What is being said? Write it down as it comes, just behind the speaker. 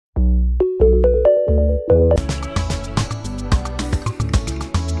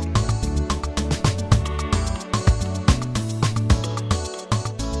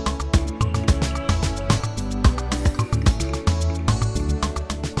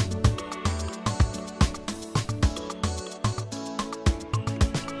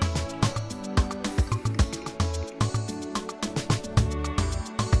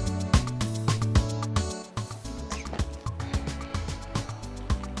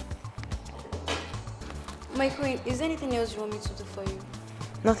My queen, is there anything else you want me to do for you?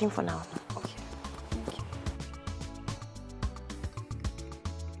 Nothing for now. Okay.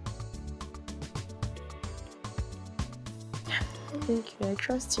 Thank you, I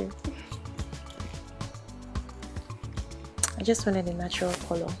trust you. I just wanted a natural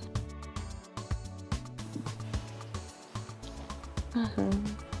color.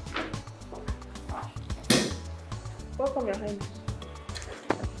 Welcome, Your Highness.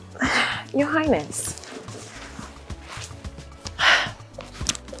 Your Highness.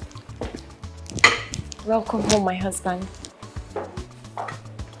 Welcome home, my husband.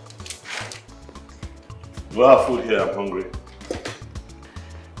 We have food here, I'm hungry.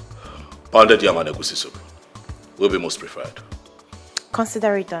 Pounded yam and egusi soup will be most preferred.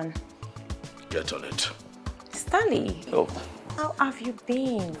 Consider it done. Get on it. Stanley, Oh, how have you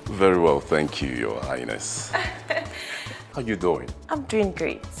been? very well, thank you, Your Highness. How you doing? I'm doing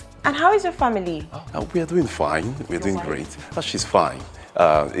great. And how is your family? We are doing fine. We're doing great. She's fine.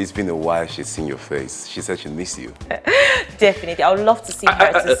 It's been a while she's seen your face. She said she missed you. Definitely. I would love to see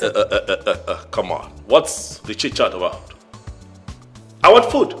her. Come on. What's the chit-chat about? I want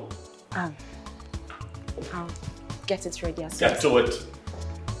food. I'll get it ready as soon. Get to it.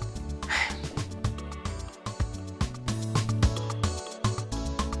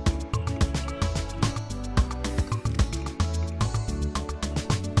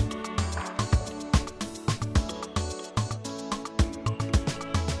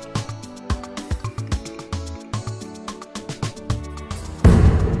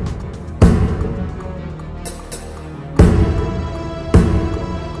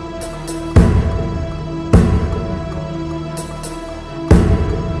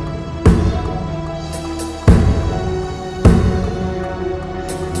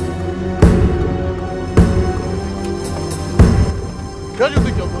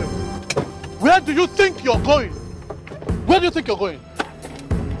 Where do you think you're going? Where do you think you're going?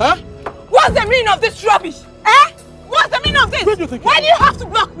 Huh? What's the meaning of this rubbish? Eh? What's the meaning of this? Where do you think Why do you have to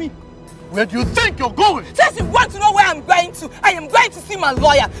block me? Where do you think you're going? Since you want to know where I'm going to, I am going to see my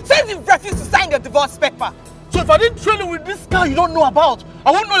lawyer. Since you refused to sign the divorce paper. So if I didn't train you with this guy you don't know about,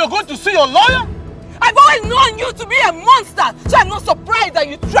 I won't know you're going to see your lawyer? I've always known you to be a monster, so I'm not surprised that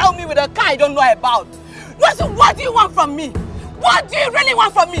you trail me with a guy I don't know about. Listen, what do you want from me? What do you really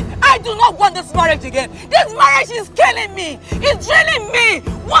want from me? I do not want this marriage again. This marriage is killing me. It's draining me.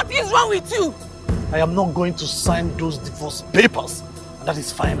 What is wrong with you? I am not going to sign those divorce papers. And that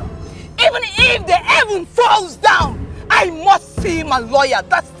is final. Even if the heaven falls down, I must see my lawyer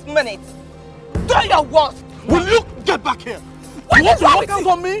that minute. Do your worst. Will you get back here? What you want is to wrong work with out you?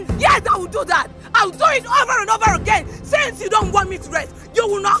 on me? Yes, I will do that. I'll do it over and over again. Since you don't want me to rest, you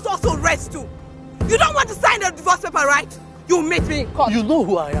will not also rest too. You don't want to sign the divorce paper, right? You meet me in court. You know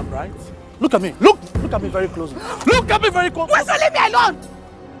who I am, right? Look at me. Look at me very closely. Look at me very closely. Why so leave me alone?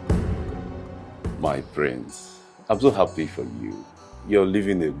 My prince, I'm so happy for you. You're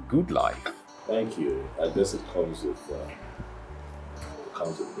living a good life. Thank you. I guess it comes with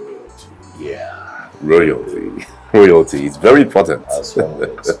royalty. Yeah, royalty. Royalty is very important. As one would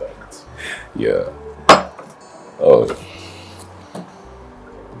expect. Yeah. Oh.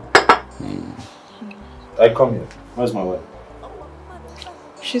 I come here. Where's my wife?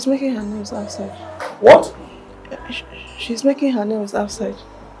 She's making her nails outside. What? She's making her nails outside.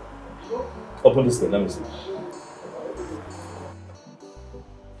 Open this thing, let me see.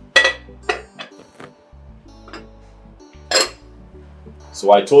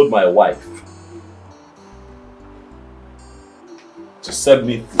 So I told my wife to send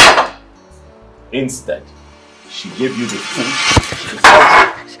me food. Instead, she gave you the food.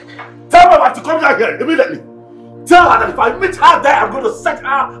 Tell my wife to come down here immediately. Tell her that if I meet her there, I'm going to set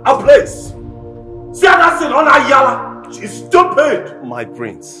her ablaze. See how that's it on her yalla? She's stupid. My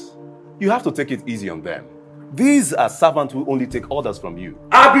prince, you have to take it easy on them. These are servants who only take orders from you.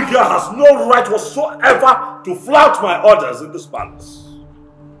 Abigail has no right whatsoever to flout my orders in this palace.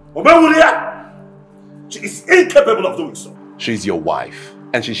 She is incapable of doing so. She's your wife,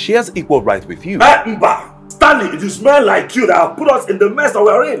 and she shares equal rights with you. Stanley, it is men like you that have put us in the mess that we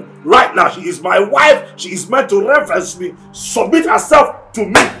are in. Right now, she is my wife. She is meant to reference me, submit herself to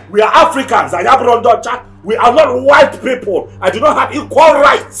me. We are Africans. We are not white people. I do not have equal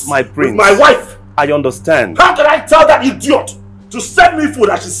rights. My prince, with my wife. I understand. How can I tell that idiot to send me food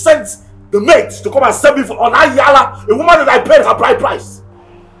that she sends the maids to come and send me food on Ayala, a woman that I paid her bride price?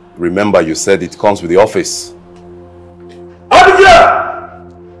 Remember, you said it comes with the office. Abigail!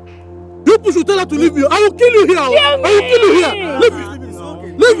 You should tell her to leave me. I will kill you here. I will kill you here. Leave me.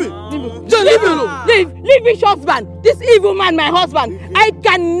 Leave me. Leave his husband. This evil man, my husband. I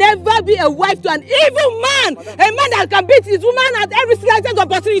can never be a wife to an evil man. A man that can beat his woman at every slightest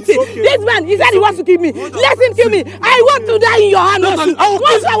opportunity. This man, he said he wants to kill me. Let him kill me. I want to die in your hand. I will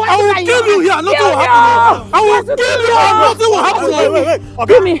kill you here. Nothing will happen. I will kill you. Nothing will happen.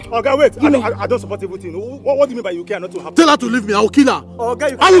 Okay, wait. I don't support everything. What do you mean by you care? Nothing will happen. Tell her to leave me. I will kill her.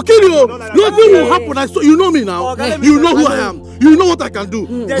 I will kill you. Nothing will happen. You know me now. You know who I am. You know what I can do.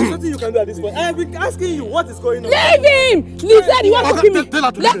 There's nothing you can do at this point. I have been asking you what is going on. Leave him! He said he wants to kill me.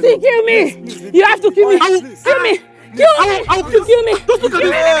 Let him kill me. You have to kill me. Kill me. Kill me. I will kill me. Don't look at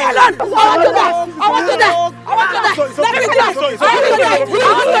this. I want to die. Let me die.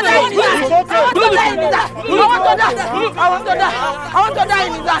 I want to die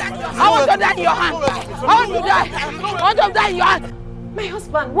in his hand. I want to die in your hand. I want to die in your hand. My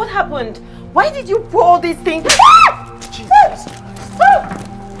husband, what happened? Why did you pour all these things? Jesus.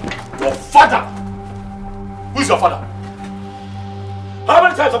 Your father. Who is your father? How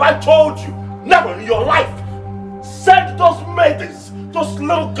many times have I told you, never in your life, send those maidens, those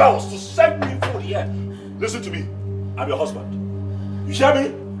little girls to send me food here? Listen to me. I'm your husband. You hear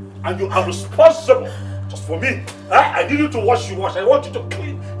me? And you are responsible just for me. I need you to wash, you wash. I want you to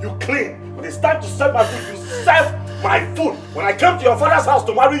clean, you clean. When it's time to serve my food, you serve my food. When I came to your father's house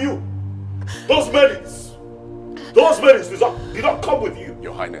to marry you, those maidens did not come with you.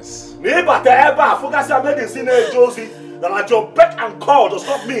 Your Highness. That your beck and call does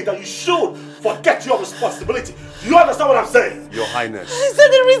not mean that you should forget your responsibility. Do you understand what I'm saying? Your Highness. Is that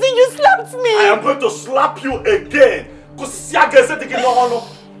the reason you slapped me? I am going to slap you again. I'm going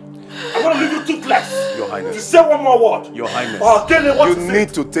to leave you toothless. Your Highness. To say one more word. Your Highness. You need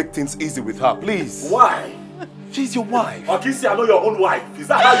to take things easy with her, please. Why? She's your wife. Okisi, I know your own wife. Is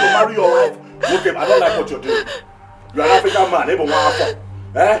that how you marry your wife? Okay, I don't like what you're doing. You're an African man.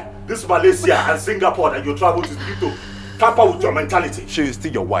 This Malaysia and Singapore that you travel to tamper with your mentality. She is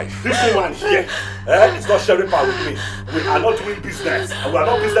still your wife. This woman here is not sharing power with me. We are not doing business. We are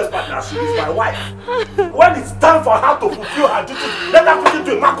not business partners. She is my wife. When it's time for her to fulfill her duty, let her put it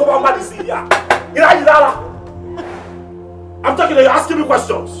to a Makoba Madisi here. I'm talking to you, asking me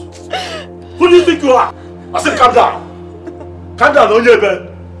questions. Who do you think you are? I said, calm down. Calm down, on your bed.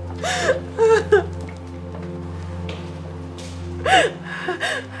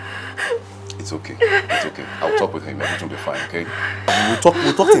 It's okay. It's okay. I'll talk with him. Everything will be fine, okay?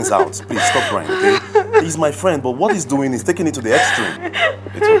 We'll talk things out. Please stop crying, okay? He's my friend, but what he's doing is taking it to the extreme.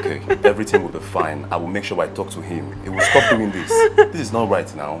 It's okay. Everything will be fine. I will make sure I talk to him. He will stop doing this. This is not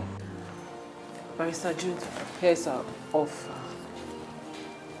right now. Barrister Jude, here's our offer.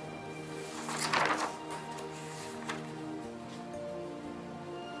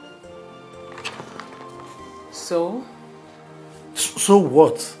 So? So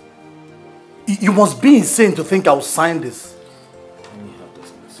what? You must be insane to think I'll sign this.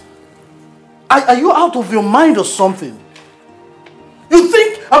 Are you out of your mind or something? You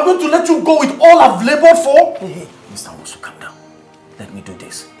think I'm going to let you go with all I've labored for? Hey, Mr. Wosu, calm down. Let me do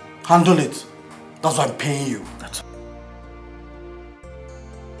this. Handle it. That's why I'm paying you.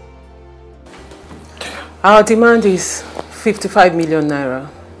 Our demand is 55 million naira,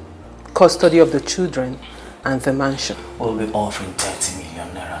 custody of the children and the mansion. We'll be offering 30 million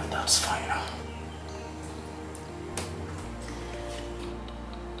naira and that's fine.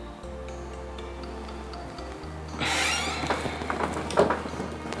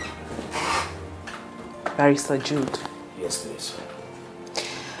 Barrister Jude. Yes, please.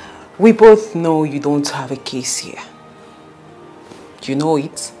 We both know you don't have a case here. You know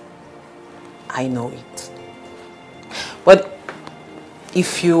it. I know it. But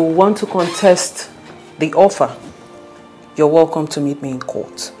if you want to contest the offer, you're welcome to meet me in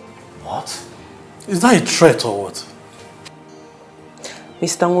court. What? Is that a threat or what?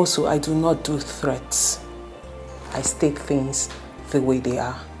 Mr. Mosu, I do not do threats. I state things the way they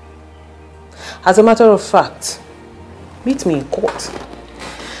are. As a matter of fact, meet me in court.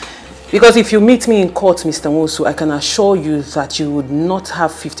 Because if you meet me in court, Mr. Mosu, I can assure you that you would not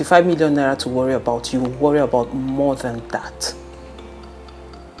have 55 million naira to worry about. You will worry about more than that.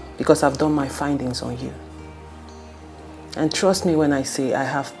 Because I've done my findings on you. And trust me when I say I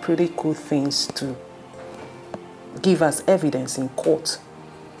have pretty good things to give as evidence in court.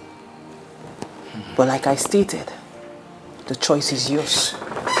 But like I stated, the choice is yours.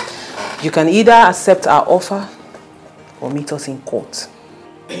 You can either accept our offer or meet us in court.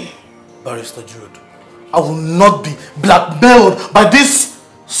 Barrister Jude, I will not be blackmailed by this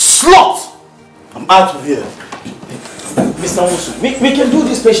slut! I'm out of here. Mr. Wosu, we can do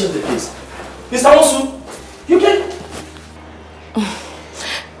this patiently, please. Mr. Wosu, you can...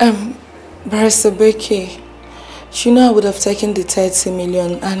 Barrister Becky, you know I would have taken the 30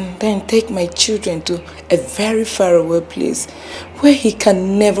 million and then take my children to a very far away place where he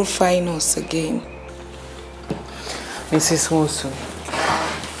can never find us again. Mrs. Wosu,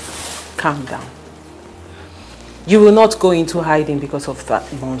 calm down. You will not go into hiding because of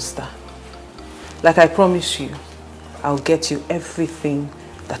that monster. Like I promised you, I'll get you everything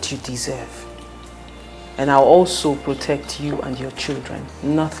that you deserve. And I'll also protect you and your children.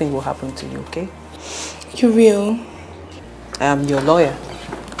 Nothing will happen to you, okay? You will? I am your lawyer.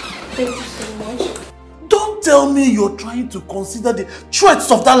 Thank you so much. Don't tell me you're trying to consider the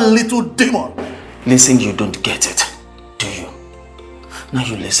threats of that little demon. Listen, you don't get it, do you? Now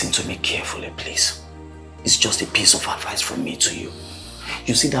you listen to me carefully, please. It's just a piece of advice from me to you.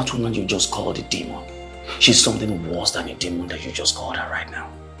 You see that woman you just called a demon? She's something worse than a demon that you just called her right now.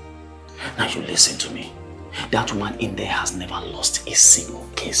 Now you listen to me. That woman in there has never lost a single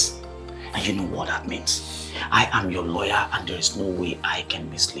case. And you know what that means. I am your lawyer and there is no way I can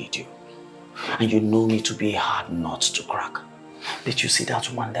mislead you. And you know me to be a hard nut to crack. Did you see that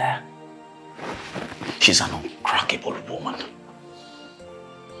woman there? She's an uncrackable woman.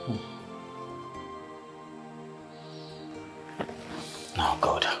 Now,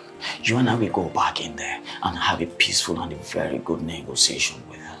 God, you and I will go back in there and have a peaceful and a very good negotiation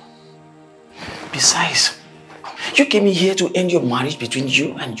with her. Besides, you came in here to end your marriage between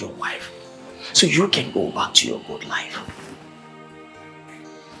you and your wife, so you can go back to your good life.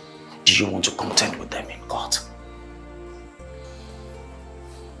 Do you want to contend with them in court?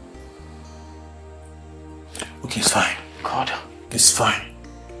 Okay, it's fine. God. It's fine.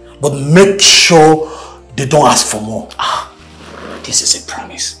 But make sure they don't ask for more. This is a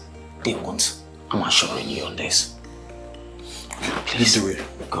promise. They won't. I'm assuring you on this. Please do it.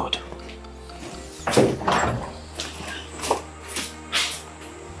 God.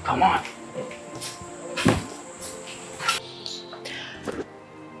 Come on.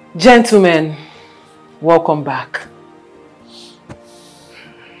 Gentlemen, welcome back.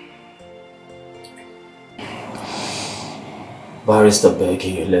 Barrister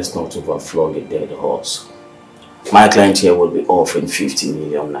Becky, let's not overflog a dead horse. My client here will be offering 50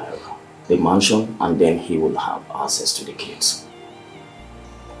 million naira, the mansion, and then he will have access to the kids.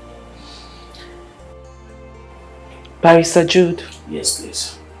 Barrister Jude. Yes,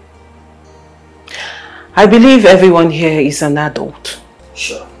 please. I believe everyone here is an adult.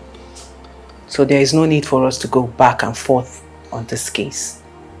 Sure. So there is no need for us to go back and forth on this case.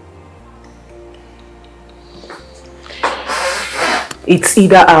 It's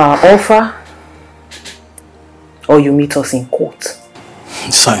either our offer or you meet us in court.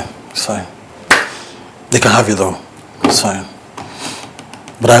 It's fine. It's fine. They can have it all. It's fine.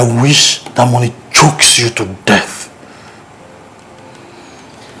 But I wish that money chokes you to death.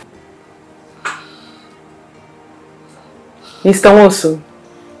 Mr. Wosu,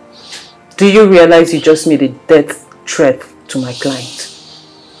 do you realize you just made a death threat to my client?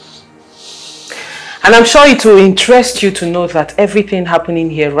 And I'm sure it will interest you to know that everything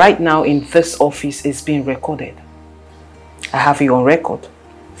happening here right now in this office is being recorded. I have you on record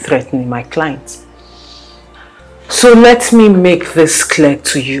threatening my client. So let me make this clear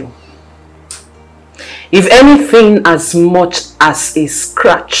to you. If anything as much as a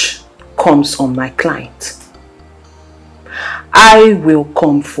scratch comes on my client, I will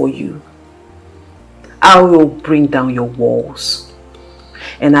come for you. I will bring down your walls.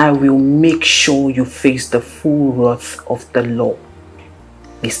 And I will make sure you face the full wrath of the law.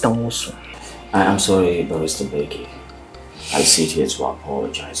 Mr. Wosu. I am sorry, Barrister Becky. I sit here to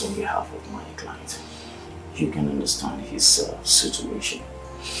apologize on behalf of my client. You can understand his situation.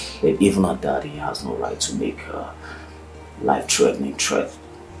 But even at that, he has no right to make a life-threatening threat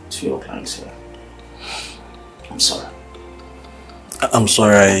to your clients here. I'm sorry. I'm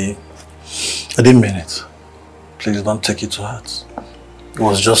sorry, I didn't mean it. Please don't take it to heart. It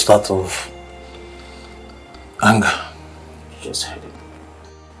was just out of anger. You just heard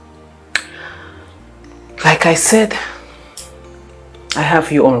it. Like I said, I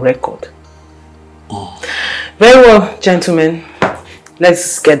have you on record. Very well, gentlemen.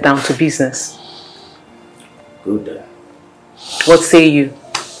 Let's get down to business. Good day. What say you?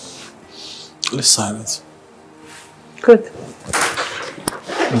 Let's silence. Good.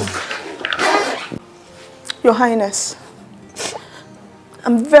 Your Highness,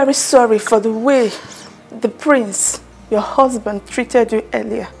 I'm very sorry for the way the prince, your husband, treated you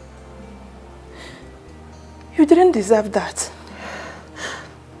earlier. You didn't deserve that.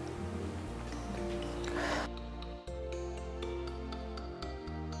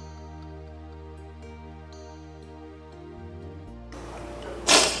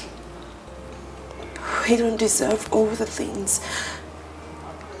 I don't deserve all the things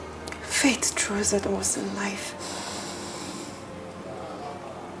fate throws at us in life.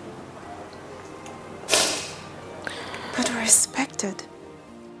 But we're expected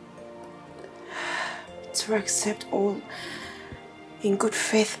to accept all in good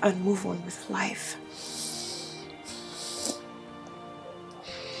faith and move on with life.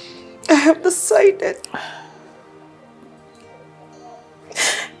 I have decided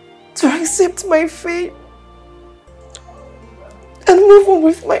to accept my fate and move on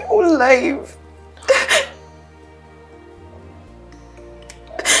with my own life.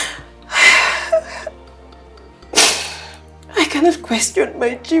 I cannot question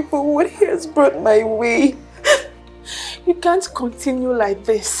my chief for what he has brought my way. You can't continue like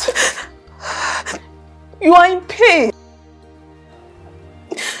this. You are in pain.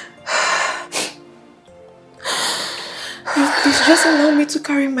 Please just allow me to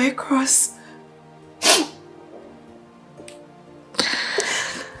carry my cross.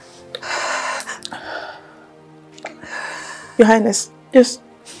 Your Highness, just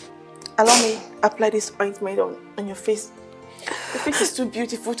allow me apply this ointment on your face. Your face is too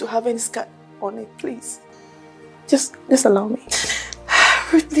beautiful to have any scar on it, please. Just allow me.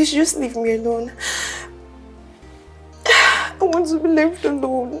 Please just leave me alone. I want to be left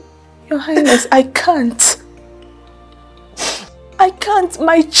alone. Your Highness, I can't. I can't.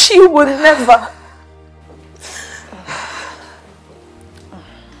 My chi will never.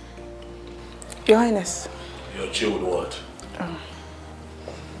 Your Highness. Your chi would what?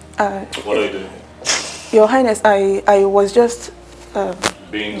 What are you doing? Your Highness, I was just...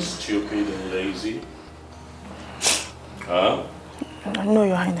 being stupid and lazy? Huh? No,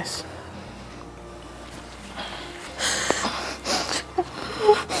 Your Highness.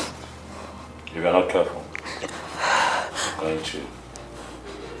 If you're not careful, I'm going to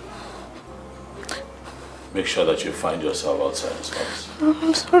make sure that you find yourself outside this place.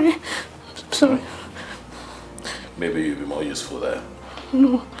 I'm sorry. I'm sorry. Maybe you'll be more useful there.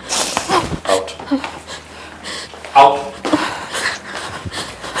 No. Out. Out.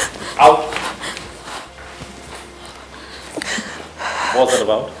 Out. What's that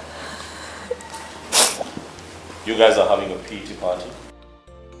about? You guys are having a PT party?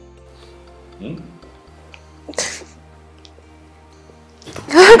 Hmm?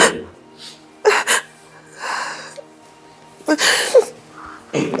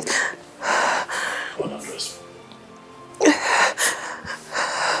 One undress.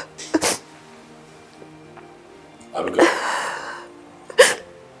 I will go.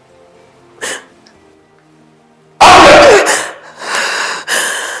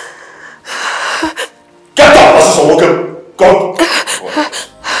 Get up! This is a welcome. Go!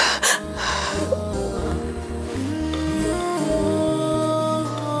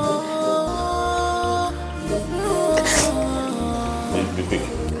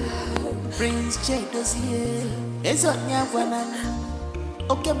 Prince J dossier is on your one.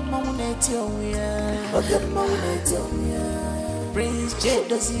 Okay, Prince J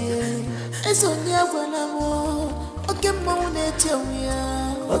dossier is on your one. Okay,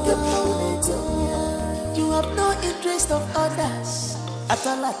 you have no interest of others at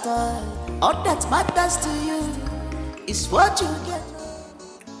all. All that matters to you is what you get.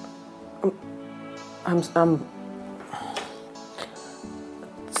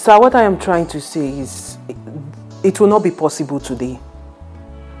 Sir, what I am trying to say is it will not be possible today.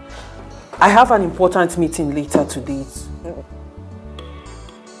 I have an important meeting later today.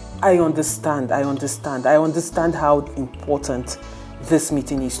 I understand how important this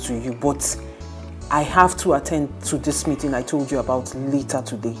meeting is to you, but I have to attend to this meeting I told you about later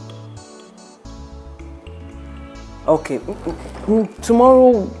today. Okay,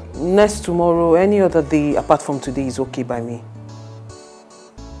 tomorrow, next tomorrow, any other day apart from today is okay by me.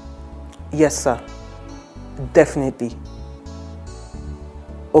 Yes, sir. Definitely.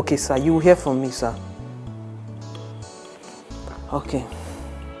 Okay, sir. You will hear from me, sir. Okay.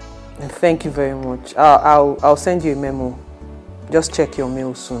 And thank you very much. I'll send you a memo. Just check your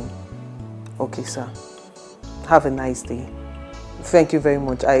mail soon. Okay, sir. Have a nice day. Thank you very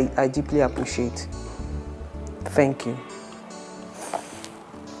much. I deeply appreciate. Thank you.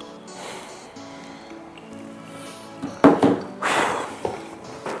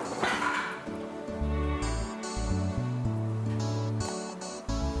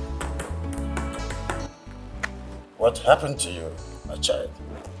 What happened to you, my child?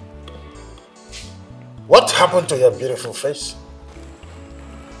 What happened to your beautiful face?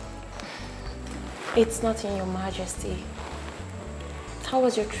 It's nothing, Your Majesty. How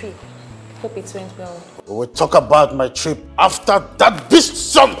was your trip? Hope it went well. We will talk about my trip after that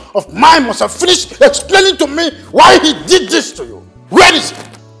beast son of mine must have finished explaining to me why he did this to you. Where is he?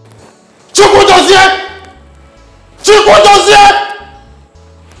 Chukwudozie! Chukwudozie!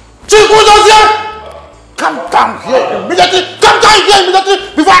 Chukwudozie! Come down here immediately! Come down here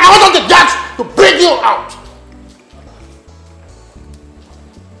immediately before I order the guards to bring you out!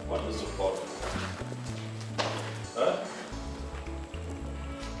 What is the problem? Huh?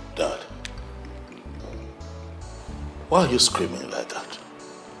 Dad, why are you screaming like that?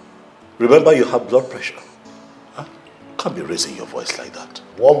 Remember, you have blood pressure. Huh? Can't be raising your voice like that.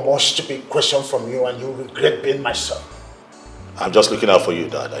 One more stupid question from you and you'll regret being my son. I'm just looking out for you,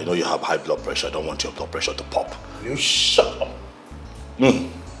 Dad. I know you have high blood pressure. I don't want your blood pressure to pop. You shut up.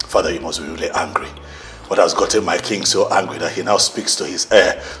 Father, you must be really angry. What has gotten my king so angry that he now speaks to his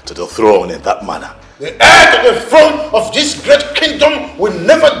heir to the throne in that manner? The heir to the throne of this great kingdom will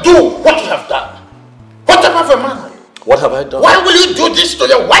never do what you have done. What type of a man are you? What have I done? Why will you do this to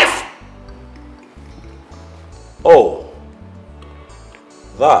your wife? Oh,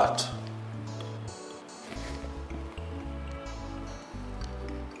 that.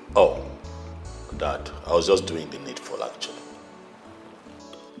 Oh, Dad, I was just doing the needful actually.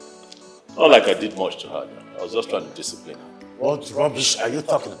 Not like I did much to her. I was just trying to discipline her. What rubbish are you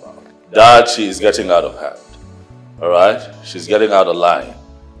talking about? Dad, she is getting out of hand. Alright? She's getting out of line.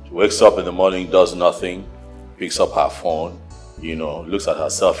 She wakes up in the morning, does nothing, picks up her phone, you know, looks at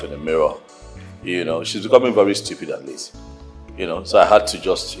herself in the mirror. You know, she's becoming very stupid and lazy. You know, so I had to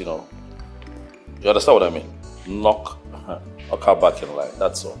just, you know, you understand what I mean? Knock her back in line,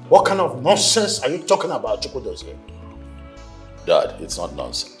 that's all. What kind of nonsense are you talking about, Chukwudozie? Dad, it's not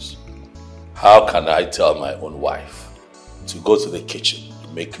nonsense. How can I tell my own wife to go to the kitchen to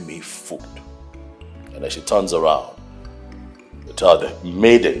make me food? And then she turns around to tell the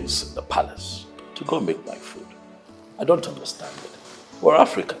maidens in the palace to go make my food. I don't understand it. We're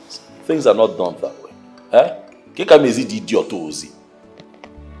Africans. Things are not done that way.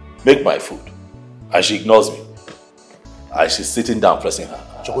 Make my food. And she ignores me. And she's sitting down pressing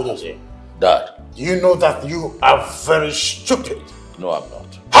her. Chukwudozie, Dad. do you know that you are very stupid? No, I'm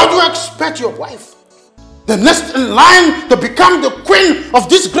not. How do you expect your wife, the next in line to become the queen of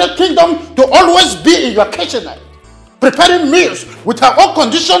this great kingdom, to always be in your kitchen, preparing meals with her own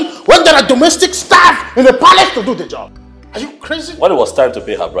condition when there are domestic staff in the palace to do the job? Are you crazy? When it was time to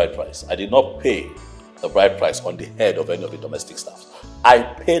pay her bride price, I did not pay the bride price on the head of any of the domestic staff. I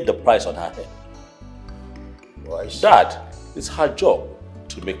paid the price on her head. Dad, it's her job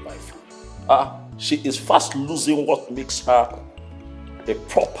to make my food. She is fast losing what makes her a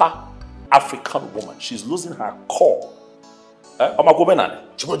proper African woman. She's losing her core.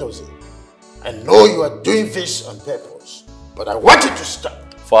 Chukwudozie, I know you are doing this on purpose, but I want you to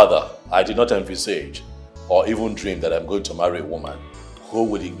stop. Father, I did not envisage or even dream that I'm going to marry a woman who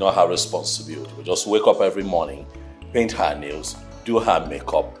would ignore her responsibility. Will just wake up every morning, paint her nails, do her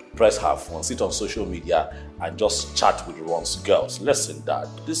makeup, press her phone, sit on social media, and just chat with Ron's girls. Listen, Dad,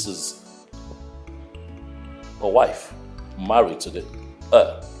 this is a wife married to the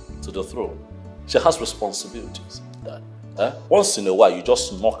throne. She has responsibilities, Dad. Once in a while, you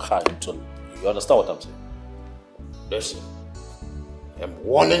just knock her into. You understand what I'm saying? Listen, I'm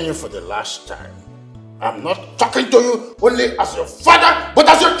warning you for the last time. I'm not talking to you only as your father, but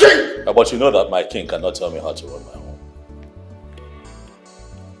as your king. But you know that my king cannot tell me how to run my home.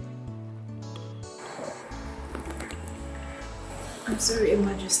 I'm sorry, Your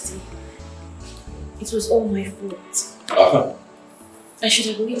Majesty. It was all my fault. I should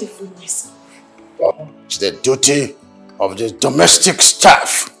have made the food myself. It's the duty of the domestic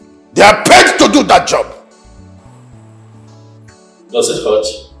staff. They are paid to do that job. Does it hurt?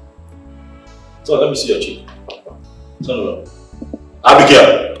 So let me see your cheek. Turn around.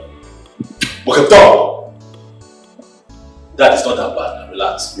 Abigail! That is not that bad.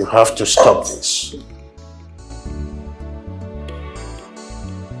 Relax. You have to stop this.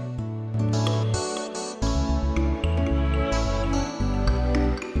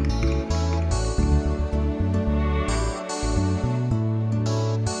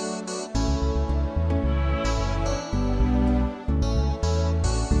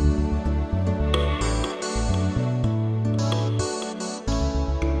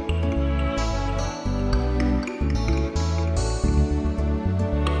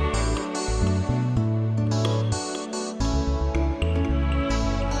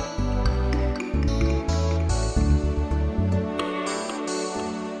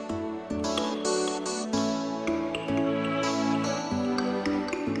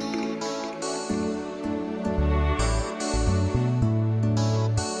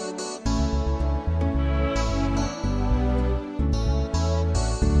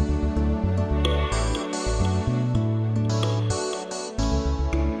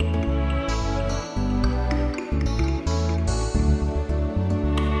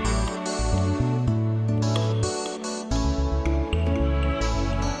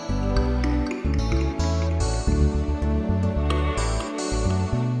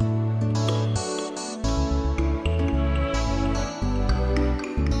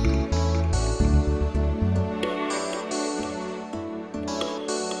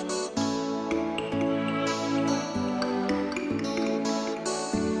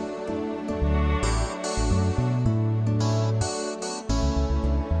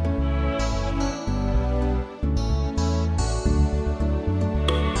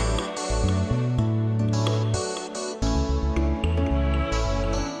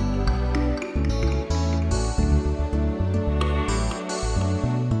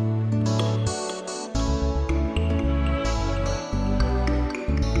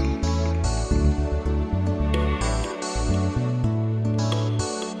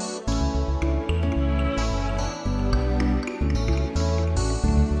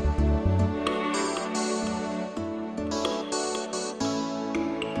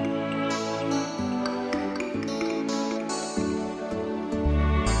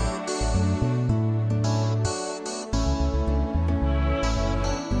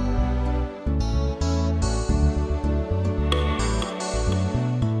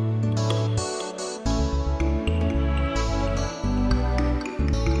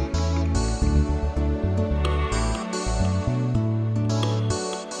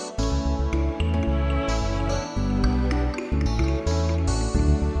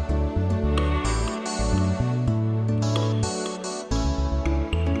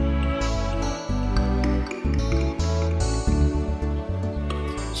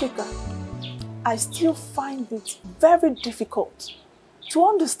 Chika, I still find it very difficult to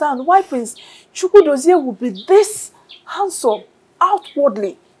understand why Prince Chukwudozie would be this handsome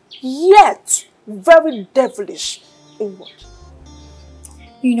outwardly, yet very devilish inward.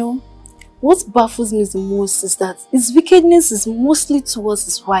 You know, what baffles me the most is that his wickedness is mostly towards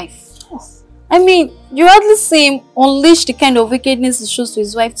his wife. Yes. I mean, you hardly see him unleash the kind of wickedness he shows to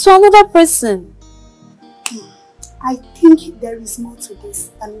his wife to another person. I think there is more to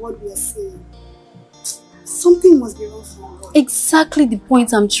this than what we are saying. Something must be wrong somewhere. Exactly the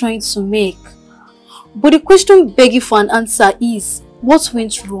point I'm trying to make. But the question begging for an answer is, what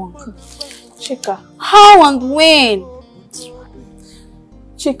went wrong? Chika. How and when?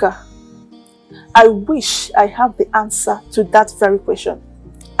 Chika, I wish I have the answer to that very question.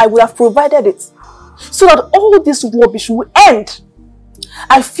 I would have provided it so that all this rubbish will end.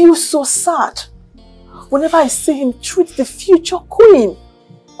 I feel so sad whenever I see him treat the future queen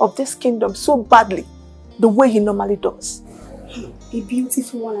of this kingdom so badly, the way he normally does. A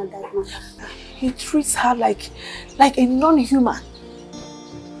beautiful one at that man. He treats her like a non-human.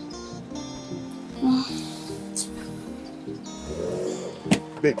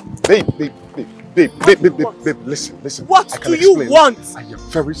 Babe, listen. What do you want? I am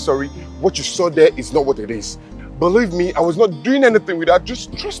very sorry. What you saw there is not what it is. Believe me, I was not doing anything with that.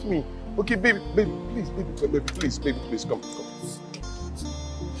 Just trust me. Okay, baby, please, come.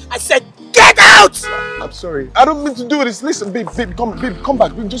 I said, get out! I'm sorry. I don't mean to do this. Listen, babe, come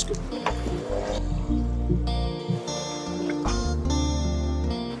back. Babe, just go.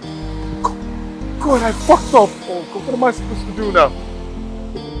 God, I fucked up. Oh, God, what am I supposed to do now?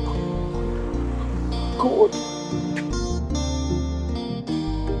 God.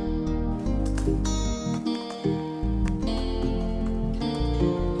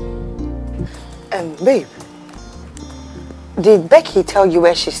 Babe, did Becky tell you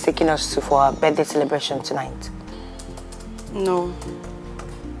where she's taking us to for our birthday celebration tonight? No.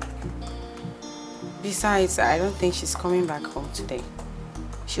 Besides, I don't think she's coming back home today.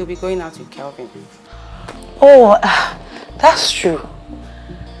 She'll be going out with Kelvin. Oh, that's true.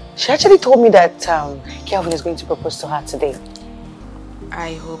 She actually told me that Kelvin is going to propose to her today.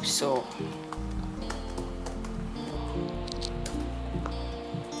 I hope so.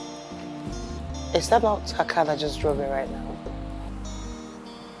 Is that not her car that just drove in right now?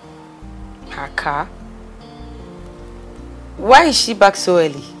 Her car? Why is she back so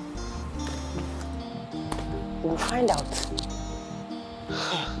early? We'll find out.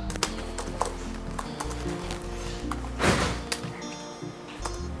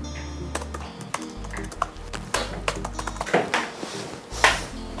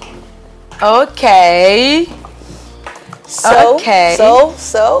 Okay. So,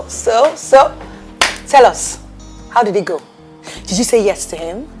 tell us, how did it go? Did you say yes to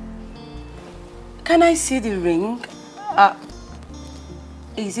him? Can I see the ring?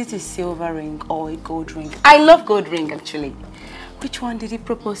 Is it a silver ring or a gold ring? I love gold ring, actually. Which one did he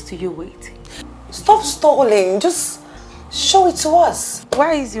propose to you with? Stop stalling. Just show it to us.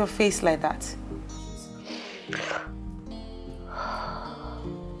 Why is your face like that?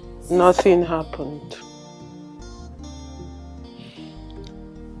 Nothing happened.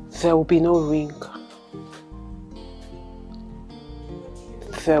 There will be no ring.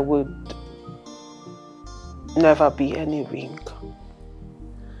 There would never be any ring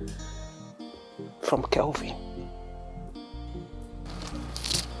from Kelvin.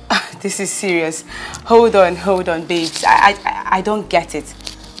 This is serious. Hold on, babes. I don't get it.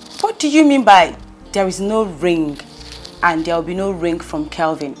 What do you mean by there is no ring and there will be no ring from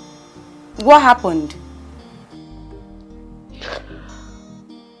Kelvin? What happened?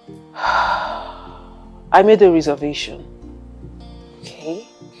 I made a reservation. Okay.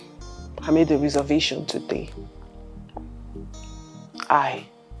 I made a reservation today. I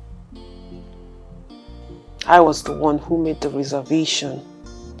was the one who made the reservation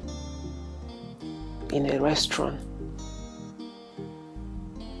in a restaurant.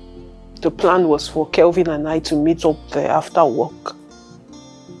 The plan was for Kelvin and I to meet up there after work.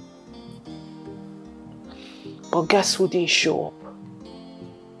 But guess who didn't show up?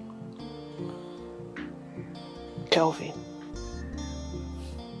 Kelvin.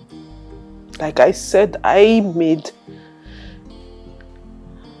 Like I said, I made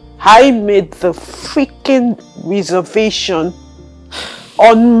the freaking reservation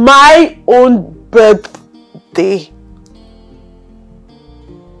on my own birthday.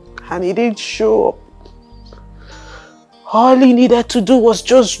 And he didn't show up. All he needed to do was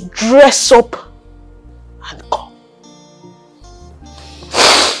just dress up and come.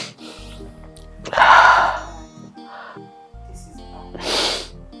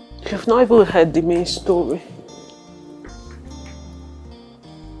 You've not even heard the main story.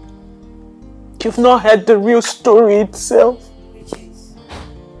 You've not heard the real story itself.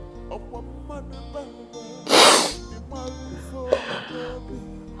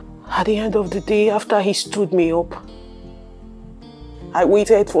 At the end of the day, after he stood me up, I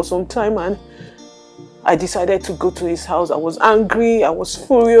waited for some time and I decided to go to his house. I was angry, I was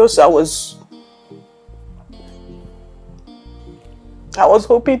furious, I was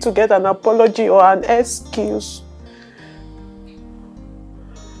hoping to get an apology or an excuse.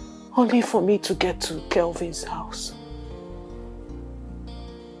 Only for me to get to Kelvin's house.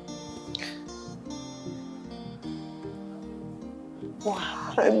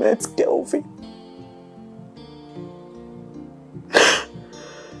 Wow, I met Kelvin.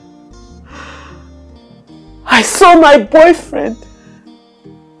 I saw my boyfriend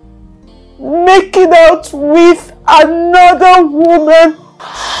making out with another woman.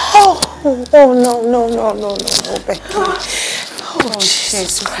 Oh no, Becky. Oh,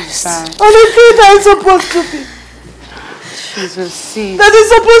 Jesus Christ. And the thing that is supposed to be. Jesus, sis. That is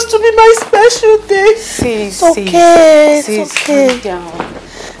supposed to be my special day. Sis, it's okay, sis, it's okay. Calm down.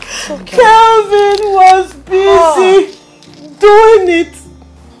 It's okay. Kelvin was busy doing it.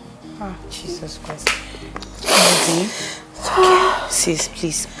 Oh, Jesus Christ. Kelvin, sis,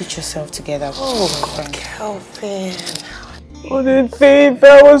 please put yourself together. Oh, Kelvin. On the day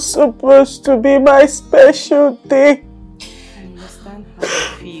that was supposed to be my special day. I understand how you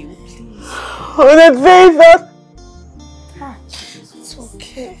feel, please. On the day that... It's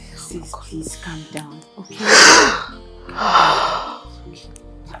okay. Sis, please calm down, okay?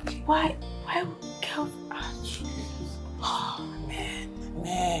 Why would Kelvin... Oh, man.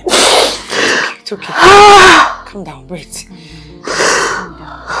 It's okay. Calm down, breathe. Calm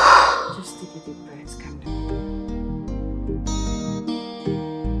down. Just take a deep breath, calm down.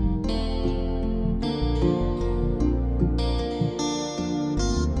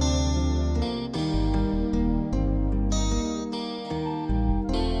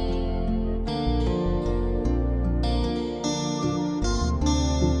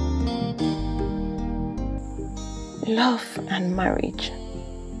 Love and marriage,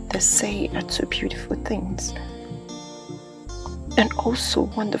 they say, are two beautiful things, and also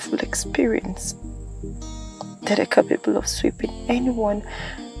wonderful experience that are capable of sweeping anyone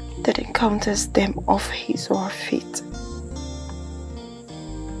that encounters them off his or her feet.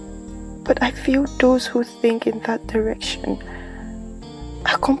 But I feel those who think in that direction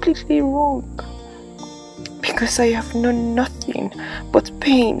are completely wrong, because I have known nothing but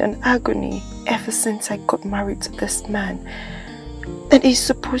pain and agony ever since I got married to this man that is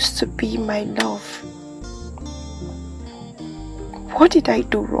supposed to be my love. What did I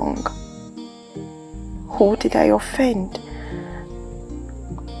do wrong? Who did I offend?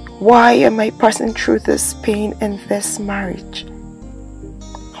 Why am I passing through this pain in this marriage?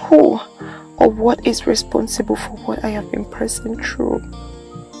 Who or what is responsible for what I have been passing through?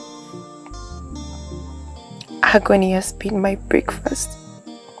 Agony has been my breakfast.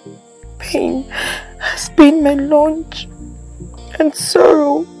 Pain has been my lunch. And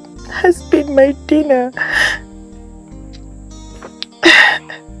sorrow has been my dinner.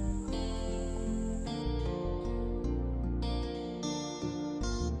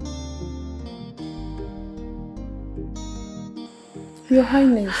 Your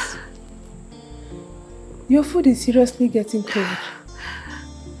Highness, your food is seriously getting cold.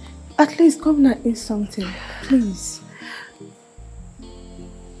 At least come and eat something, please.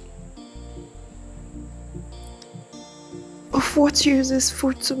 Of what use is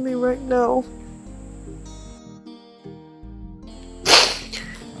food to me right now?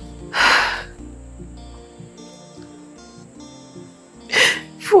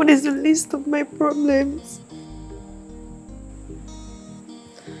 Food is the least of my problems.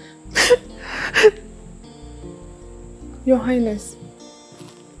 Your Highness,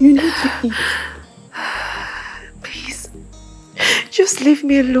 you need to eat. Please, just leave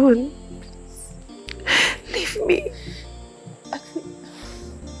me alone. Leave me.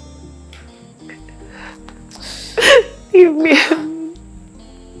 Leave me alone.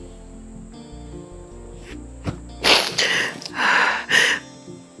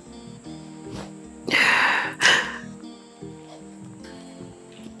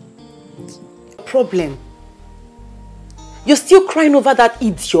 Problem? You're still crying over that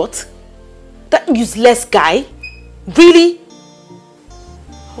idiot? That useless guy? Really?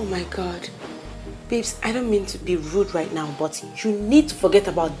 Oh my God. Babes, I don't mean to be rude right now, but you need to forget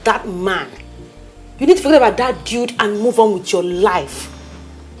about that man. You need to forget about that dude and move on with your life.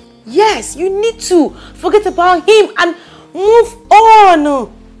 Yes, you need to forget about him and move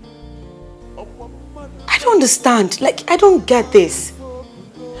on. don't understand. Like, I don't get this.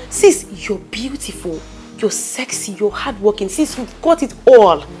 Sis, you're beautiful. You're sexy. You're hardworking. Sis, you've got it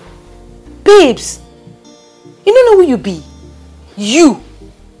all. Babes, you don't know who you be. You.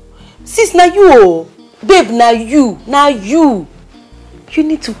 Sis, now you. Oh. Babe, now you. Now you. You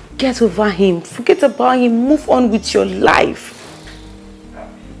need to get over him. Forget about him. Move on with your life.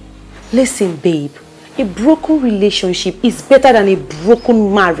 Listen, babe. A broken relationship is better than a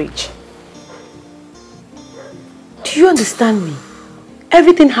broken marriage. Do you understand me?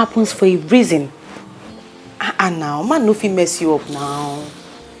 Everything happens for a reason. And now, man, no fit mess you up now.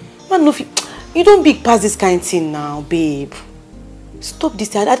 Man, no fit. You don't big past this kind of thing now, babe. Stop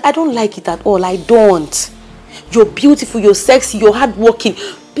this. I don't like it at all. I don't. You're beautiful, you're sexy, you're hardworking.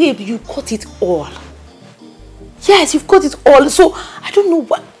 Babe, you got it all. Yes, you've got it all. So, I don't know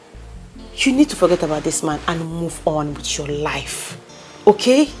what... You need to forget about this man and move on with your life.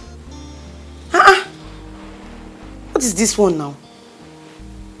 Okay? What is this one now?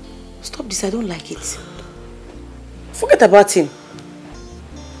 Stop this, I don't like it. Forget about him.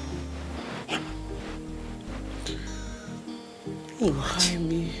 Why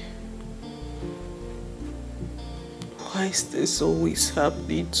me? Why is this always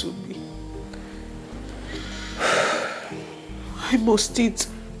happening to me? Why must it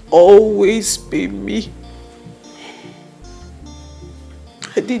always be me?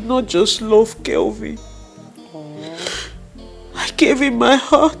 I did not just love Kelvin. I gave him my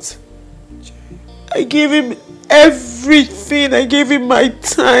heart. I gave him everything. I gave him my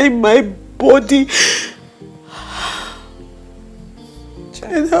time, my body.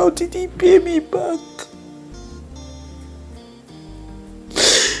 And how did he pay me back?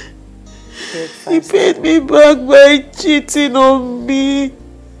 He paid me back by cheating on me.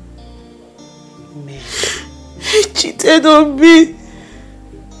 He cheated on me.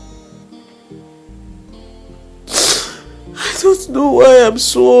 I don't know why I'm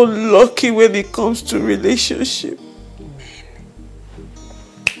so unlucky when it comes to relationship.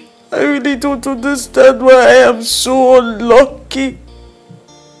 I really don't understand why I am so unlucky.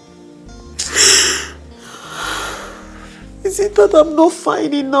 Is it that I'm not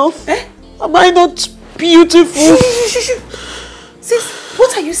fine enough? Am I not beautiful? Sis,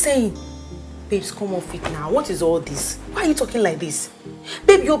 what are you saying? Babes, come off it now. What is all this? Why are you talking like this?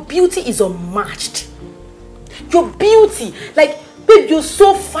 Babe, your beauty is unmatched. Your beauty, like, babe, you're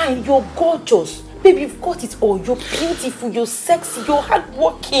so fine, you're gorgeous. Babe, you've got it all. You're beautiful, you're sexy, you're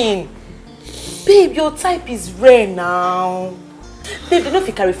hardworking. Babe, your type is rare now. Babe, you know if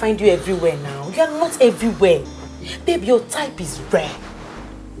you can find you everywhere now. You are not everywhere. Babe, your type is rare.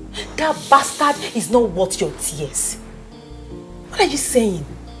 That bastard is not worth your tears. What are you saying?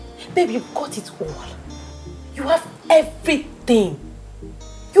 Babe, you got it all. You have everything.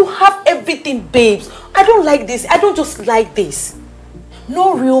 You have everything, babes. I don't like this. I don't just like this.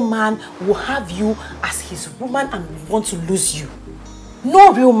 No real man will have you as his woman and want to lose you.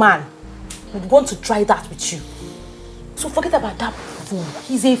 No real man would want to try that with you. So forget about that fool.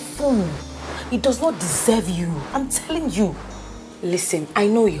 He's a fool. He does not deserve you. I'm telling you. Listen, I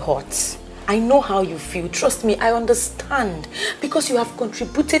know it hurts. I know how you feel. Trust me, I understand. Because you have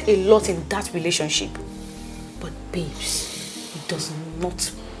contributed a lot in that relationship. But babes, he does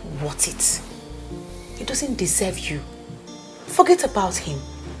not want it. He doesn't deserve you. Forget about him.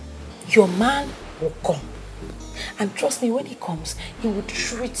 Your man will come. And trust me, when he comes, he will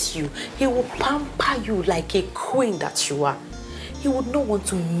treat you. He will pamper you like a queen that you are. He would not want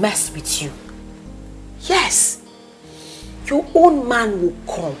to mess with you. Yes. Your own man will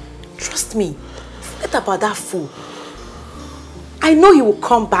come. Trust me. Forget about that fool. I know he will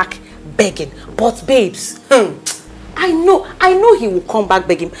come back begging. But babes, I know he will come back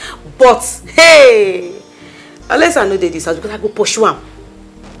begging. But hey, unless I know they this house because I go pursue him.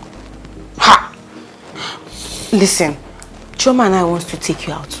 Ha! Listen, Choma and I wants to take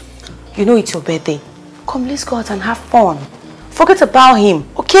you out. You know it's your birthday. Come, let's go out and have fun. Forget about him,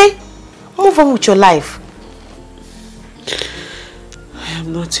 okay? Move on with your life. I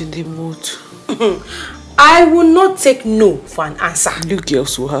am not in the mood. I will not take no for an answer. You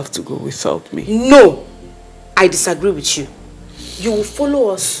girls will have to go without me. No, I disagree with you. You will follow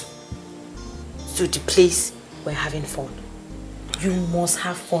us to the place we're having fun. You must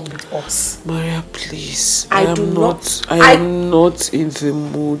have fun with us. Maria, please. I am not in the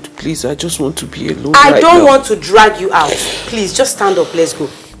mood. Please, I just want to be alone. I don't want to drag you out. Please, just stand up. Let's go.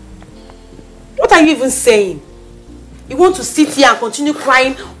 What are you even saying? You want to sit here and continue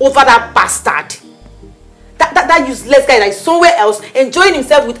crying over that bastard? That useless guy that is somewhere else enjoying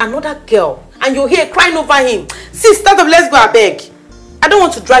himself with another girl. And you're here crying over him. See, stand up. Let's go, I beg. I don't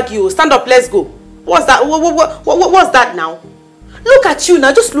want to drag you. Stand up. Let's go. What's that? What's that now? Look at you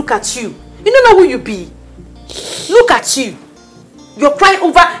now. Just look at you. You don't know who you be. Look at you. You're crying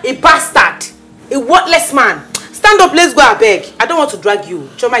over a bastard. A worthless man. Stand up, let's go, I beg. I don't want to drag you.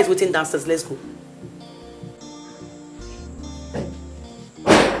 Choma is waiting downstairs. Let's go.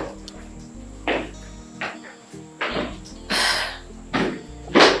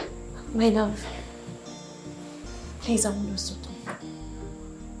 My love, please, I want us to talk.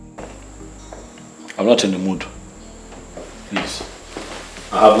 I'm not in the mood. Please.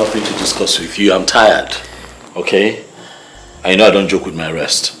 I have nothing to discuss with you. I'm tired. Okay? I know I don't joke with my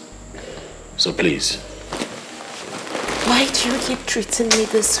rest. So please. Why do you keep treating me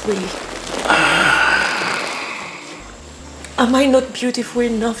this way? Am I not beautiful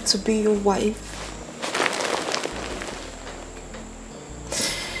enough to be your wife?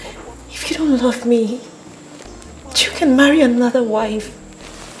 If you don't love me, you can marry another wife.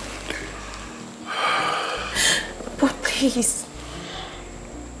 But please,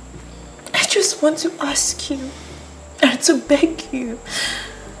 I just want to ask you and to beg you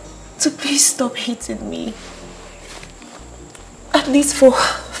to please stop hating me. At least for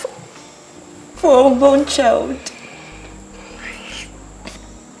our unborn child.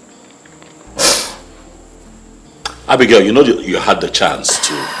 Abigail, you know you had the chance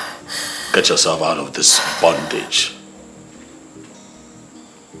to get yourself out of this bondage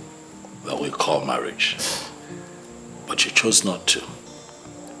that we call marriage. But you chose not to.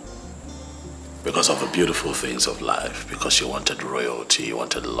 Because of the beautiful things of life. Because you wanted royalty, you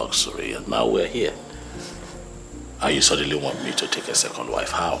wanted luxury, and now we're here. And you suddenly want me to take a second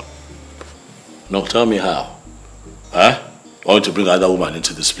wife. How? No, tell me how. Huh? I want to bring another woman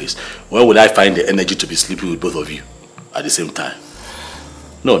into this place. Where would I find the energy to be sleeping with both of you at the same time?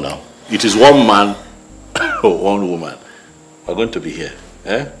 No, no. It is one man or one woman. We're going to be here.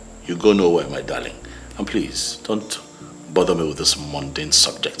 Eh? You go nowhere, my darling. And please, don't bother me with this mundane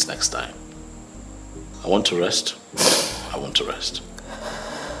subject next time. I want to rest. I want to rest.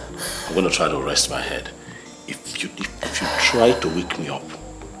 I'm going to try to rest my head. If you try to wake me up,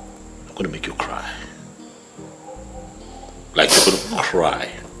 I'm going to make you cry. Like you're going to cry.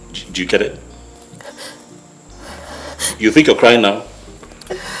 Do you get it? You think you're crying now?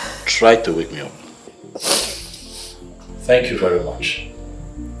 Try to wake me up. Thank you very much.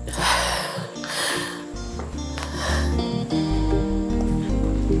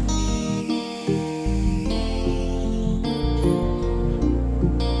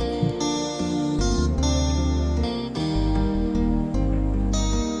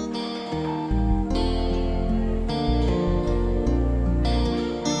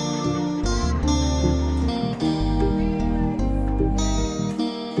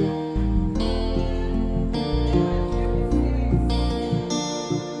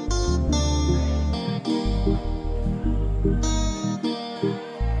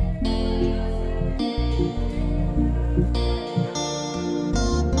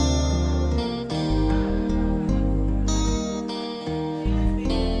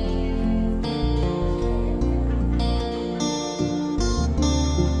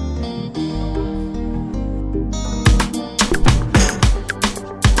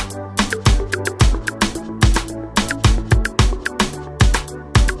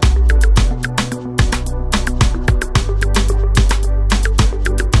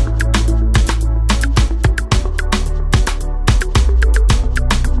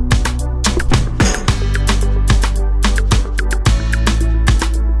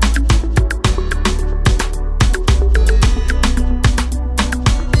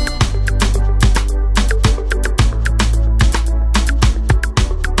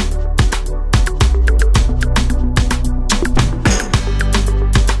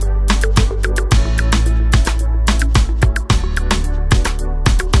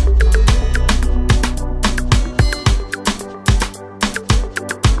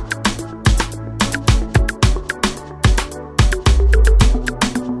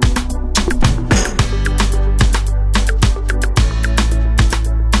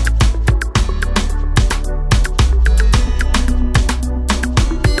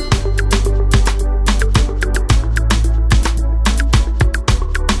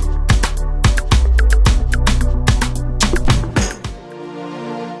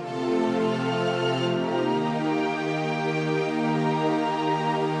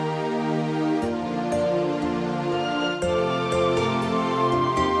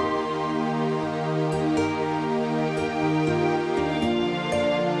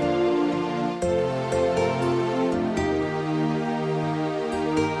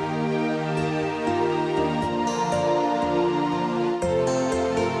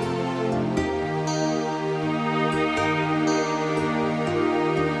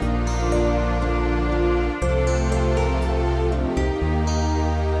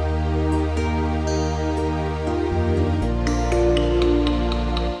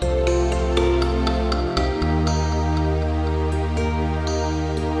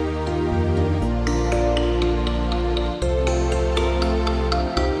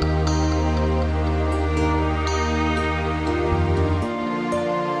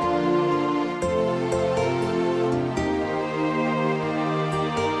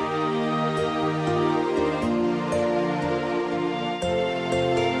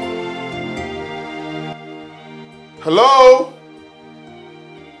 Hello?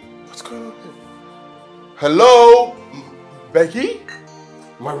 What's going on here? Hello? Becky?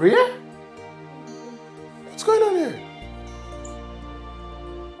 Maria? What's going on here?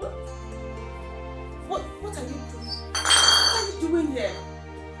 What are you doing? What are you doing here?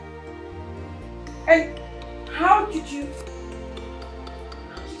 And how did you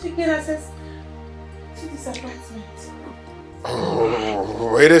get access to this apartment?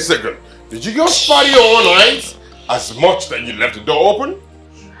 Oh, wait a second. Did you go party all night? As much that you left the door open?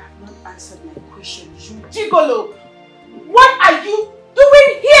 You have not answered my question, you gigolo! What are you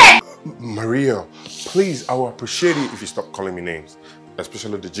doing here? Maria, please, I will appreciate it if you stop calling me names.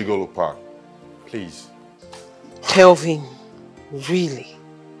 Especially the gigolo part. Please. Kelvin, really?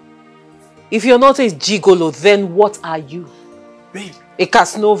 If you're not a gigolo, then what are you? Babe. A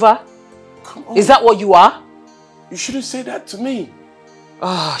Casanova? Come on. Is that what you are? You shouldn't say that to me.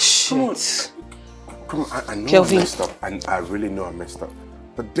 Oh, shit. Come on, I know Kelvin. I messed up. And I really know I messed up.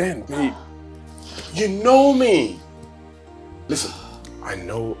 But then, babe, you know me. Listen, I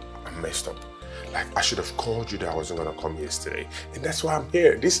know I messed up. Like, I should have called you that I wasn't going to come yesterday. And that's why I'm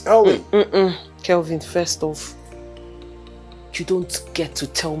here, this early. Kelvin, first off, you don't get to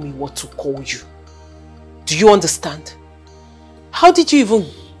tell me what to call you. Do you understand? How did you even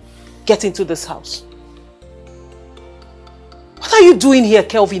get into this house? What are you doing here,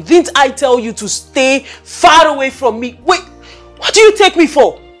 Kelvin? Didn't I tell you to stay far away from me? Wait, what do you take me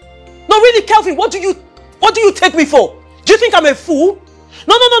for? No, really, Kelvin, what do you take me for? Do you think I'm a fool?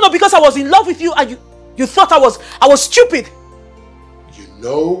 No, because I was in love with you and you thought I was stupid. You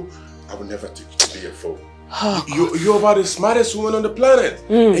know I would never take you to be a fool. You're about the smartest woman on the planet.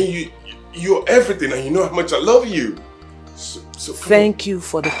 And you're everything, and you know how much I love you. So thank you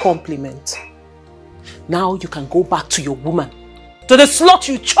for the compliment. Now you can go back to your woman. To the slut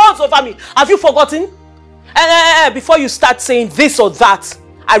you chose over me. Have you forgotten? Before you start saying this or that,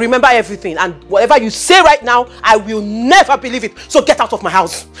 I remember everything. And whatever you say right now, I will never believe it. So get out of my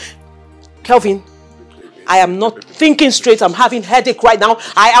house. Kelvin, I am not thinking straight. I'm having headache right now.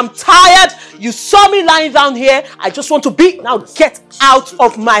 I am tired. You saw me lying down here. I just want to be. Now get out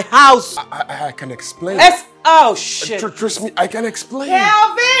of my house. I can explain. Yes. Oh, shit. Trust me, I can explain.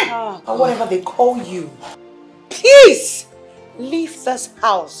 Kelvin! Or whatever they call you. Please leave this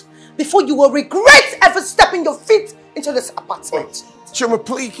house before you will regret ever stepping your feet into this apartment. Chima,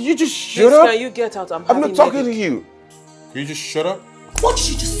 please, can you just shut up? Can you get out? I'm not talking to you. Can you just shut up? What did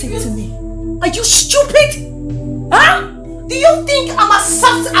you just say to me? Are you stupid? Huh? Do you think I'm as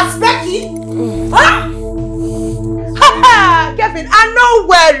soft as Becky? Huh? Ha! Kevin, I know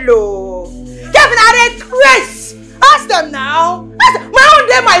well, oh. Kevin, I regress. Ask them now. Ask them. My own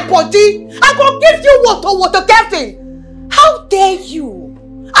day, my body. I go give you water, Kevin. How dare you?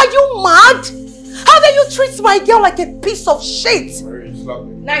 Are you mad? How dare you treat my girl like a piece of shit?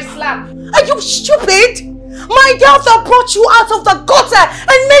 Nice slap. Are you stupid? My girl that brought you out of the gutter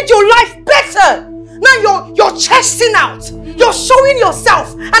and made your life better. Now you're chesting out. You're showing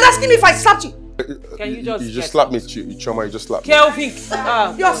yourself and asking me if I slapped you. Can you just slapped me, Choma, you just slapped me. Kelvin,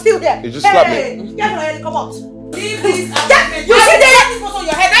 you're still there. You just slapped me. Get my head, come out. Leave this. You see this on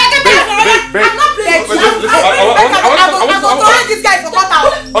your head. Babe. I'm not playing. I'm going to throw this guy for cut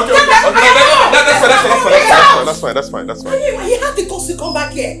out. Okay, that's fine. You have the guts to come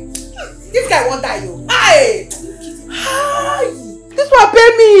back here. This guy won't die you. Hi. This one pay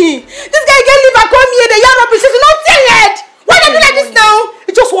me. This guy can't leave and come here. The young rubbish is not dead. Why do you do like this now?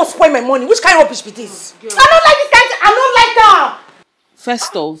 It just won't spoil my money. Which kind of rubbish be this? I don't like this guy. I don't like her.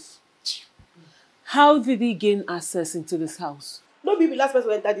 First off, how did he gain access into this house? Don't be the last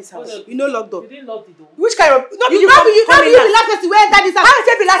person who entered this house. You know locked door. You didn't lock the door. Which kind of... Not be the last person who entered this house. How is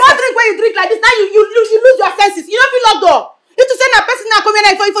it the last person? Drink when you drink like this. Now you lose your senses. You don't be locked door. You to send a person now come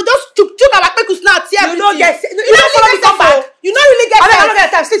here if you just chook our pekus now see everything. You don't get you don't follow me come back. You don't really get sense. I don't get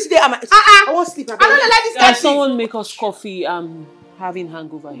time. Sleep today. I won't sleep. I don't like this guy. Can someone make us coffee? I'm having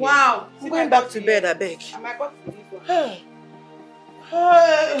hangover here. Wow. I'm going back to bed, I beg. Am I got to this one?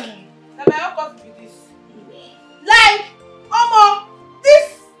 Am I got to this? Like, Omo,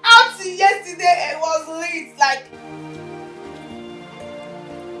 this outing yesterday it was lit. Like.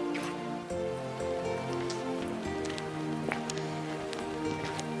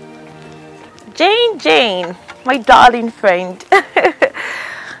 Jane, my darling friend.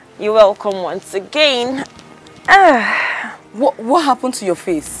 You're welcome once again. What happened to your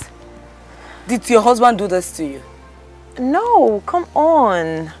face? Did your husband do this to you? No, come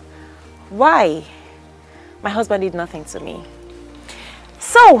on. Why? My husband did nothing to me.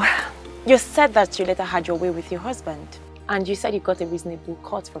 So, you said that you later had your way with your husband. And you said you got a reasonable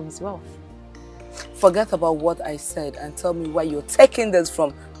cut from his wealth. Forget about what I said and tell me why you're taking this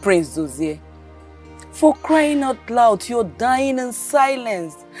from Prince Dozier. For crying out loud, you're dying in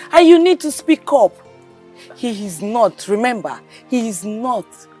silence and you need to speak up. He is not, remember, he is not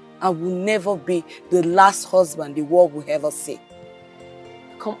and will never be the last husband the world will ever see.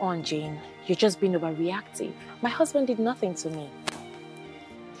 Come on, Jane. You're just being overreactive. My husband did nothing to me.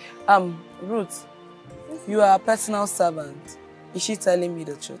 Ruth, you are a personal servant. Is she telling me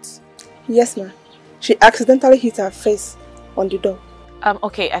the truth? Yes, ma'am. She accidentally hit her face on the door.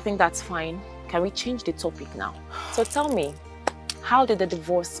 Okay, I think that's fine. Can we change the topic now? So tell me, how did the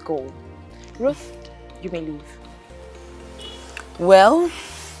divorce go? Ruth, you may leave. Well,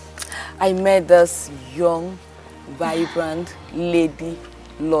 I met this young, vibrant lady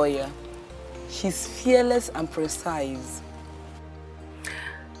lawyer. She's fearless and precise.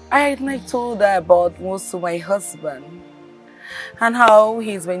 I told her about most of my husband and how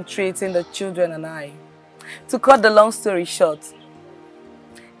he's been treating the children and I. To cut the long story short,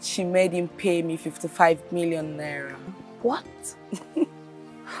 she made him pay me 55 million naira. What?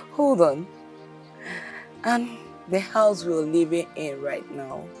 Hold on. And the house we're living in right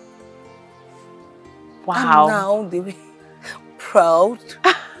now. Wow. And now the proud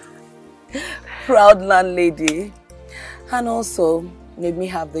landlady. And also made me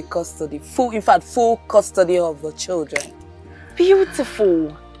have the custody, full custody of the children.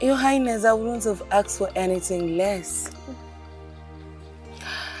 Beautiful. Your Highness, I wouldn't have asked for anything less.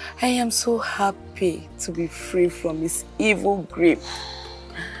 I am so happy to be free from his evil grip.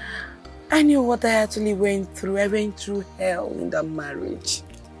 I knew what I actually went through. I went through hell in that marriage.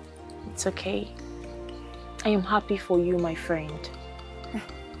 It's okay. I am happy for you, my friend.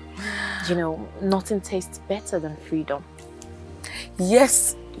 You know, nothing tastes better than freedom.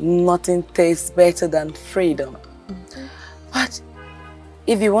 Yes, nothing tastes better than freedom. But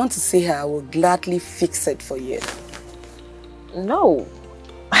if you want to see her, I will gladly fix it for you. No,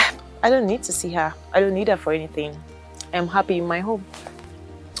 I don't need to see her. I don't need her for anything. I am happy in my home.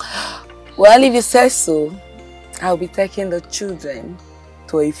 Well, if you say so, I'll be taking the children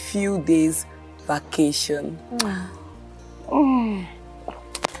to a few days vacation.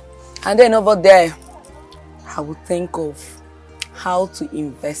 And then over there, I will think of how to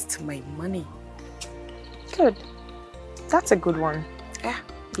invest my money. Good. That's a good one.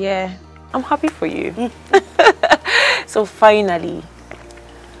 Yeah, I'm happy for you. So finally,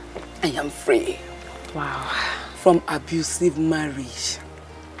 I am free. Wow. From abusive marriage.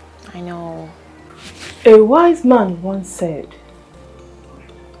 I know. A wise man once said,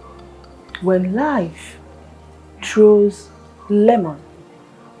 when life throws lemon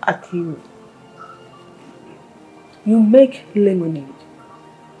at you, you make lemonade.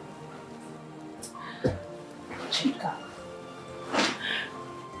 Chica.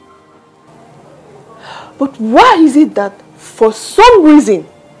 But why is it that for some reason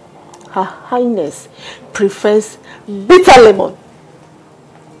Her Highness prefers bitter lemon?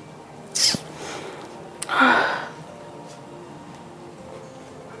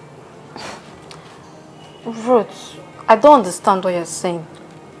 Ruth, I don't understand what you're saying.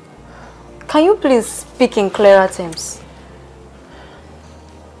 Can you please speak in clearer terms?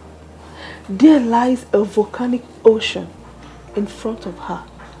 There lies a volcanic ocean in front of her,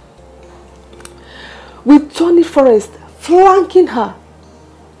 with thorny forest flanking her.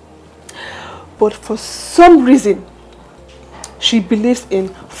 But for some reason, she believes in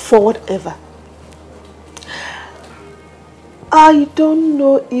forward ever. I don't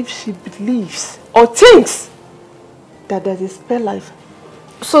know if she believes or thinks that there's a spare life.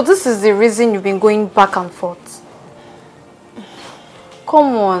 So this is the reason you've been going back and forth.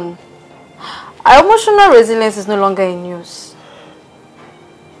 Come on. Our emotional resilience is no longer in use.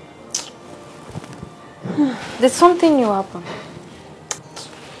 Did something new happen?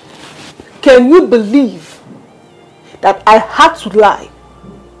 Can you believe that I had to lie?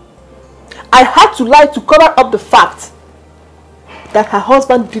 I had to lie to cover up the fact that her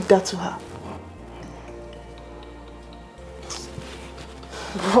husband did that to her.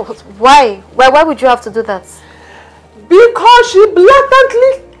 Why? Why would you have to do that? Because she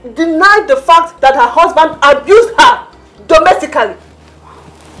blatantly denied the fact that her husband abused her domestically.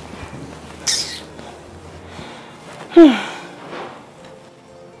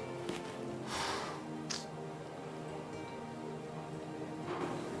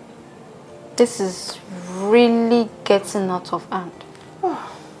 This is really getting out of hand.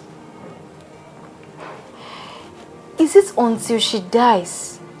 Is it until she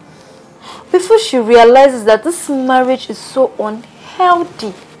dies, before she realizes that this marriage is so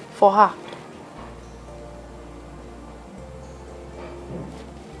unhealthy for her?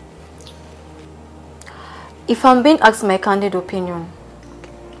 if I'm being asked my candid opinion,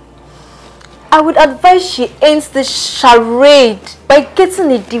 I would advise she ends this charade by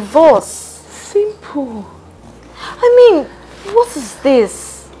getting a divorce. Simple. I mean, what is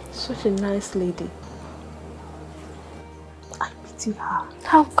this? Such a nice lady. I pity her.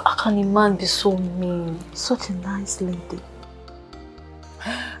 How can a man be so mean? Such a nice lady.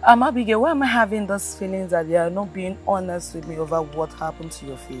 Abigail, why am I having those feelings that you are not being honest with me over what happened to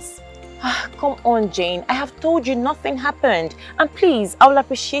your face? Come on, Jane. I have told you nothing happened. And please, I will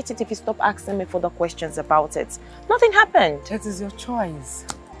appreciate it if you stop asking me further questions about it. Nothing happened. It is your choice.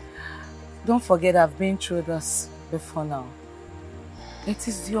 Don't forget I've been through this before now. It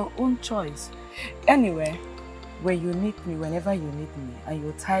is your own choice. Anyway, when you need me, whenever you need me, and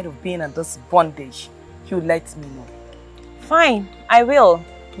you're tired of being in this bondage, you let me know. Fine, I will.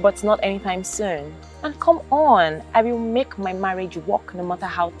 But not anytime soon. And come on, I will make my marriage work no matter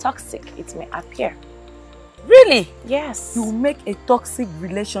how toxic it may appear. Really? Yes. You will make a toxic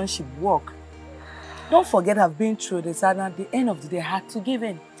relationship work. Don't forget I've been through this, and at the end of the day I had to give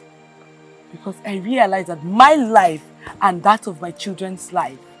in. Because I realized that my life and that of my children's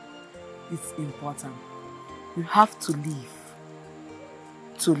life is important. You have to leave.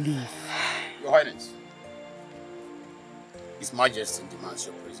 To leave. Your Highness, His Majesty demands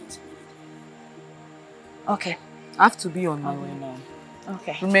your presence immediately. Okay. I have to be on my way now.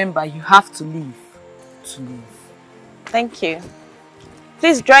 Okay. Remember, you have to leave. To leave. Thank you.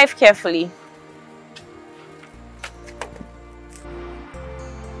 Please drive carefully.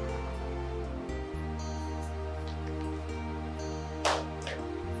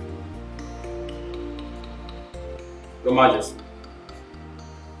 Your Majesty.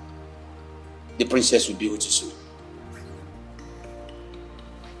 The princess will be with you soon.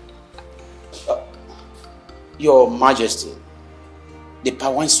 Your Majesty, the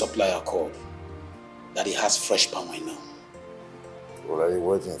palm wine supplier called that he has fresh palm wine now. What are you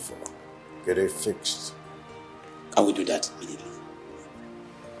waiting for? Get it fixed. I will do that immediately.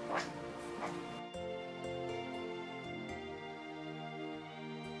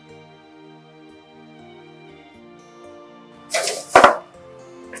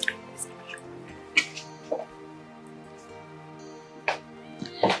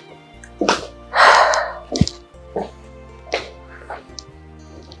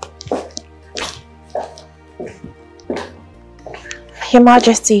 Your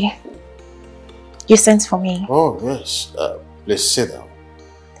Majesty, you sent for me. Oh, yes. Please sit down.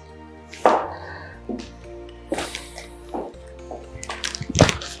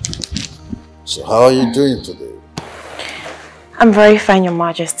 So how are you doing today? I'm very fine, Your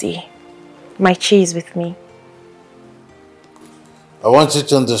Majesty. My chi is with me. I want you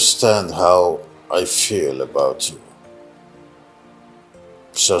to understand how I feel about you.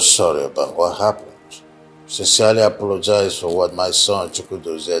 So sorry about what happened. Sincerely apologize for what my son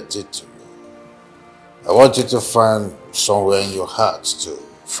Chukwudozie did to you. I want you to find somewhere in your heart to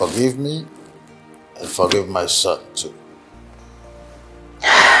forgive me and forgive my son too.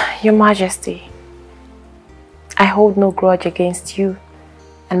 Your Majesty, I hold no grudge against you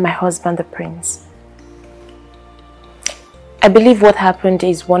and my husband the prince. I believe what happened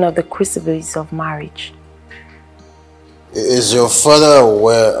is one of the crucibles of marriage. Is your father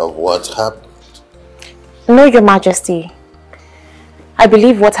aware of what happened? No, Your Majesty. I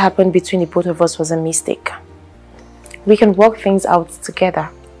believe what happened between the both of us was a mistake. We can work things out together.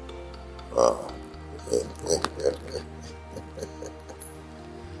 Oh.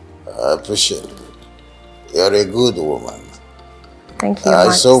 I appreciate it. You're a good woman. Thank you, I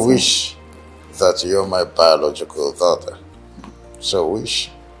Majesty. so wish that you're my biological daughter. So wish.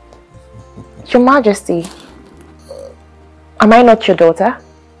 Your Majesty, am I not your daughter?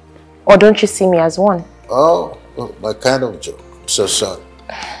 Or don't you see me as one? Oh, my kind of joke. So sorry.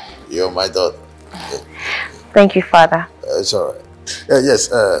 You're my daughter. Thank you, Father. It's all right. Yes.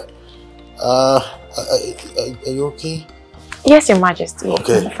 Are you okay? Yes, Your Majesty.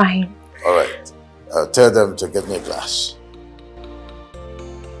 Okay. I'm fine. All right. Tell them to get me a glass.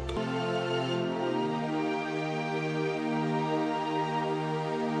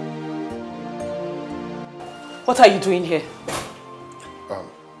 What are you doing here?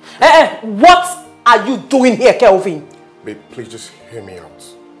 What are you doing here, Kelvin? Babe, please just hear me out.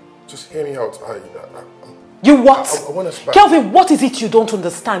 Just hear me out. You what? I want us back. Kelvin, what is it you don't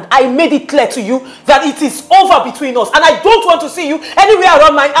understand? I made it clear to you that it is over between us and I don't want to see you anywhere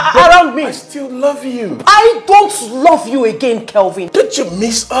around me. I still love you. I don't love you again, Kelvin. Did you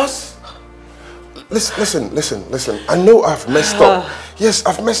miss us? Listen. I know I've messed up. Yes,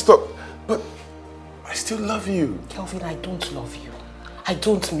 I've messed up. But I still love you. Kelvin, I don't love you. I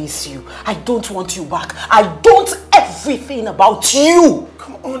don't miss you. I don't want you back. I don't everything about you.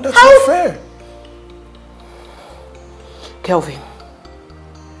 Come on, that's not fair. Kelvin,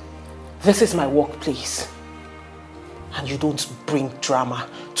 this is my workplace. And you don't bring drama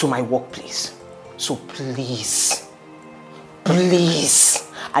to my workplace. So please, please,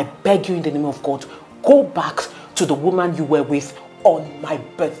 I beg you in the name of God, go back to the woman you were with on my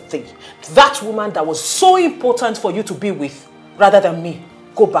birthday. That woman that was so important for you to be with, rather than me.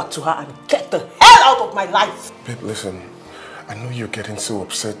 Go back to her and get the hell out of my life. Babe, listen, I know you're getting so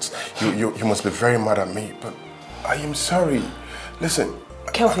upset. You must be very mad at me, but I am sorry. Listen,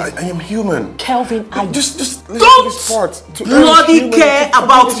 Kelvin, I am human. Kelvin, I just listen to don't this part. bloody care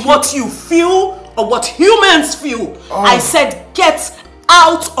about what you feel or what humans feel. I said get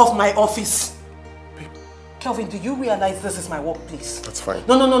out of my office. Kelvin, do you realize this is my workplace? That's fine.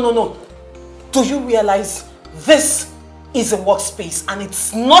 No. Do you realize this is a workspace and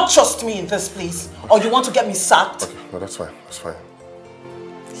it's not just me in this place? Or you want to get me sacked? Okay, no, that's fine. That's fine.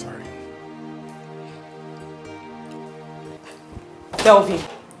 Sorry. Kelvin,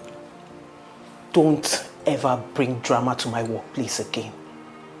 don't ever bring drama to my workplace again.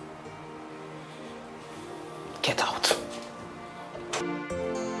 Get out.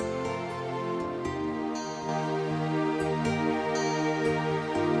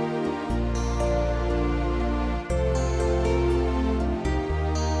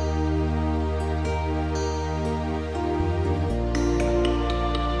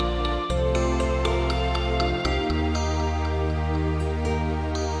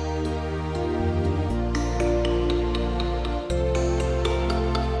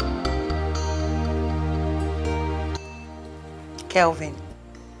 Kelvin.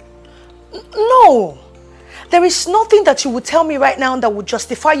 No! There is nothing that you would tell me right now that would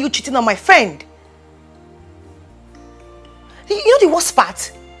justify you cheating on my friend. You know the worst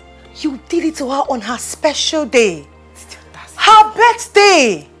part? You did it to her on her special day. Her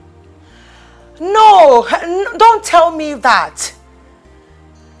birthday! No, don't tell me that.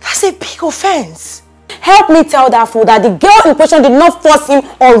 That's a big offense. Help me tell that fool that the girl in question did not force him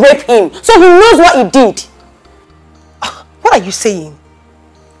or rape him. So he knows what he did. What are you saying?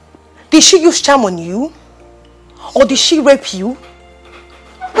 Did she use charm on you? Or did she rape you?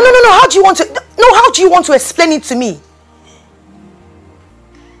 No. How do you want to? No, how do you want to explain it to me?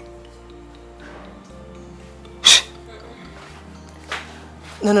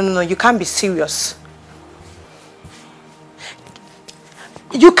 No. You can't be serious.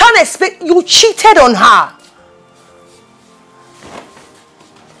 You can't expect. You cheated on her.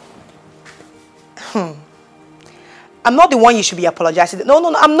 I'm not the one you should be apologizing. No,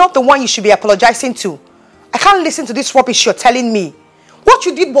 I'm not the one you should be apologizing to. I can't listen to this rubbish you're telling me. What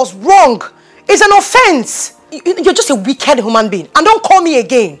you did was wrong. It's an offense. You're just a wicked human being. And don't call me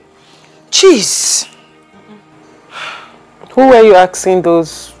again. Jeez. Who were you asking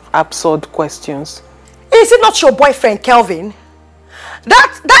those absurd questions? Is it not your boyfriend, Kelvin?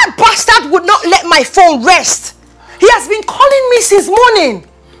 That bastard would not let my phone rest. He has been calling me since morning.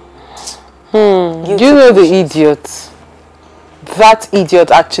 Do you know the idiot? That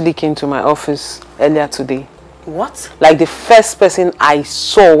idiot actually came to my office earlier today. What? Like the first person I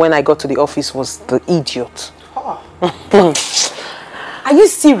saw when I got to the office was the idiot. Are you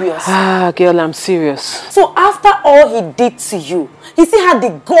serious? Ah, girl, I'm serious. So after all he did to you, he still had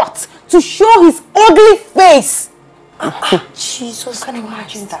the guts to show his ugly face. Jesus, can you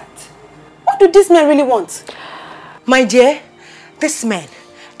imagine that? What do these men really want? My dear, these men,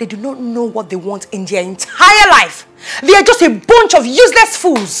 they do not know what they want in their entire life. They are just a bunch of useless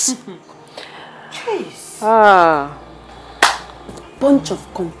fools. Jeez. Bunch of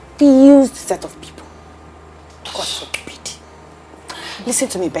confused set of people. God forbid. Listen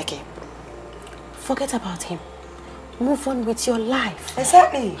to me, Becky. Forget about him. Move on with your life.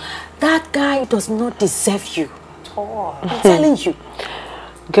 Exactly. That guy does not deserve you. I'm telling you.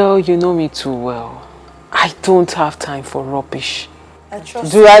 Girl, you know me too well. I don't have time for rubbish.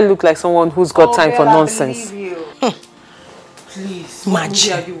 Do I look like someone who's got time for nonsense? Please, Imagine. what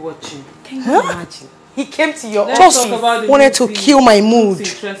movie are you watching? Can you imagine? He came to your Let's office. talk about the Wanted to movie. kill my mood.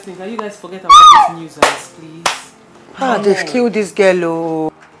 It's interesting. Can you guys forget about this news, please? They've killed this girl.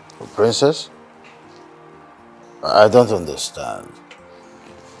 Oh. Princess? I don't understand.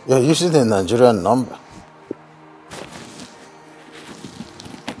 You're using a Nigerian number.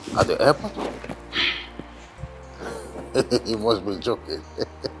 At the airport? You must be joking.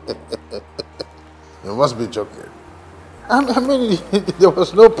 You must be joking. I mean, there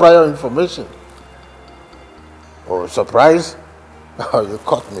was no prior information. Oh, surprise? Oh, you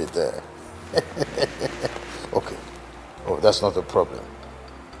caught me there. Okay. Oh, that's not a problem.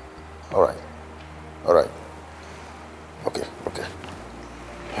 All right. All right. Okay, okay.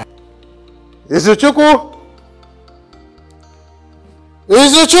 Izuchukwu?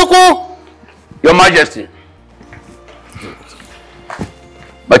 Izuchukwu? Your Majesty.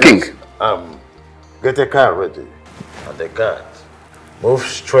 My king. Get a car ready. And the guard, move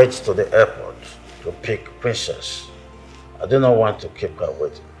straight to the airport to pick Princess. I do not want to keep her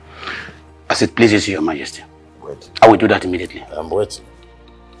waiting. As it pleases you, Your Majesty. Wait. I will do that immediately. I'm waiting.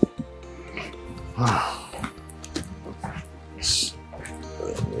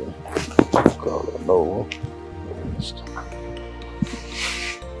 God, no.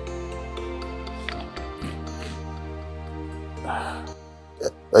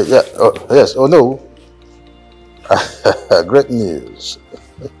 Yeah. Oh, yes. Oh no. Great news.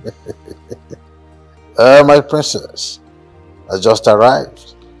 My princess has just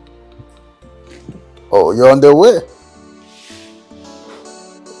arrived. Oh, you're on the way.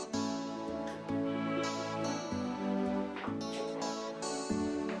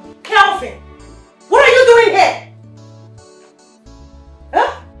 Kelvin, what are you doing here?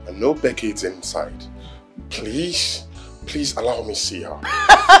 Huh? I know Becky is inside. Please allow me see her.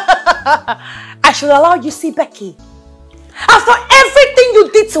 I should allow you see Becky. After everything you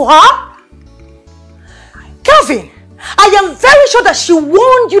did to her? Kelvin, I am very sure that she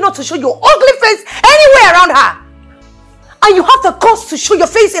warned you not to show your ugly face anywhere around her. And you have the guts to show your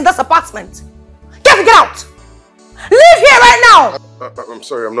face in this apartment. Kelvin, get out! Leave here right now! I'm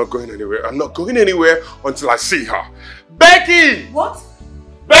sorry, I'm not going anywhere. I'm not going anywhere until I see her. Becky! What?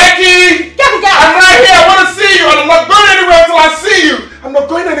 Becky! Kelvin, get out! I'm right here, I want to see you, and I'm not going anywhere until I see you! I'm not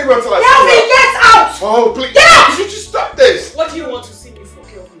going anywhere until I see you! Kelvin, get out! Oh, please! Get out! You just stop this! What do you want to see me for,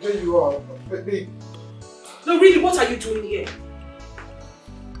 Kelvin? There you are, baby. No, really, what are you doing here?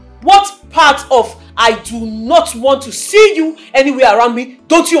 What part of I do not want to see you anywhere around me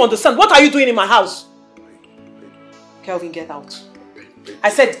don't you understand? What are you doing in my house? Kelvin, get out. I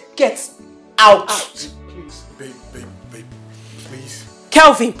said get out. Please, babe, please.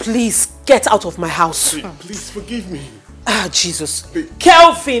 Kelvin, please get out of my house. Please forgive me. Ah, Jesus.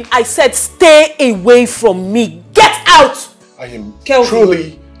 Kelvin, I said stay away from me. Get out! I am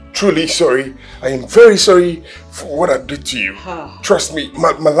truly sorry. I am very sorry for what I did to you. Trust me,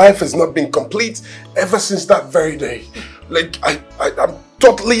 my life has not been complete ever since that very day. Like, I'm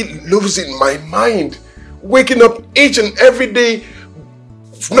totally losing my mind. Waking up each and every day,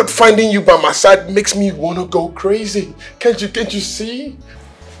 not finding you by my side makes me want to go crazy. Can't you see?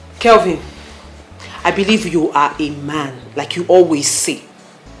 Kelvin, I believe you are a man, like you always say.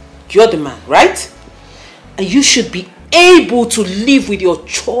 You're the man, right? And you should be able to live with your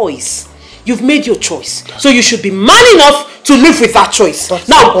choice. You've made your choice. So you should be man enough to live with that choice.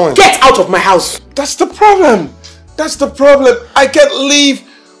 Now, get out of my house. That's the problem. That's the problem. I can't live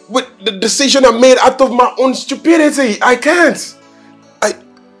with the decision I made out of my own stupidity. I can't.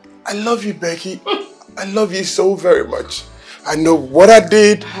 I love you, Becky. I love you so very much. I know what I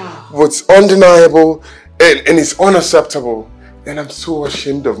did was undeniable and it's unacceptable. And I'm so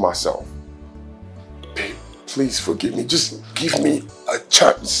ashamed of myself. Babe, please forgive me. Just give me a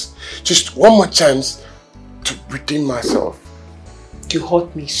chance. Just one more chance to redeem myself. You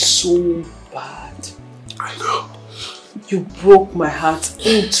hurt me so bad. I know. You broke my heart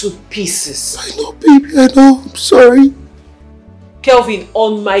into pieces. I know, baby, I know. I'm sorry. Kelvin,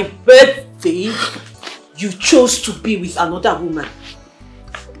 on my birthday, you chose to be with another woman.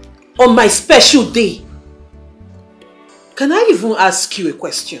 On my special day. Can I even ask you a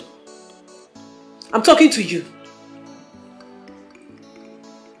question? I'm talking to you.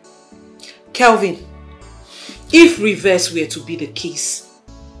 Kelvin, if reverse were to be the case,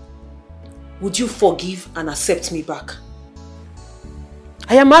 would you forgive and accept me back?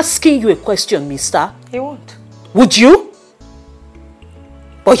 I am asking you a question, mister. He won't. Would you?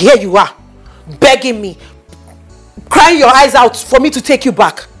 But here you are, begging me, crying your eyes out for me to take you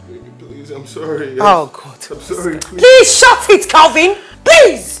back. Please, I'm sorry. Oh, God. I'm sorry, please. Please shut it, Calvin.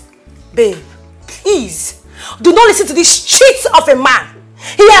 Please. Babe, please. Do not listen to this cheat of a man.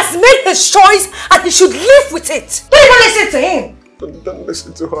 He has made his choice and he should live with it. Don't even listen to him. Don't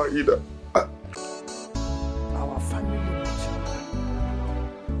listen to her either. Our family meeting.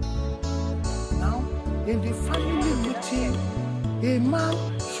 Now, in the family meeting, a man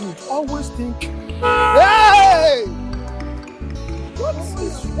should always think, hey! What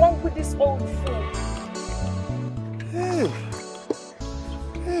is wrong with this old fool? Hey,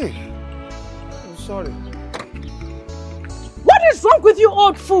 I'm sorry. What is wrong with you,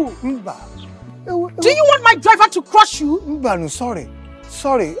 old fool? Mba. Do you want my driver to crush you? Mba, no, sorry.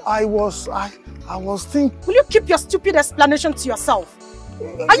 Sorry, I was thinking. Will you keep your stupid explanation to yourself?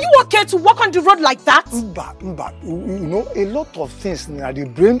 Are you okay to walk on the road like that? Mba, you know, a lot of things in the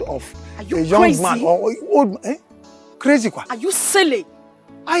brain of a young crazy? man or old man. Crazy quoi? Are you silly?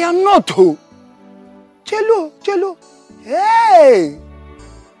 I am not. Oh. Cello. Hey!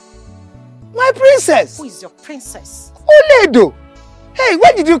 My princess! Who is your princess? Oledo! Hey,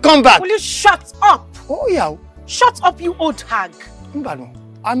 when did you come back? Will you shut up? Oh, yeah. Shut up, you old hag. Mbano,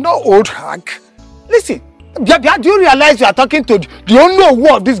 I'm not old hag. Listen, do you realize you are talking to the only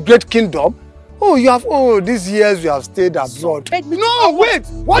war of this great kingdom? Oh, these years you have stayed abroad. No, wait!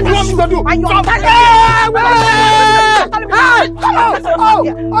 What do you want me to do? Wait!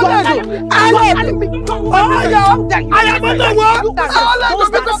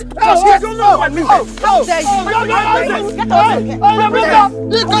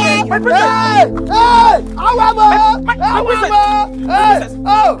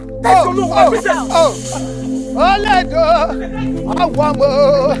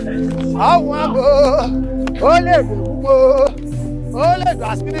 Oledo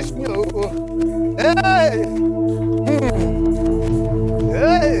has finished me. Hey!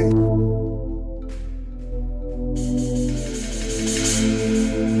 Hey!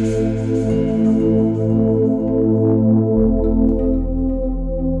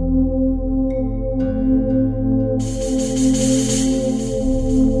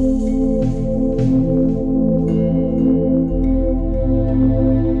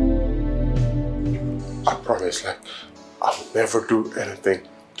 I promise, like, I will never do anything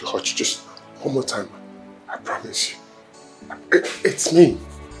to hurt you. Just one more time. I promise you. It's me.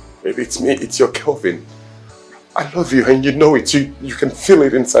 Maybe it's me. It's your Kelvin. I love you and you know it. You can feel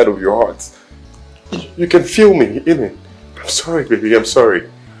it inside of your heart. You can feel me in it. I'm sorry, baby. I'm sorry.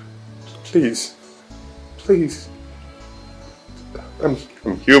 Please. Please. I'm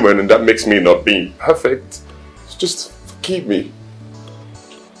human and that makes me not being perfect. Just forgive me.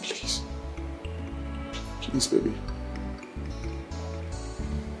 Please. Please, baby.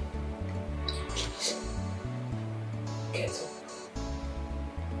 Please. Get up.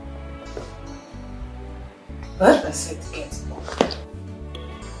 What? I said get up.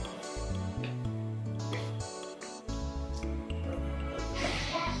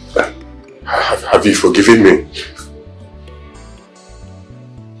 Have you forgiven me?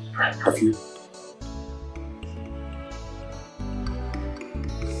 Have you?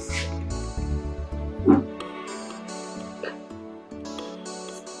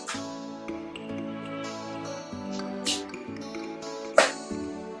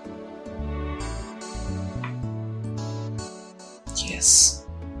 Yes.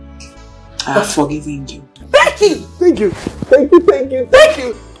 I have forgiven you. Becky! Thank you.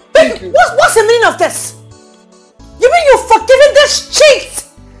 What's the meaning of this? You mean you've forgiven this cheat?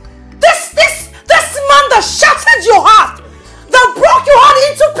 This man that shattered your heart, that broke your heart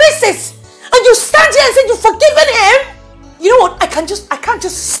into pieces, and you stand here and say you've forgiven him? You know what? I can't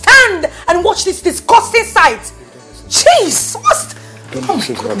just stand and watch this disgusting sight. Jeez, Don't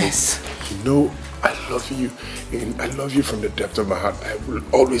listen to me. You know I love you, and I love you from the depth of my heart. I will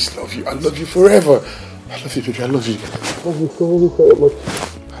always love you. I love you forever. I love you, baby. I love you. I love you so very much.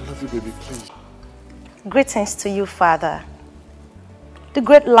 I love you, baby. Please. Greetings to you, Father, the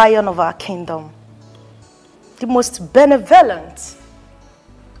great lion of our kingdom, the most benevolent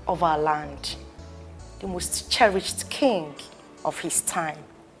of our land, the most cherished king of his time.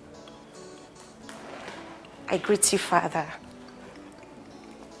 I greet you, Father.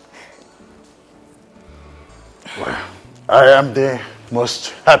 Well, I am the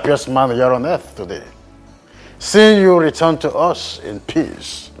most happiest man here on earth today. Seeing you return to us in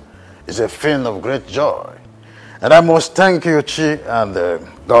peace is a thing of great joy. And I must thank you, Chi, and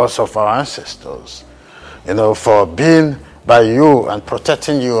those of our ancestors, for being by you and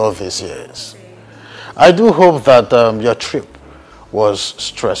protecting you all these years. I do hope that your trip was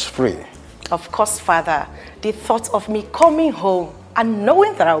stress-free. Of course, Father, the thought of me coming home and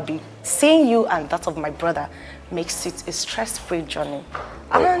knowing that I'll be seeing you and that of my brother makes it a stress-free journey.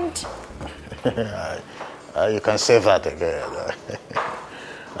 And you can say that again.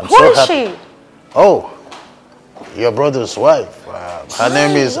 who is she? Oh, your brother's wife. Her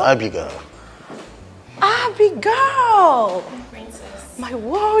name is Abigail. Abigail! Princess. My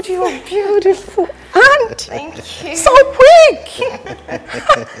word, you are beautiful. And thank you. So quick!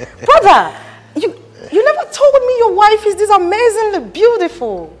 Brother, you never told me your wife is this amazingly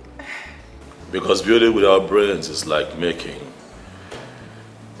beautiful. Because beauty without brains is like making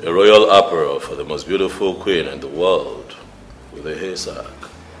a royal opera for the most beautiful queen in the world with a haystack.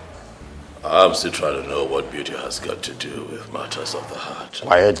 I'm still trying to know what beauty has got to do with matters of the heart.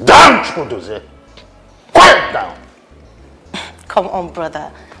 Quiet down, Chudoze. Quiet down. Come on,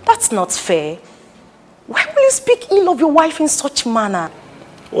 brother. That's not fair. Why will you speak ill of your wife in such manner?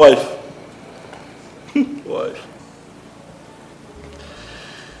 Wife. Wife.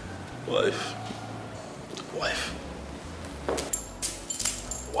 Wife. Wife.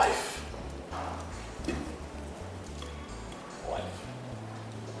 Wife.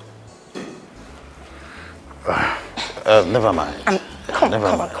 Never mind. Come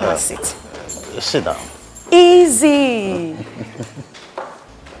on, sit. Sit down. Easy.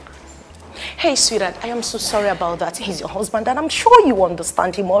 Hey, sweetheart, I am so sorry about that. He's your husband, and I'm sure you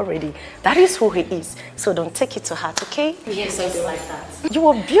understand him already. That is who he is. So don't take it to heart, okay? Yes, I do like that. You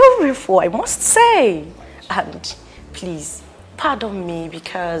are beautiful, I must say. And please, pardon me,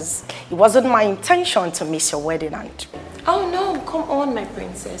 because it wasn't my intention to miss your wedding. And oh no, come on, my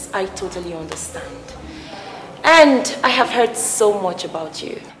princess. I totally understand. And I have heard so much about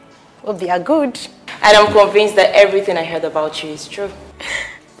you. Well, they are good. And I'm convinced that everything I heard about you is true.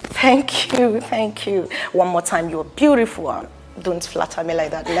 Thank you, thank you. One more time, you're beautiful. Don't flatter me like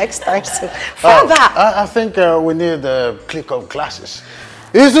that next time. So, Father! I think we need a click of glasses.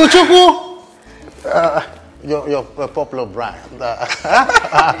 Izuchukwu! Your popular brand.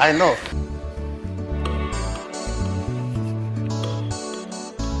 I know.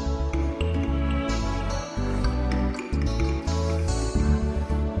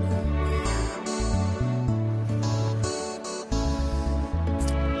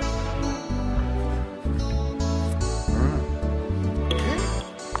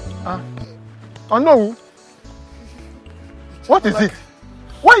 Oh no! What is it?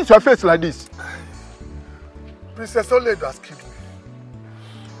 Why is your face like this? Princess Oledo has killed me.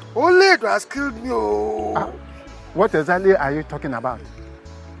 Oledo has killed me. Oh. What exactly are you talking about?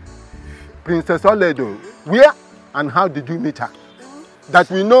 Princess Oledo, where and how did you meet her? That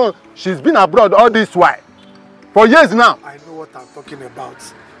we know she's been abroad all this while. For years now. I know what I'm talking about.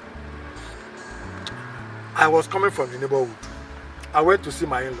 I was coming from the neighborhood. I went to see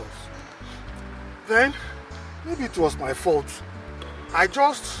my in-laws. Then, maybe it was my fault. I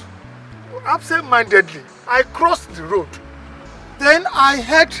just, absent-mindedly, I crossed the road. Then I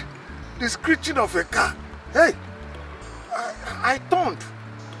heard the screeching of a car. Hey, I turned.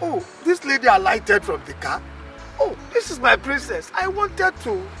 Oh, this lady alighted from the car. Oh, this is my princess. I wanted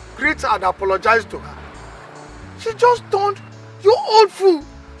to greet her and apologize to her. She just turned. You old fool.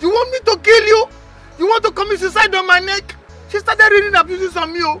 You want me to kill you? You want to commit suicide on my neck? She started reading abuses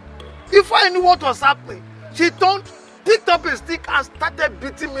on me. Oh. Before I knew what was happening, she turned, picked up a stick and started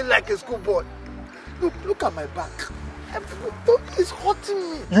beating me like a schoolboy. Look at my back. It's hurting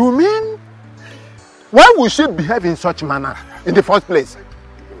me. You mean? Why would she behave in such manner in the first place?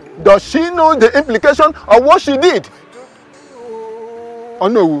 Does she know the implication of what she did? Oh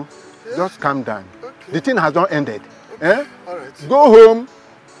no, just calm down. Okay. The thing has not ended. Eh? All right. Go home,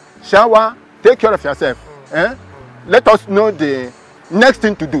 shower, take care of yourself. Eh? Let us know the next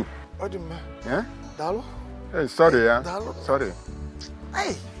thing to do. Yeah? Dalo? Hey, sorry, yeah. Dalo? Sorry.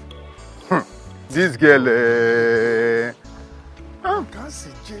 Hey! This girl, Can't see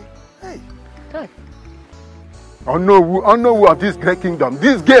Jay. Hey! Hey! Oh no, of this great kingdom.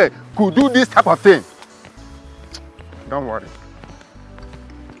 This girl could do this type of thing. Don't worry.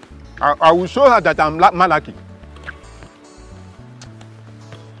 I will show her that I'm Malaki.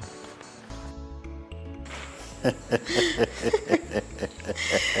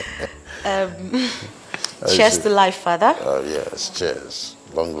 Cheers to life, Father. Oh yes, cheers.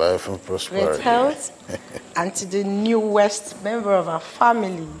 Long life and prosperity. Great health. And to the newest member of our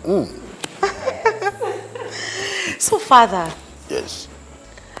family. So, Father. Yes.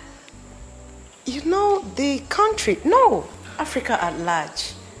 You know, the country, no, Africa at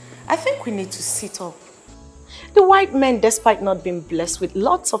large, I think we need to sit up. The white men, despite not being blessed with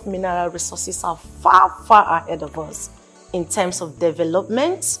lots of mineral resources, are far, far ahead of us in terms of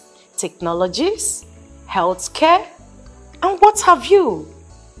development, technologies, healthcare, and what have you.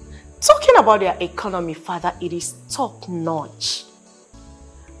 Talking about their economy, Father, it is top-notch.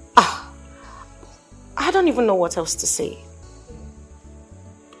 I don't even know what else to say.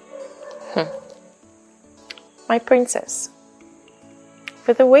 My princess,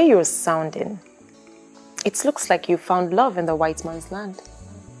 with the way you're sounding, it looks like you found love in the white man's land.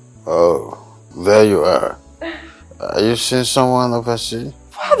 Oh, there you are. Are you seeing someone overseas?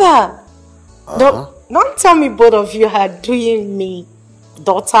 Father, don't tell me both of you are doing me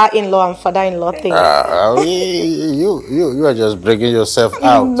daughter-in-law and father-in-law thing. You are just breaking yourself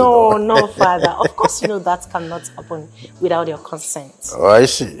out. No, Father. Of course, you know that cannot happen without your consent. Oh, I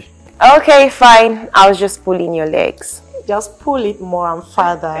see. Okay, fine. I was just pulling your legs. Just pull it more, and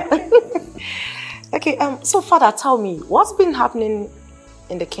Father. Okay, so Father, tell me, what's been happening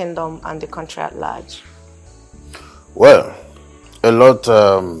in the kingdom and the country at large? Well, a lot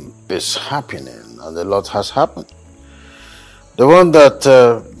is happening and a lot has happened. The one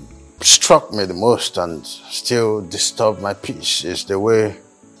that struck me the most and still disturbed my peace is the way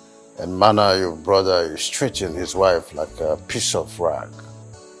and manner your brother is treating his wife like a piece of rag,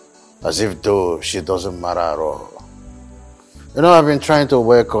 as if though she doesn't matter at all. You know, I've been trying to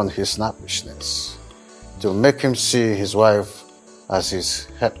work on his snappishness to make him see his wife as his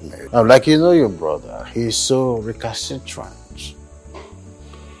helpmate. Now, like you know your brother, he's so recalcitrant.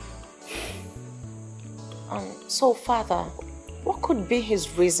 So Father, what could be his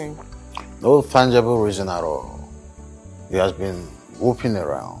reason? No tangible reason at all. He has been whooping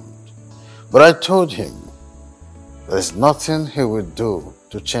around. But I told him there's nothing he would do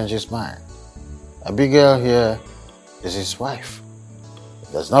to change his mind. Abigail here is his wife.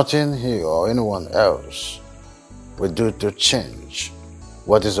 There's nothing he or anyone else would do to change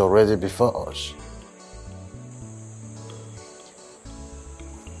what is already before us.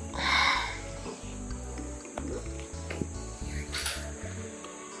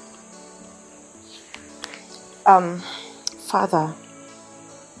 Father,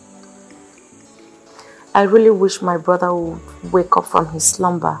 I really wish my brother would wake up from his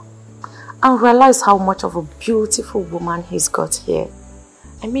slumber and realize how much of a beautiful woman he's got here.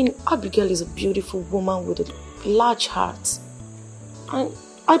 I mean, Abigail is a beautiful woman with a large heart. And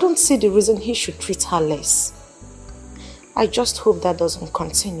I don't see the reason he should treat her less. I just hope that doesn't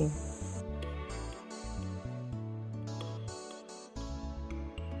continue.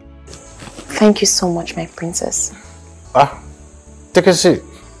 Thank you so much, my princess. Take a seat.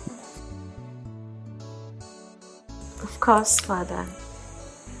 Of course, Father.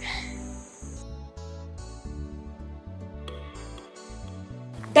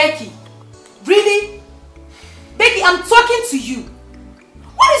 Becky, really? Becky, I'm talking to you.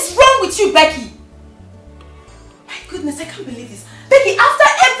 What is wrong with you, Becky? My goodness, I can't believe this. Becky, after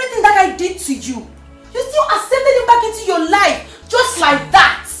everything that I did to you, you still accepted him back into your life, just like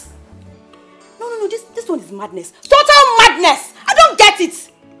that. No, this one is madness. Total madness! I don't get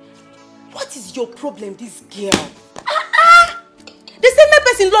it. What is your problem, this girl? They say my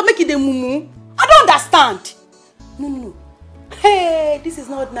person love make it a mumu. I don't understand. No. Hey, this is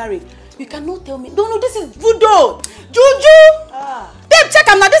not ordinary. You cannot tell me. No, this is voodoo. Juju. Babe, check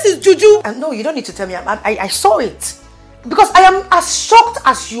him now. This is juju. No, you don't need to tell me. I saw it. Because I am as shocked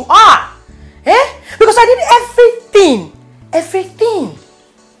as you are. Because I did everything.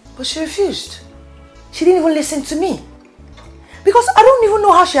 But she refused. She didn't even listen to me. Because I don't even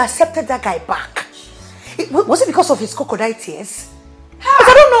know how she accepted that guy back. Was it because of his crocodile tears? But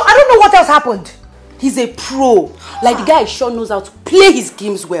I don't know what else happened. He's a pro. Like the guy sure knows how to play his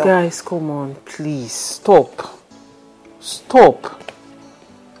games well. Guys, come on, please. Stop.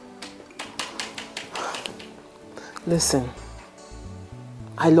 Listen,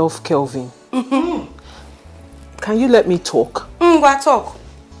 I love Kelvin. Can you let me talk? Go talk.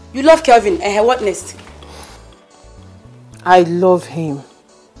 You love Kelvin. What next? I love him.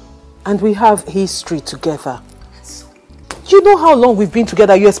 And we have history together. You know how long we've been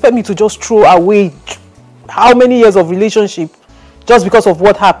together. You expect me to just throw away how many years of relationship just because of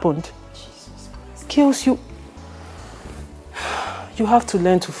what happened? Kills you. You have to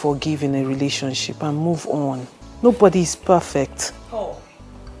learn to forgive in a relationship and move on. Nobody is perfect.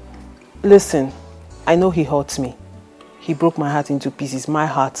 Listen, I know he hurt me. He broke my heart into pieces, my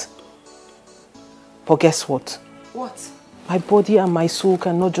heart. But guess what? What? My body and my soul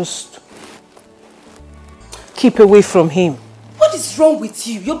cannot just keep away from him. What is wrong with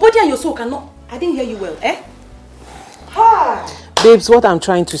you? Your body and your soul cannot... I didn't hear you well, Babes, what I'm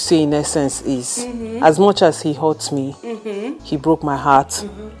trying to say in essence is, as much as he hurt me, he broke my heart,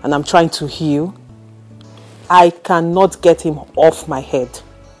 and I'm trying to heal, I cannot get him off my head.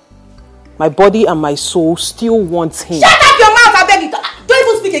 My body and my soul still wants him. Shut up your mouth, I beg you. Don't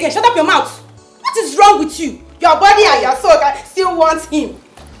even speak again. Shut up your mouth. What is wrong with you? Your body and your soul still want him.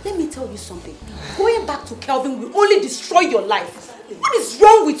 Let me tell you something. Going back to Kelvin will only destroy your life. What is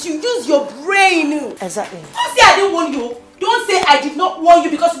wrong with you? Use your brain. Exactly. Don't say I didn't warn you. Don't say I did not warn you,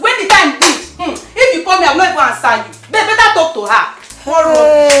 because when the time is, if you call me, I'm not going to answer you. Better talk to her.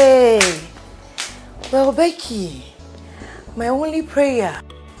 Hey. Well, Becky, my only prayer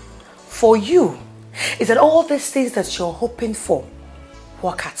for you is that all these things that you're hoping for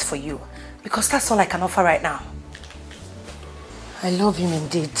work out for you, because that's all I can offer right now. I love him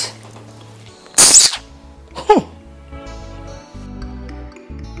indeed.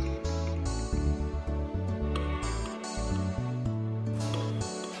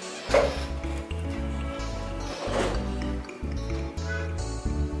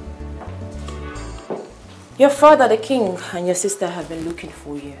 Your father, the king, and your sister have been looking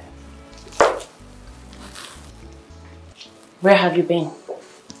for you. Where have you been?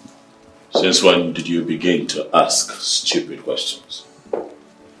 Since when did you begin to ask stupid questions?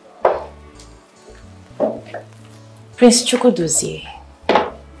 Prince Chukwudozie,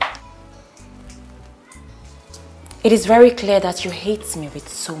 it is very clear that you hate me with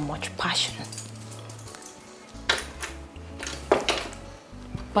so much passion.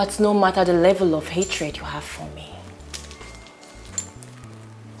 But no matter the level of hatred you have for me,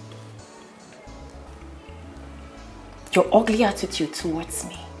 your ugly attitude towards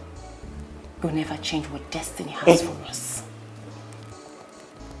me will never change what destiny has for us.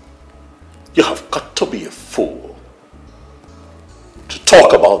 You have got to be a fool to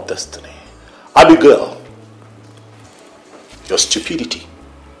talk about destiny. Abigail, your stupidity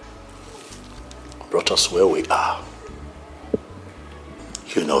brought us where we are.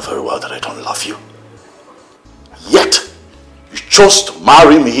 You know very well that I don't love you. Yet, you chose to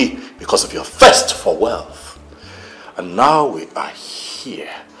marry me because of your thirst for wealth. And now we are here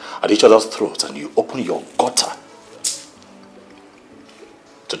at each other's throats and you open your gutter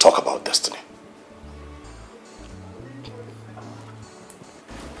to talk about destiny.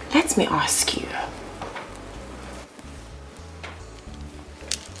 Let me ask you.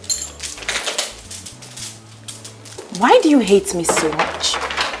 Why do you hate me so much?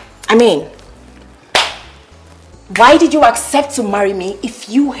 I mean, why did you accept to marry me if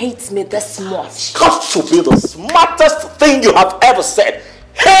you hate me this much? Got to be the smartest thing you have ever said.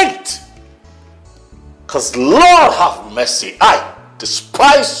 Hate! Because Lord have mercy, I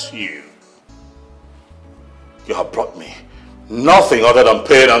despise you. You have brought me nothing other than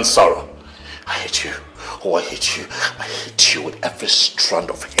pain and sorrow. I hate you. Oh, I hate you. I hate you with every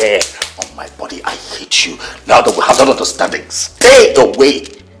strand of hair on my body. I hate you. Now that we have that understanding, stay away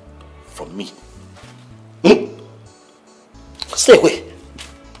from me. Stay away.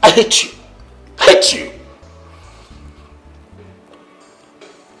 I hate you. I hate you.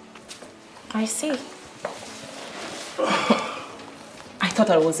 I see. I thought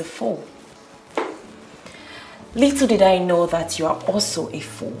I was a fool. Little did I know that you are also a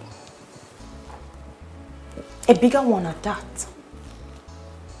fool. A bigger one at that.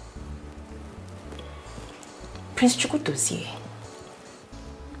 Prince Chukwudozie,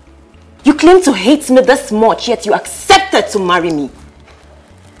 you claim to hate me this much, yet you accepted to marry me.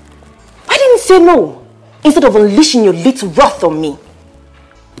 Why didn't you say no, instead of unleashing your little wrath on me?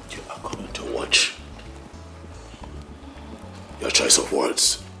 You are going to watch your choice of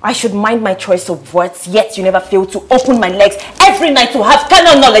words. I should mind my choice of words, yet you never fail to open my legs every night to have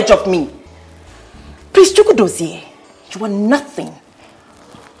carnal knowledge of me. Prince Chukwudozie, you are nothing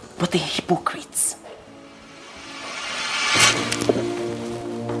but a hypocrite.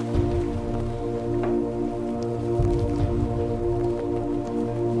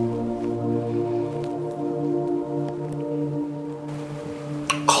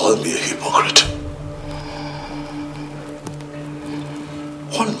 Call me a hypocrite.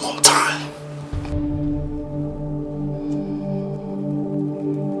 One more time.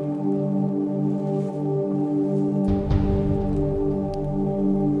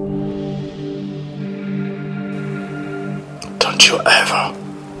 Don't you ever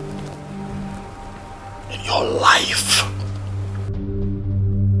in your life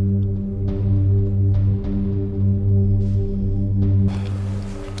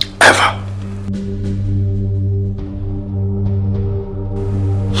ever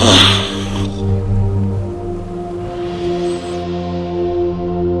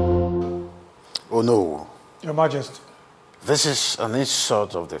Oh no. Your Majesty. This is an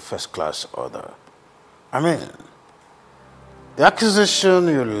insult of the first-class order. I mean, the accusation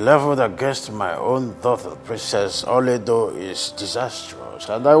you leveled against my own daughter, Princess Oledo, is disastrous,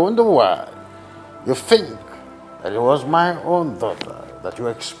 and I wonder why you think that it was my own daughter that you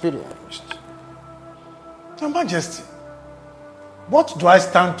experienced. Your Majesty, what do I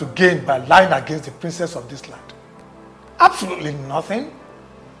stand to gain by lying against the princess of this land? Absolutely nothing.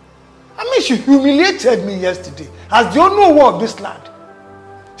 I mean, she humiliated me yesterday as the owner of this land.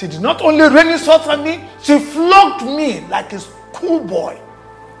 She did not only rain insults at me, she flogged me like a schoolboy.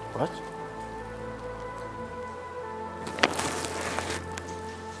 What?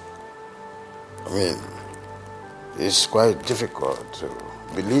 I mean, it's quite difficult to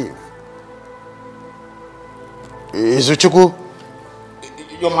believe. Is it Chukwu?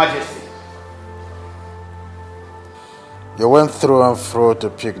 Your Majesty. You went through and fro to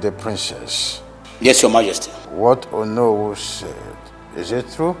pick the princess. Yes, Your Majesty. What Onowu said, is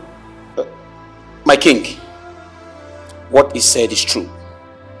it true? My king, what he said is true.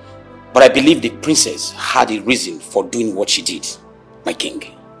 But I believe the princess had a reason for doing what she did, my king.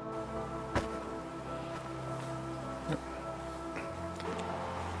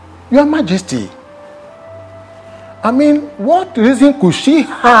 Your Majesty, I mean, what reason could she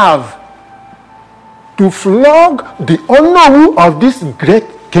have to flog the Onowu of this great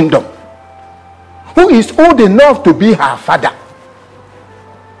kingdom, who is old enough to be her father?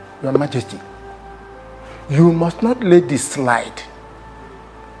 Your Majesty, you must not let this slide.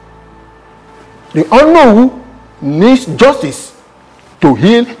 The Onowu needs justice to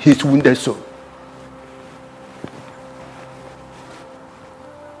heal his wounded soul.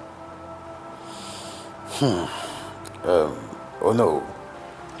 Oh no.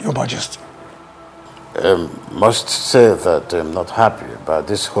 Your Majesty. Must say that I'm not happy about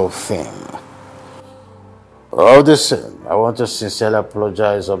this whole thing. All the same, I want to sincerely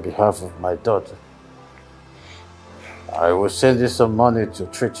apologize on behalf of my daughter. I will send you some money to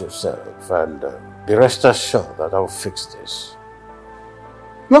treat yourself, and be rest assured that I'll fix this.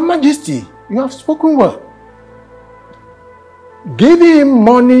 Your Majesty, you have spoken well. Giving him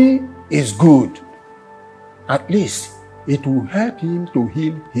money is good. At least it will help him to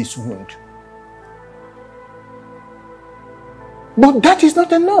heal his wound. But that is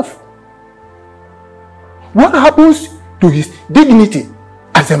not enough. What happens to his dignity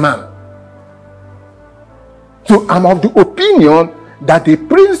as a man? So I'm of the opinion that the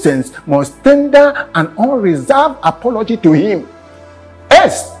princess must tender an unreserved apology to him.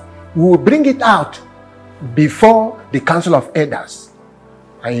 Else, we will bring it out before the Council of Elders.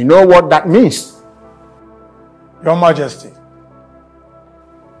 And you know what that means. Your Majesty,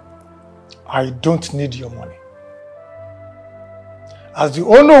 I don't need your money. As the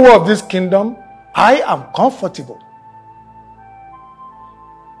owner of this kingdom, I am comfortable.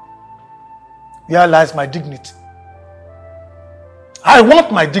 Here lies my dignity. I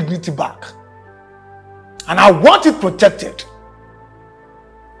want my dignity back. And I want it protected.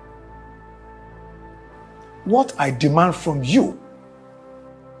 What I demand from you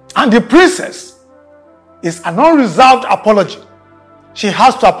and the princess is an unreserved apology. She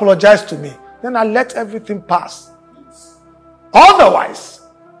has to apologize to me. Then I'll let everything pass. Otherwise,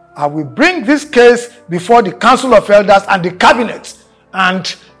 I will bring this case before the Council of Elders and the Cabinet,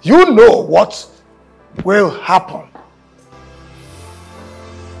 and you know what will happen.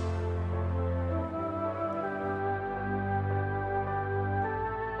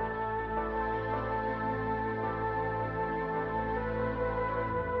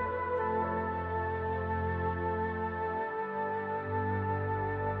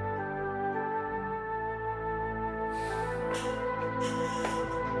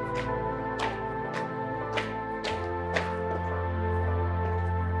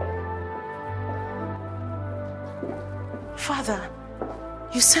 Father,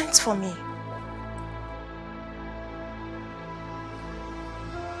 you sent for me.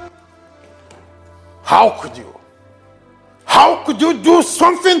 How could you? How could you do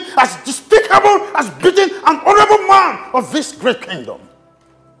something as despicable as beating an honorable man of this great kingdom?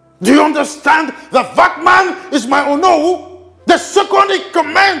 Do you understand that that man is my Onowu, the second in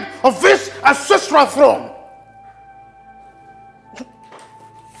command of this ancestral throne?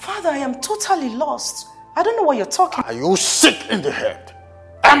 Father, I am totally lost. I don't know what you're talking about. Are you sick in the head?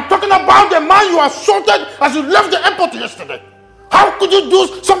 I'm talking about the man you assaulted as you left the airport yesterday. How could you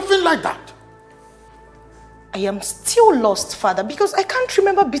do something like that? I am still lost, Father, because I can't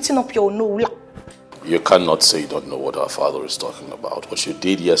remember beating up your Onowu. You cannot say you don't know what our father is talking about. What you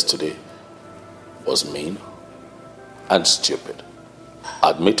did yesterday was mean and stupid.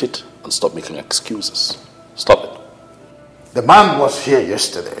 Admit it and stop making excuses. Stop it. The man was here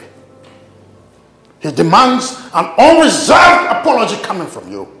yesterday. He demands an unreserved apology coming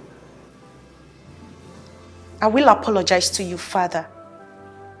from you. I will apologize to you, Father.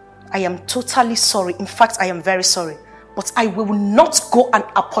 I am totally sorry. In fact, I am very sorry. But I will not go and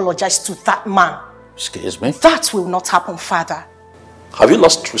apologize to that man. Excuse me? That will not happen, Father. Have you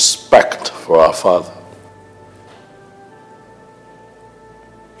lost respect for our father?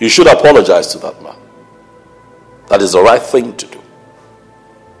 You should apologize to that man. That is the right thing to do.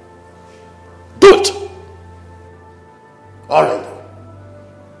 Do it. All right.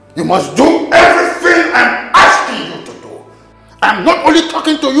 You must do everything I'm asking you to do. I'm not only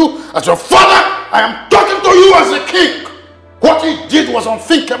talking to you as your father, I am talking to you as a king. What he did was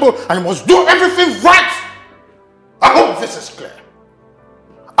unthinkable and you must do everything right. I hope this is clear.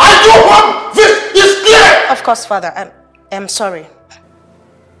 I do hope this is clear. Of course, Father. I'm sorry.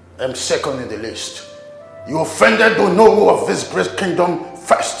 I'm second in the list. You offended the Onowu of this great kingdom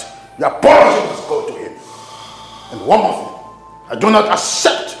first. The apology must go to him. And one more thing. I do not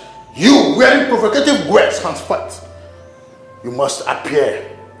accept You wearing provocative words henceforth. You must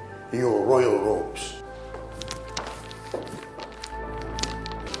appear in your royal robes.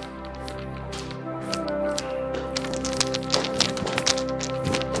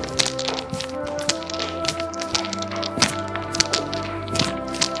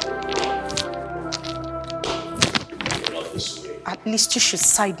 At least you should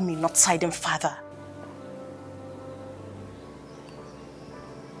side me, not side him, father.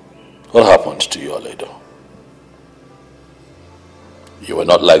 What happened to you, Aledo? You were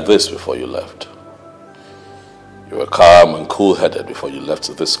not like this before you left. You were calm and cool-headed before you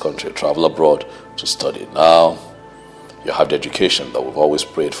left this country, travel abroad to study. Now, you have the education that we've always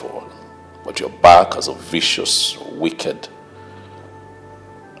prayed for. But you're back as a vicious, wicked,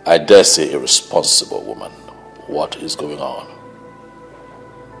 I dare say irresponsible woman. What is going on?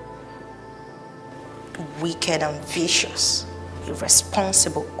 Wicked and vicious,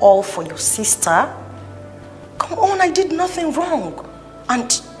 irresponsible, all for your sister? Come on, I did nothing wrong.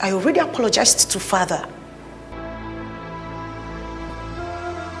 And I already apologized to father.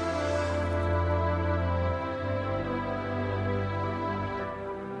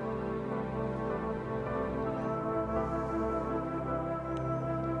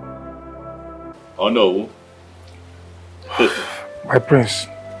 Oh no. My prince.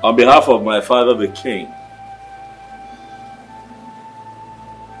 On behalf of my father the king,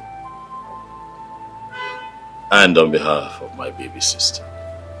 and on behalf of my baby sister,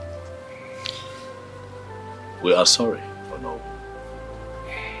 we are sorry for no.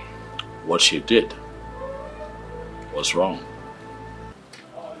 What she did was wrong.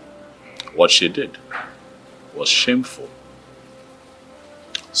 What she did was shameful.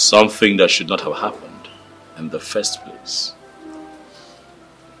 Something that should not have happened in the first place.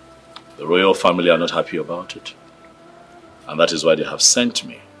 The royal family are not happy about it. And that is why they have sent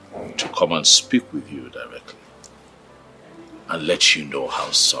me to come and speak with you directly. And let you know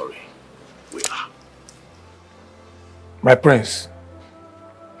how sorry we are. My prince,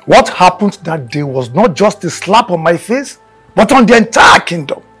 what happened that day was not just a slap on my face, but on the entire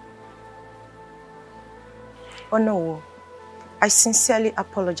kingdom. Oh no, I sincerely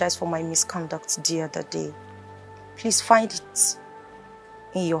apologize for my misconduct the other day. Please find it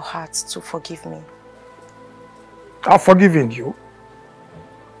in your heart to forgive me. I've forgiven you.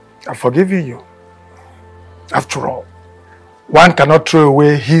 I've forgiven you. After all, one cannot throw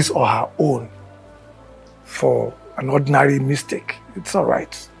away his or her own for an ordinary mistake. It's all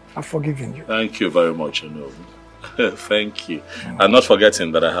right. I've forgiven you. Thank you very much, Ono. Thank you. I'm not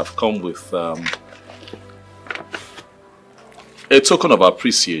forgetting that I have come with a token of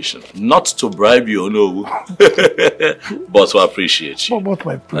appreciation. Not to bribe you, Ono, but to appreciate you. But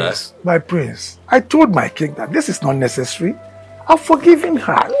my prince, I told my king that this is not necessary. I've forgiven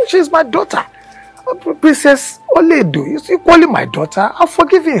her. She's my daughter. Princess Oledo is equally my daughter. I've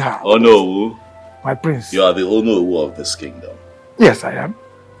forgiven her. Ono, my prince. You are the Ono of this kingdom. Yes, I am.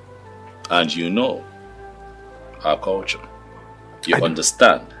 And you know our culture. You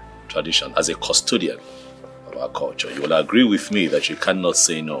understand tradition as a custodian of our culture. You will agree with me that you cannot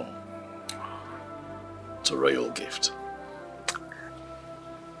say no to royal gift.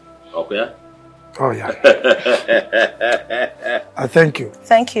 Okay? Oh, yeah. I thank you.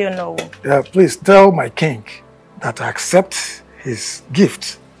 Thank you, No. Please tell my king that I accept his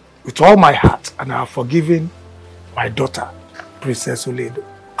gift with all my heart and I have forgiven my daughter, Princess Oledo,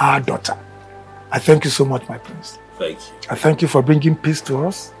 our daughter. I thank you so much, my prince. Thank you. I thank you for bringing peace to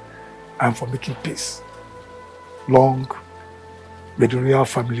us and for making peace. Long may the royal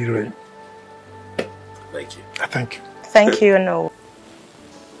family reign. Thank you. I thank you. Thank you, No.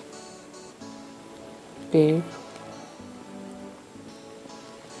 Babe,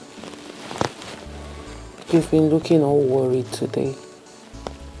 you've been looking all worried today.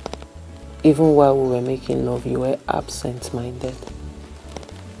 Even while we were making love, you were absent-minded.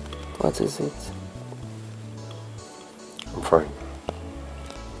 What is it? I'm fine.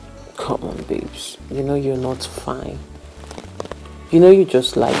 Come on, babes. You know you're not fine. You know you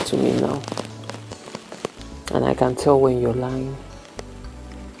just lied to me now. And I can tell when you're lying.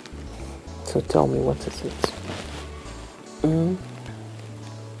 So tell me, what is it?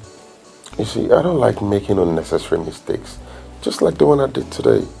 You see, I don't like making unnecessary mistakes. Just like the one I did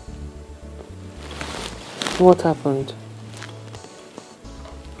today. What happened?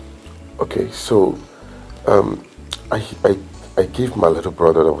 Okay, so I gave my little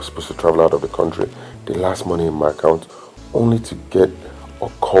brother that was supposed to travel out of the country the last money in my account, only to get a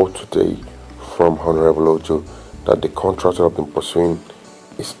call today from Honorable Ojo that the contractor I've been pursuing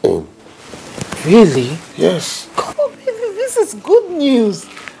is in. Really? Yes. Come on, baby, this is good news.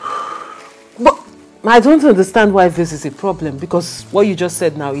 I don't understand why this is a problem, because what you just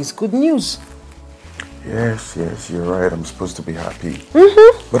said now is good news. Yes, you're right. I'm supposed to be happy.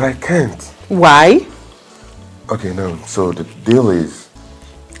 Mm-hmm. But I can't. Why? Okay, no. So the deal is,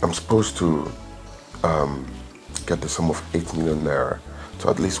 I'm supposed to get the sum of 8 million naira to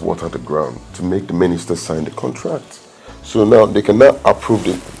at least water the ground to make the minister sign the contract. So now they can now approve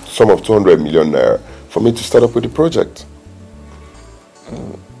the sum of 200 million naira for me to start up with the project.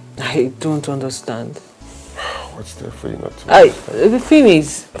 I don't understand. What's there for you not to understand? The thing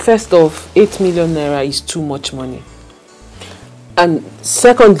is, first off, 8 million naira is too much money. And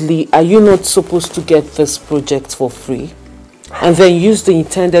secondly, are you not supposed to get this project for free? And then use the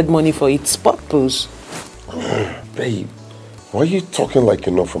intended money for its purpose? Babe, why are you talking like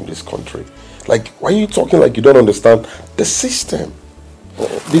you're not from this country? Like, why are you talking like you don't understand the system?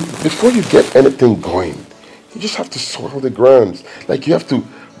 Before you get anything going, you just have to soil the grounds. Like, you have to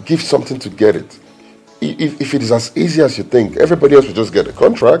give something to get it. If it is as easy as you think, everybody else will just get a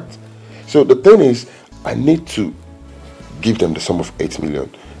contract. So the thing is, I need to give them the sum of 8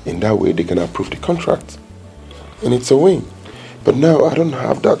 million. In that way, they can approve the contract. And it's a win. But now, I don't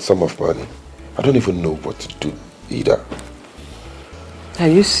have that sum of money. I don't even know what to do either. Are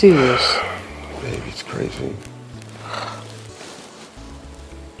you serious? Baby, it's crazy.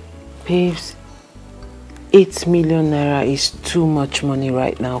 Babes, 8 million naira is too much money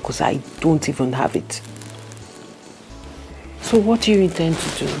right now because I don't even have it. So what do you intend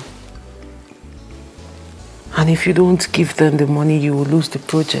to do? And if you don't give them the money, you will lose the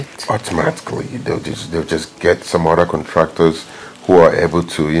project. Automatically, they'll just get some other contractors who are able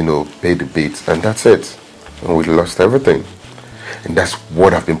to, pay the beats, and that's it. And we lost everything. And that's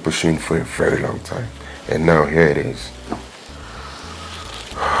what I've been pursuing for a very long time. And now here it is.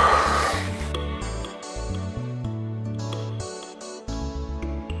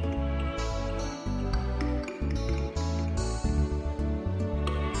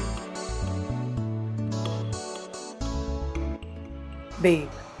 Babe,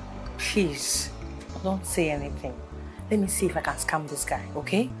 please, don't say anything. Let me see if I can scam this guy,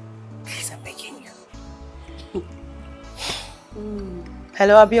 okay? Please, I'm begging you.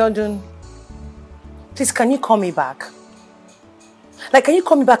 Hello, Abiodun. Please, can you call me back? Like, can you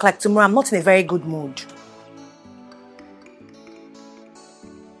call me back like tomorrow? I'm not in a very good mood.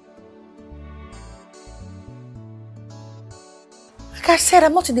 Like I said,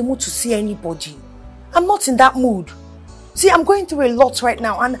 I'm not in the mood to see anybody. I'm not in that mood. See, I'm going through a lot right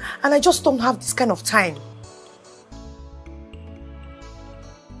now and I just don't have this kind of time.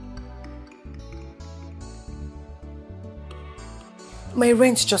 My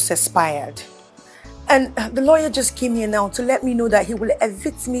rent just expired. And the lawyer just came here now to let me know that he will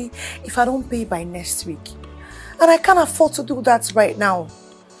evict me if I don't pay by next week. And I can't afford to do that right now.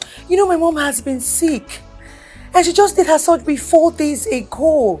 You know, my mom has been sick. And she just did her surgery 4 days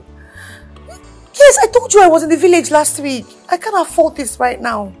ago. Yes, I told you I was in the village last week. I can't afford this right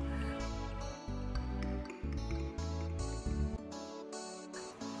now.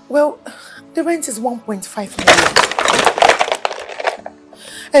 Well, the rent is 1.5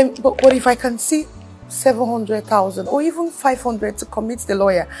 million. But what if I can see 700,000 or even 500 to commit the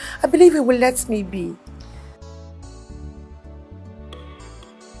lawyer? I believe he will let me be.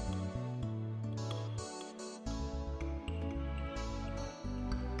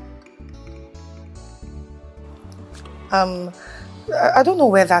 I don't know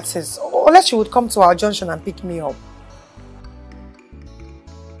where that is. Unless you would come to our junction and pick me up.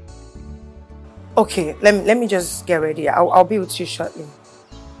 Okay, let me just get ready. I'll be with you shortly.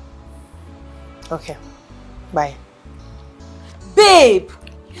 Okay, bye. Babe,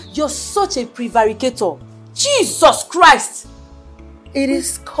 you're such a prevaricator. Jesus Christ! It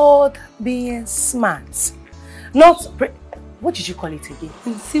is called being smart. Not... What did you call it again?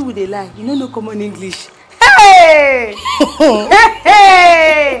 See with a lie. You know no common English. Hey!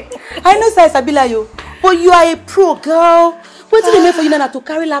 Hey! I know say Sabila yo, but you are a pro, girl. What did they make for you now to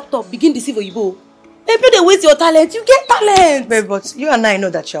carry laptop, begin deceive Oyibo? Maybe they waste your talent. You get talent. Babe, but you and I know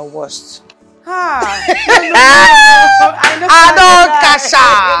that you're worst. I don't cash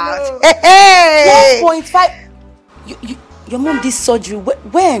out. Hey! 1.5. Your mom did surgery.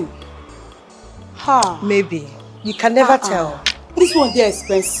 When? Maybe. You can never tell. This one they're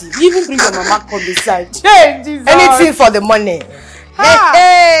expensive. You even bring your mama come beside. Hey, Jesus. Anything for the money.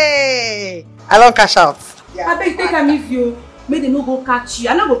 Hey! I don't cash out. I beg take am if you make them no go catch you.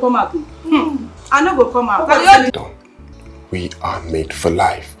 I no go come out. I no go come out. We are made for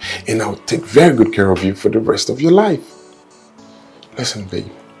life, and I'll take very good care of you for the rest of your life. Listen, babe.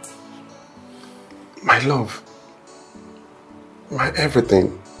 My love. My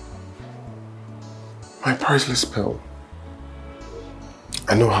everything. My priceless pearl.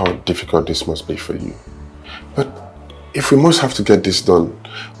 I know how difficult this must be for you. But if we must have to get this done,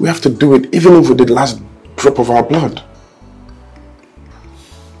 we have to do it even if with the last drop of our blood.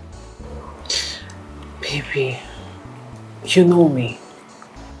 Baby, you know me.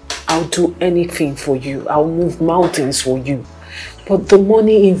 I'll do anything for you. I'll move mountains for you. But the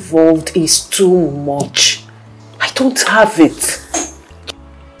money involved is too much. I don't have it.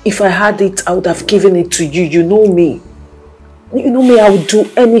 If I had it, I would have given it to you. You know me. You know me, I would do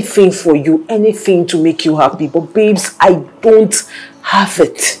anything for you. Anything to make you happy. But babes, I don't have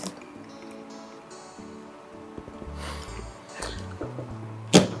it.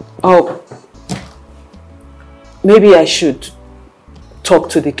 Oh, maybe I should talk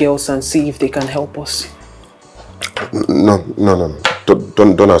to the girls and see if they can help us. No.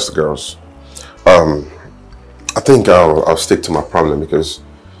 Don't ask the girls. I think I'll stick to my problem, because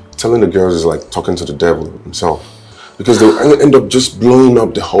telling the girls is like talking to the devil himself. Because they'll end up just blowing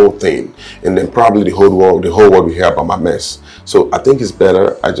up the whole thing, and then probably the whole world will hear about my mess. So I think it's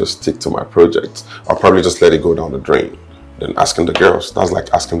better I just stick to my project. I'll probably just let it go down the drain than asking the girls. That's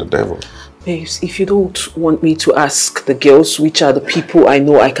like asking the devil. Babes, if you don't want me to ask the girls which are the people I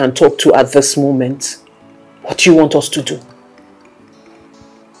know I can talk to at this moment, what do you want us to do?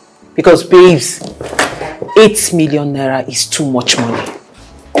 Because babes, 8 million naira is too much money.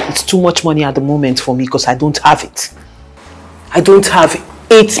 It's too much money at the moment for me because I don't have it. I don't have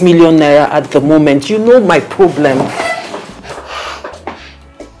 8 million naira at the moment. You know my problem.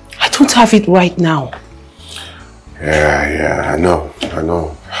 I don't have it right now. Yeah, I know.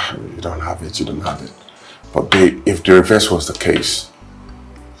 You don't have it. But babe, if the reverse was the case,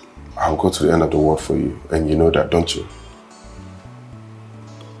 I'll go to the end of the world for you. And you know that, don't you?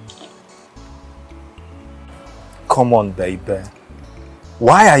 Come on, baby.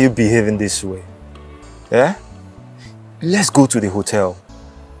 Why are you behaving this way? Yeah? Let's go to the hotel.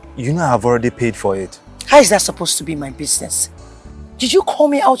 You know I've already paid for it. How is that supposed to be my business? Did you call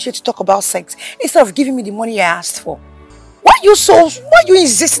me out here to talk about sex instead of giving me the money I asked for? Why are you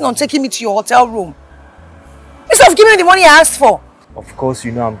insisting on taking me to your hotel room? Instead of giving me the money I asked for. Of course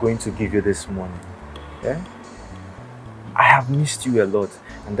you know I'm going to give you this money. Yeah? I have missed you a lot,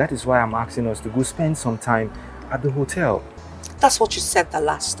 and that is why I'm asking us to go spend some time at the hotel. That's what you said the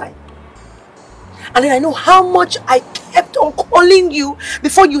last time. And then I know how much I kept on calling you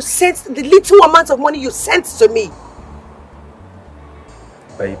before you sent the little amount of money you sent to me.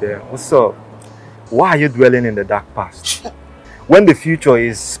 Baby, what's up? Why are you dwelling in the dark past? When the future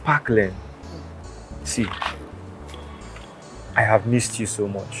is sparkling. See, I have missed you so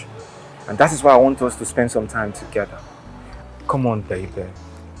much. And that is why I want us to spend some time together. Come on, baby.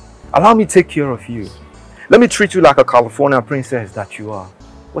 Allow me to take care of you. Let me treat you like a California princess that you are.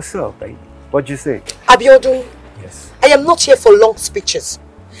 What's up, baby? What'd you say? Abiodun, yes. I am not here for long speeches.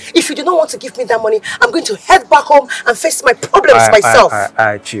 If you do not want to give me that money, I'm going to head back home and face my problems myself.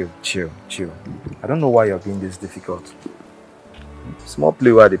 Chill. I don't know why you're being this difficult. Small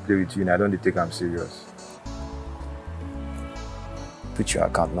play where they play with you and I don't take them serious. Put your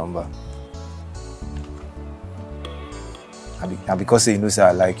account number. And because you know say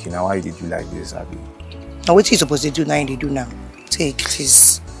I like you, now why did you like this, Abby? Now what are you supposed to do now? They do now. Take,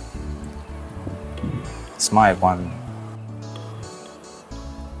 please. Smile one.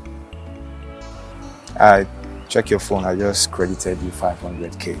 Check your phone. I just credited you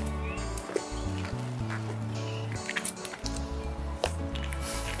 500k.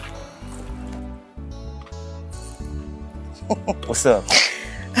 What's up?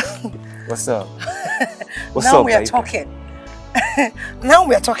 What's up? What's now up, we are baby? talking. Now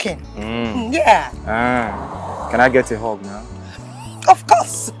we are talking. Yeah. Can I get a hug now? Of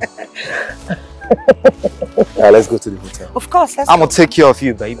course. Alright, let's go to the hotel. Of course, let's I'm go. gonna take care of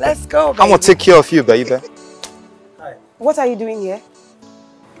you, baby. Let's go, baby. I'm gonna take care of you, baby. What are you doing here?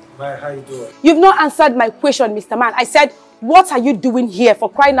 Bye, how you doing? You've not answered my question, Mr. Man. I said, what are you doing here, for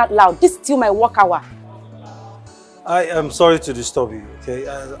crying out loud? This is still my work hour. I am sorry to disturb you, okay?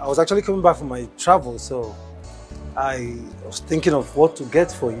 I was actually coming back from my travel, so I was thinking of what to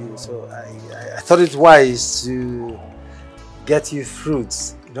get for you. So I thought it wise to get you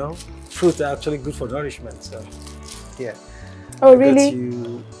fruits, you know? Fruits are actually good for nourishment, so yeah. Oh, I really? got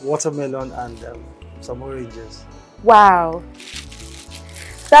you watermelon and some oranges. Wow.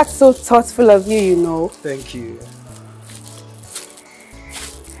 That's so thoughtful of you, you know. Thank you.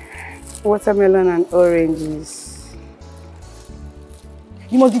 Watermelon and oranges.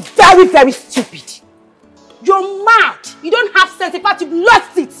 You must be very, very stupid. You're mad. You don't have sense. In fact, you've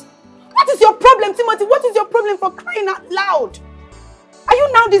lost it. What is your problem, Timothy? What is your problem, for crying out loud? Are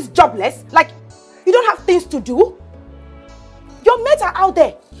you now this jobless? Like, You don't have things to do? Your mates are out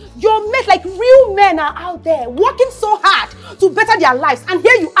there. Your mates, like real men, are out there working so hard to better their lives. And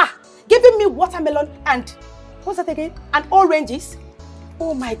here you are, giving me watermelon and, what's that again? And oranges.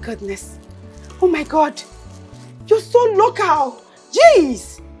 Oh my goodness. Oh my God. You're so local.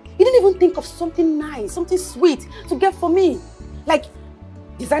 Jeez. You didn't even think of something nice, something sweet to get for me. Like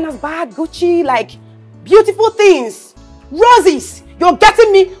designer's bag, Gucci, like beautiful things. Roses. You're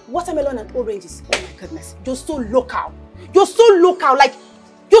getting me watermelon and oranges. Oh my goodness. You're so local. You're so local. Like,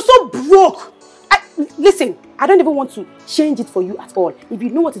 you're so broke. Listen, I don't even want to change it for you at all. If you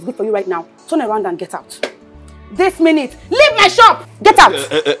know what is good for you right now, turn around and get out. This minute. Leave my shop. Get out.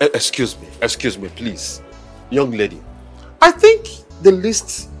 Excuse me, please. Young lady, I think the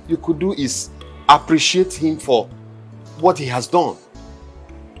least you could do is appreciate him for what he has done.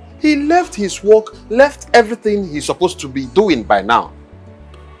 He left his work, left everything he's supposed to be doing by now,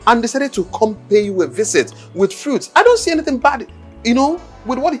 and decided to come pay you a visit with fruits. I don't see anything bad, you know,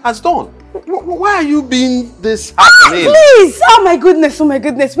 with what he has done. Why are you being this happening? Please! Oh my goodness, oh my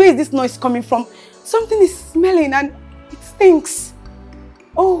goodness. Where is this noise coming from? Something is smelling and it stinks.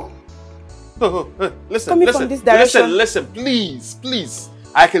 Oh. Listen, from this direction. listen, please.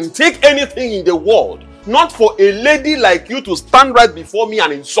 I can take anything in the world, not for a lady like you to stand right before me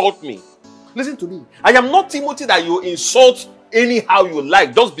and insult me. Listen to me. I am not Timothy that you insult anyhow you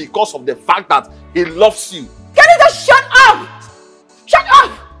like just because of the fact that he loves you. Can you just shut up? Shut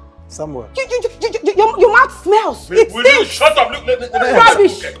up! Samuel. Your mouth smells. It stinks. Will you shut up? Look,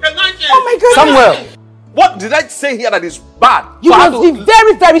 rubbish. Okay. Oh my God. Samuel, what did I say here that is bad? You must be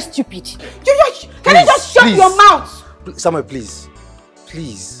very, very stupid. Can you just shut your mouth? Samuel, please.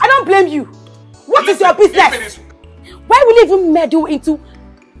 Please. I don't blame you. What is your business? Why will you even meddle into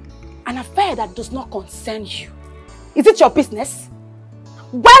an affair that does not concern you? Is it your business?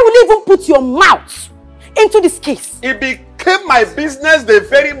 Why will you even put your mouth into this case? It became my business the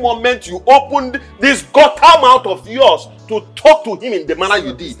very moment you opened this gutter mouth of yours to talk to him in the manner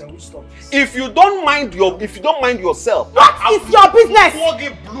you did. If you don't mind yourself, what is your business?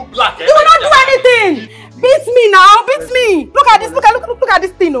 Blue, black, you will not do anything. Beat me now, beat me. Look at this, look at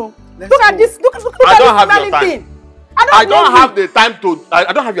this thing, oh. Look at this, look at this smelling thing. I don't have the time to.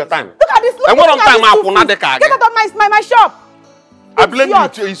 I don't have your time. Look at this. Look at this. Get out of my shop. I blame you.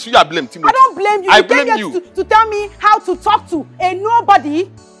 It's you I blame, Timothy. I don't blame you. I blame you. To tell me how to talk to a nobody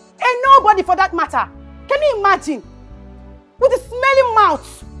for that matter. Can you imagine? With a smelling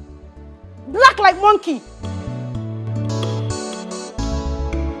mouth, black like monkey.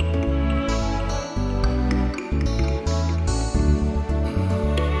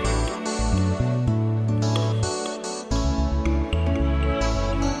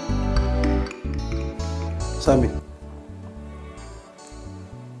 Sammy,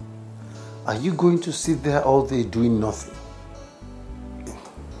 are you going to sit there all day doing nothing?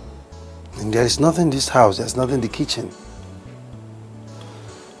 And there is nothing in this house, there's nothing in the kitchen.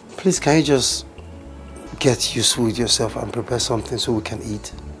 Please, can you just get useful with yourself and prepare something so we can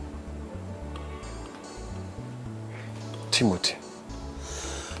eat? Timothy,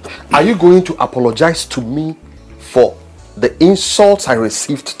 are you going to apologize to me for the insults I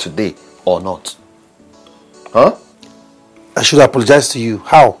received today or not? Huh? I should apologize to you.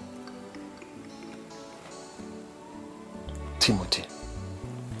 How? Timothy,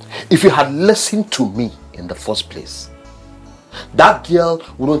 if you had listened to me in the first place, that girl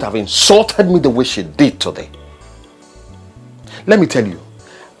wouldn't have insulted me the way she did today. Let me tell you,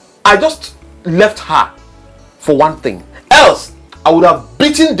 I just left her for one thing. Else, I would have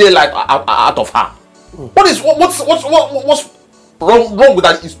beaten daylight out of her. What's wrong with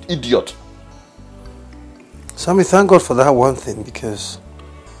that idiot? Sammy, thank God for that one thing, because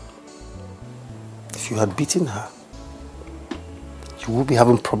if you had beaten her, you would be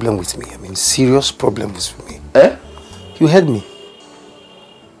having problem with me. I mean, serious problems with me. Eh? You heard me.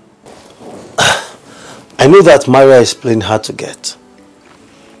 I know that Maria is playing hard to get.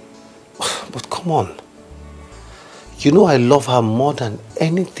 But come on. You know I love her more than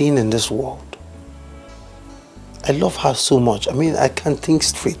anything in this world. I love her so much. I mean, I can't think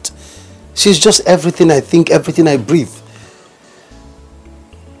straight. She's just everything I think, everything I breathe.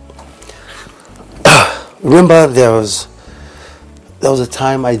 Remember, there was a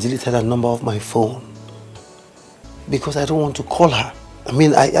time I deleted her number off my phone because I don't want to call her. I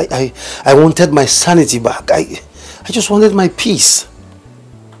mean, I wanted my sanity back. I just wanted my peace.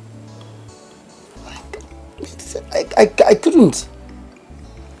 I couldn't.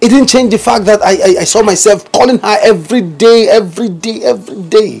 It didn't change the fact that I saw myself calling her every day.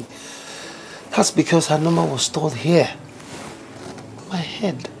 That's because her number was stored here. My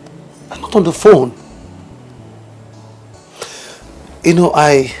head. and not on the phone. You know,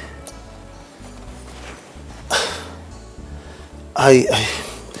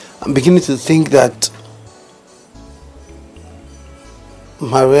 I'm beginning to think that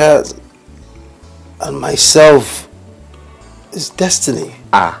Maria and myself is destiny.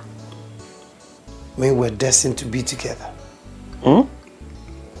 Ah. I mean, we're destined to be together. Hmm?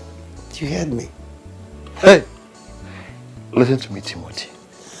 You heard me? Hey, listen to me, Timothy.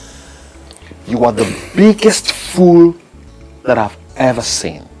 You are the biggest fool that I've ever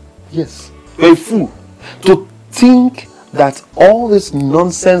seen. Yes, you're a fool. To think that all this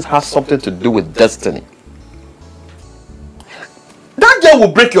nonsense has something to do with destiny. That girl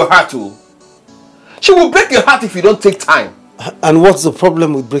will break your heart too. She will break your heart if you don't take time. And what's the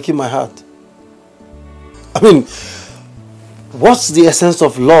problem with breaking my heart? I mean, what's the essence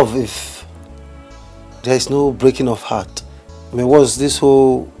of love if there is no breaking of heart? I mean, what's this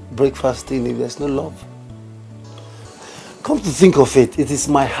whole breakfast thing if there's no love? Come to think of it, it is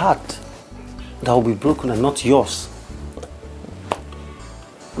my heart that will be broken and not yours.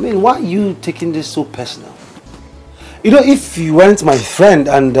 I mean, why are you taking this so personal? You know, if you weren't my friend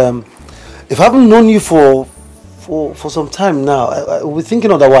and if I haven't known you for some time now, I will be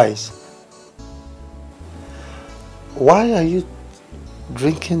thinking otherwise. Why are you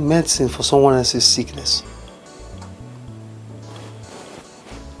drinking medicine for someone else's sickness?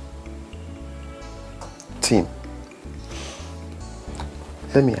 Tim,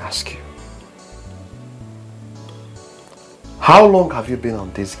 let me ask you. How long have you been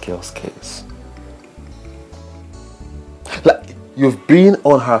on this girl's case? Like, you've been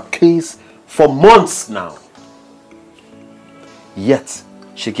on her case for months now. Yet,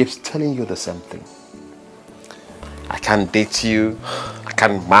 she keeps telling you the same thing. I can't date you. I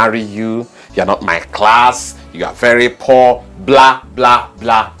can't marry you. You're not my class. You are very poor. Blah, blah,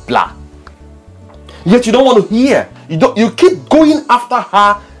 blah, blah. Yet you don't want to hear. You keep going after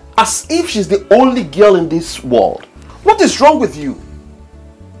her as if she's the only girl in this world. What is wrong with you?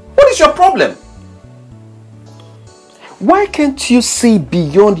 What is your problem? Why can't you see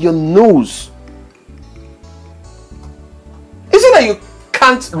beyond your nose? Is it that you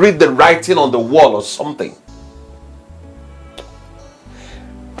can't read the writing on the wall or something?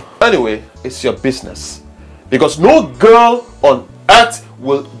 Anyway, it's your business. Because no girl on earth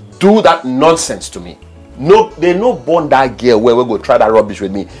will do that nonsense to me. No, they no born that girl where we go try that rubbish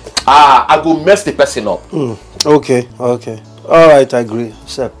with me. I go mess the person up. Okay. Alright, I agree.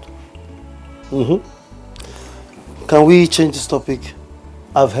 Accept. Can we change this topic?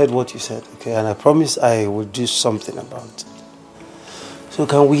 I've heard what you said, okay, and I promise I will do something about it. So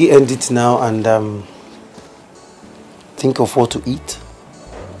can we end it now and think of what to eat?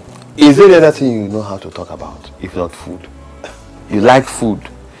 Is there anything you know how to talk about, if not food? You like food,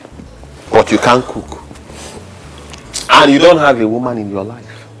 but you can't cook. And you don't have a woman in your life.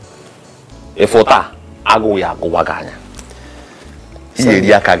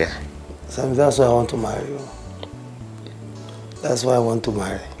 Sam, that's why I want to marry you. That's why I want to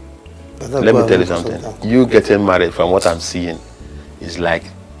marry. Let me tell you something. You getting married, from what I'm seeing, is like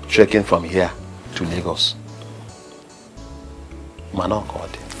trekking from here to Lagos. Man, oh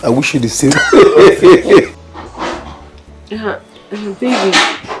God. I wish you the same. Baby,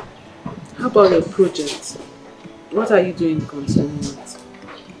 how about your project? What are you doing concerning it?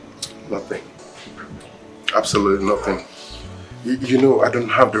 Nothing. Absolutely nothing. You know, I don't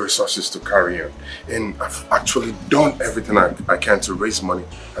have the resources to carry on. And I've actually done everything I can to raise money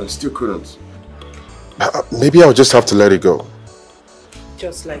and still couldn't. Maybe I'll just have to let it go.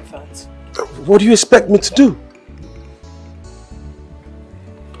 Just like that? What do you expect me to do?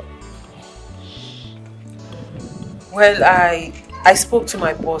 Well, I spoke to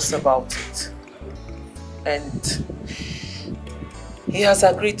my boss about it. And he has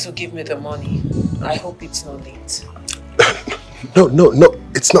agreed to give me the money. I hope it's not late. No,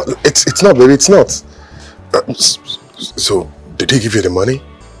 it's not. It's not, baby. It's not. So, did he give you the money?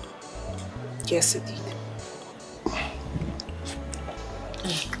 Yes, he did.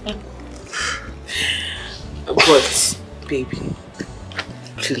 But, baby,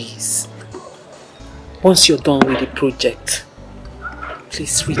 please, once you're done with the project,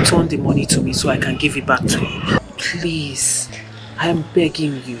 please return the money to me so I can give it back to you. Please, I am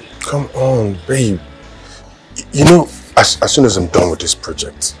begging you. Come on, babe. You know, as soon as I'm done with this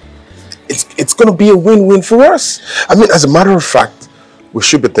project, it's going to be a win-win for us. I mean, as a matter of fact, we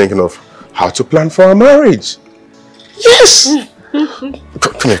should be thinking of how to plan for our marriage. Yes! Come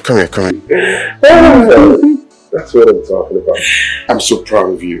here. That's what I'm talking about. I'm so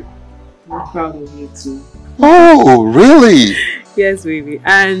proud of you. I'm proud of you too. Oh, really? Yes, baby.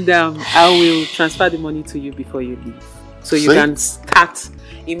 And I will transfer the money to you before you leave. So you can start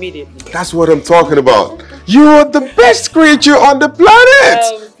immediately. That's what I'm talking about. You're the best creature on the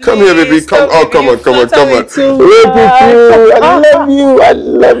planet. Come here, baby. Come on. Look at you. I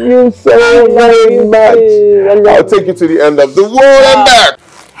love you so very much. I'll take you to the end of the world and back.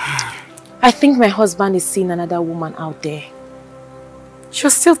 I think my husband is seeing another woman out there.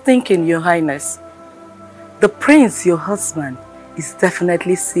 You're still thinking, Your Highness. The prince, your husband, is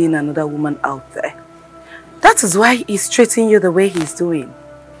definitely seeing another woman out there. That is why he's treating you the way he's doing.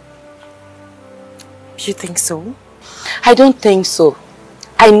 You think so? I don't think so.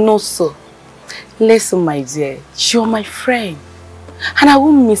 I know so. Listen, my dear, you're my friend. And I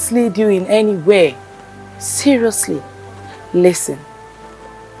won't mislead you in any way. Seriously. Listen.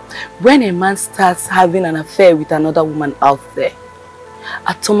 When a man starts having an affair with another woman out there,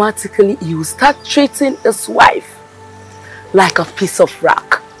 automatically he will start treating his wife like a piece of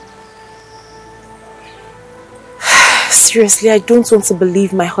rock. Seriously, I don't want to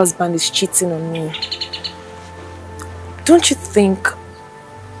believe my husband is cheating on me. Don't you think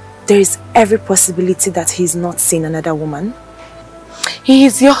there is every possibility that he's not seeing another woman? He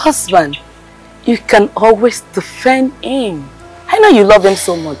is your husband. You can always defend him. I know you love him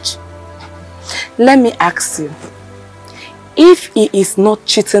so much. Let me ask you, if he is not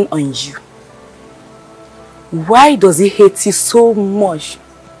cheating on you, why does he hate you so much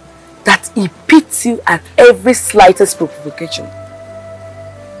that he beats you at every slightest provocation?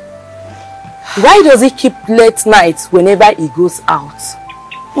 Why does he keep late nights whenever he goes out?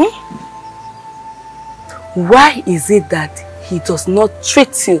 Why is it that he does not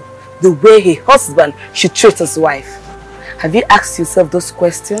treat you the way a husband should treat his wife? Have you asked yourself those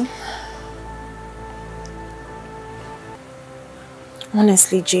questions?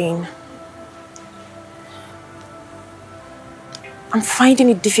 Honestly, Jane, I'm finding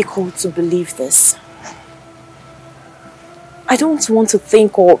it difficult to believe this. I don't want to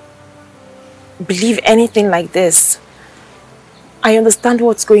think or believe anything like this. I understand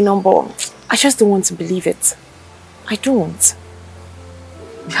what's going on, but I just don't want to believe it. I don't.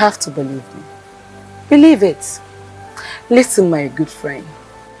 You have to believe me. Believe it. Listen, my good friend.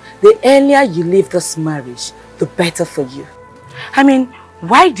 The earlier you leave this marriage, the better for you. I mean,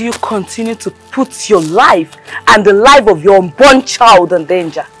 why do you continue to put your life and the life of your unborn child in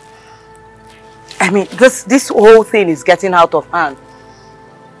danger? I mean, this whole thing is getting out of hand.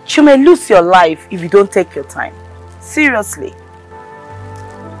 You may lose your life if you don't take your time. Seriously.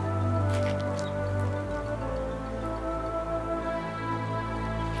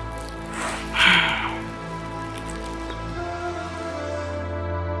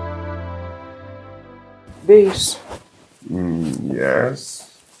 Babes.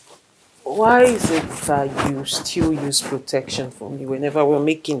 Yes? Why is it that you still use protection for me whenever we're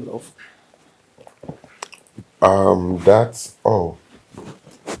making love?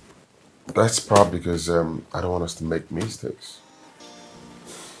 That's probably because I don't want us to make mistakes.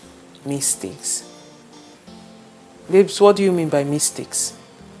 Mistakes? Babes, what do you mean by mistakes?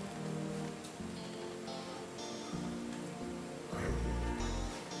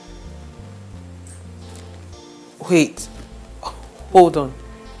 Wait, hold on.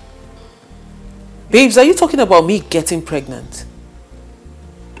 Babes, are you talking about me getting pregnant?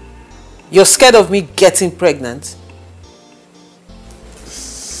 You're scared of me getting pregnant?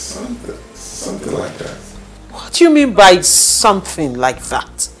 Something like that. What do you mean by something like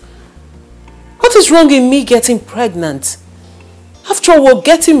that? What is wrong in me getting pregnant? After all, we're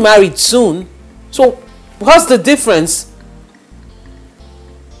getting married soon. So, what's the difference?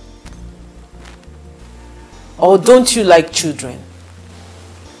 Or don't you like children?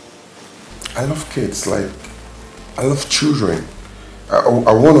 I love kids, I love children. I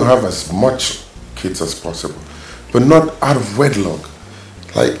want to have as much kids as possible, but not out of wedlock.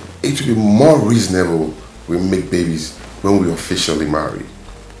 It would be more reasonable we make babies when we officially marry,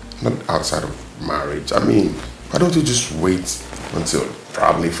 not outside of marriage. I mean, why don't you just wait until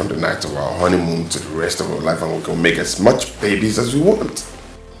probably from the night of our honeymoon to the rest of our life and we can make as much babies as we want?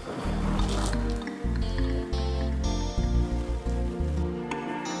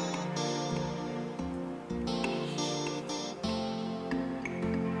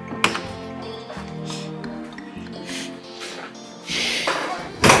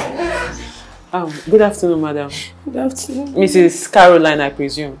 Good afternoon, madam. Good afternoon. Mrs. Caroline, I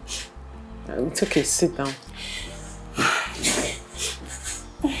presume. It's okay, sit down.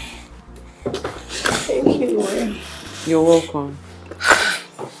 Thank you. You're welcome.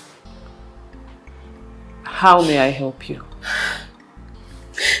 How may I help you?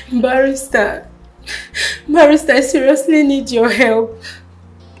 Barrister, Marista, I seriously need your help.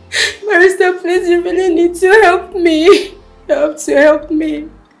 Marista, please, you really need to help me. You have to help me.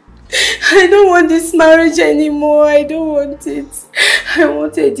 I don't want this marriage anymore. I don't want it. I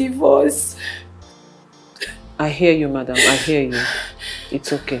want a divorce. I hear you, madam. I hear you.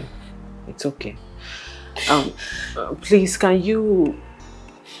 It's okay. It's okay. Please, can you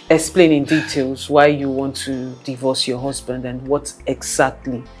explain in details why you want to divorce your husband and what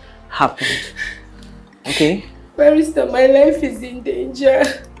exactly happened? Okay? Barrister, my life is in danger.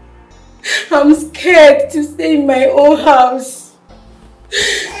 I'm scared to stay in my own house.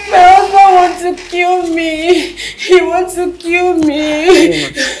 My husband wants to kill me. He wants to kill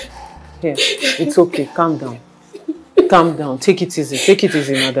me. Here, it's okay. Calm down. Calm down. Take it easy. Take it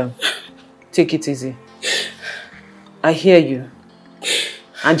easy, madam. Take it easy. I hear you.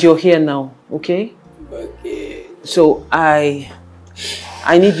 And you're here now, okay? Okay. So I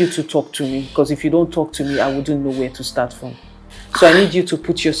need you to talk to me, because if you don't talk to me, I wouldn't know where to start from. So I need you to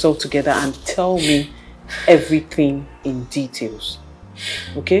put yourself together and tell me everything in details.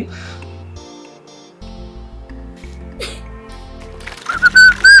 Okay?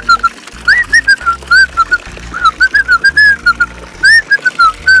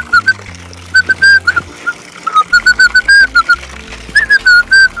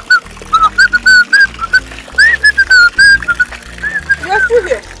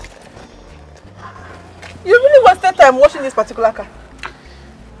 Washing this particular car.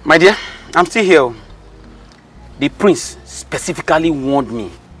 My dear, I'm still here. The prince specifically warned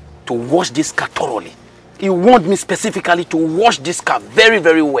me to wash this car thoroughly. He warned me specifically to wash this car very,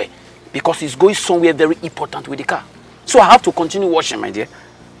 very well, because he's going somewhere very important with the car. So I have to continue washing, my dear.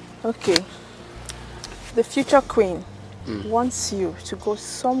 Okay. The future queen wants you to go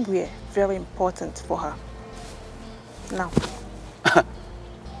somewhere very important for her. Now.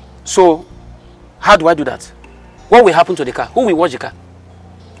 So, how do I do that? What will happen to the car? Who will wash the car?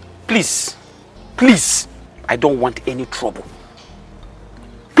 Please, please, I don't want any trouble.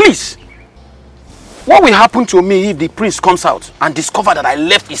 Please, what will happen to me if the prince comes out and discovers that I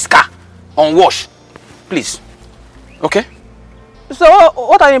left his car unwashed? Please, okay? So,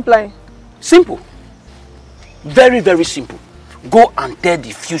 what are you implying? Simple. Very, very simple. Go and tell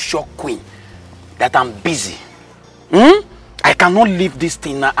the future queen that I'm busy. I cannot leave this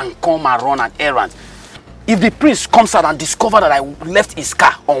thing now and come and run an errand. If the prince comes out and discovers that I left his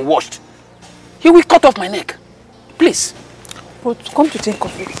car unwashed, he will cut off my neck. Please. But come to think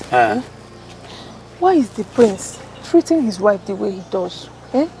of it, why is the prince treating his wife the way he does?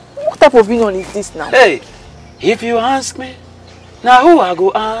 What type of union is this now? Hey, if you ask me, now who I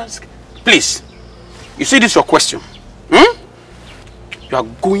go ask? Please, you see this your question? You are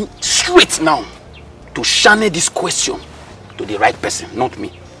going straight now to channel this question to the right person, not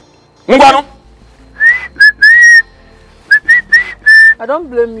me. Mungano? I don't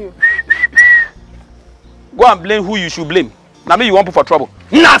blame you. Go and blame who you should blame. Now me you want put for trouble.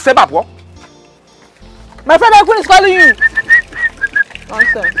 Nah, say back what? My friend Ekun is calling you.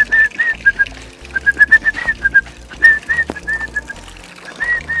 Nonsense.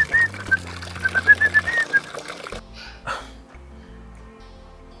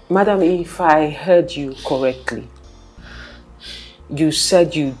 Madam, if I heard you correctly, you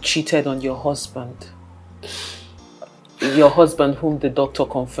said you cheated on your husband. Your husband, whom the doctor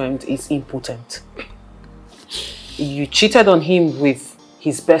confirmed is impotent. You cheated on him with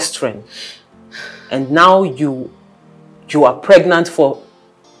his best friend. And now you are pregnant for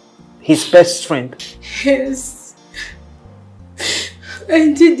his best friend. Yes.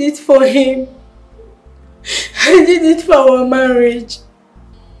 I did it for him. I did it for our marriage.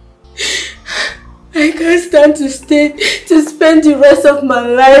 I can't stand to spend the rest of my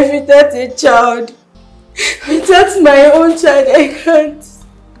life without a child. Without my own child, I can't.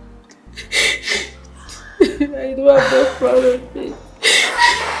 I don't have no problem with it.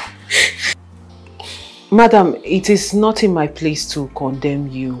 Madam, it is not in my place to condemn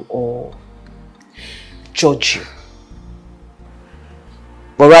you or judge you.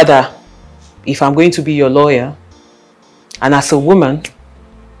 But rather, if I'm going to be your lawyer, and as a woman,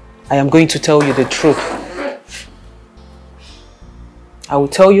 I am going to tell you the truth. I will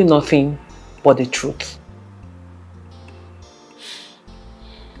tell you nothing but the truth.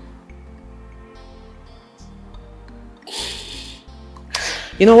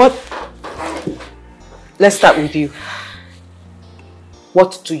 You know what? Let's start with you.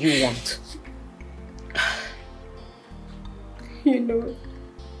 What do you want? You know,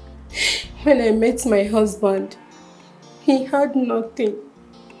 when I met my husband, he had nothing.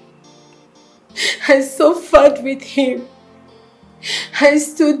 I suffered with him. I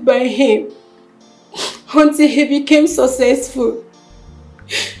stood by him. until he became successful.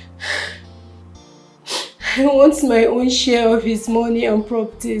 I want my own share of his money and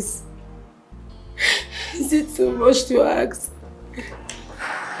properties. Is it too much to ask?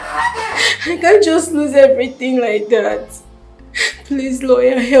 I can't just lose everything like that. Please,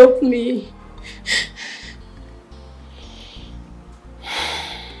 lawyer, help me.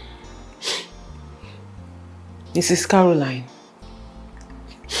 Mrs. Caroline,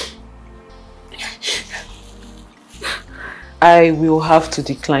 I will have to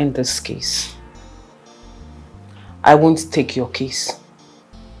decline this case. I won't take your case.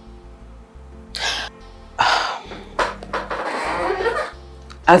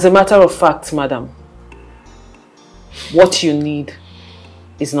 As a matter of fact, madam, what you need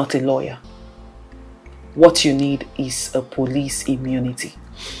is not a lawyer. What you need is a police immunity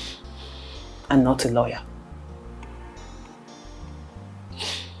and not a lawyer.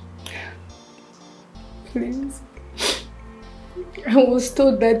 Please. I was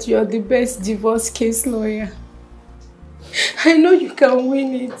told that you are the best divorce case lawyer. I know you can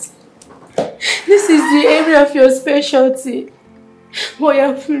win it. This is the area of your specialty.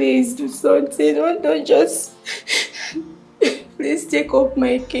 Lawyer, please do something. Don't just... Please take up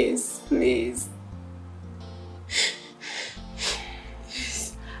my case, please.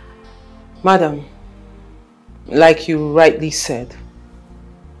 Madam, like you rightly said,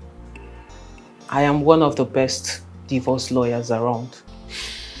 I am one of the best divorce lawyers around.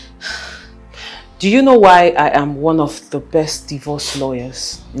 Do you know why I am one of the best divorce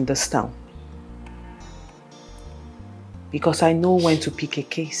lawyers in this town? Because I know when to pick a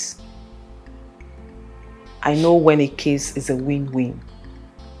case. I know when a case is a win-win.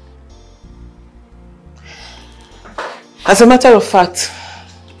 As a matter of fact,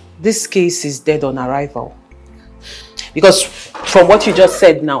 this case is dead on arrival. Because from what you just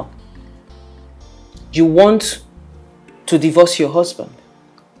said now, you want to divorce your husband.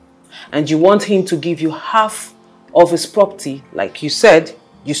 And you want him to give you half of his property. Like you said,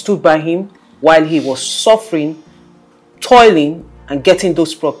 you stood by him while he was suffering, toiling, and getting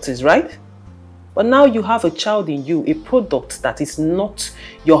those properties, right? But now you have a child in you, a product that is not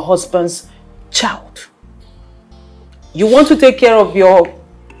your husband's child. You want to take care of your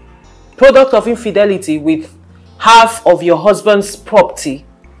product of infidelity with half of your husband's property.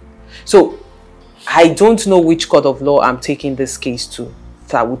 So, I don't know which court of law I'm taking this case to.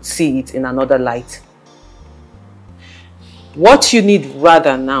 So I would see it in another light. What you need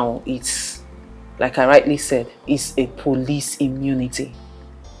rather now is, like I rightly said, is a police immunity.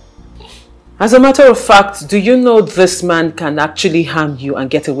 As a matter of fact, do you know this man can actually harm you and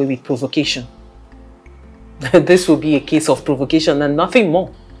get away with provocation? This will be a case of provocation and nothing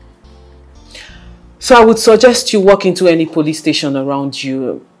more. So I would suggest you walk into any police station around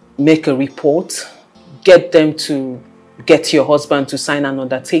you, make a report, get them to get your husband to sign an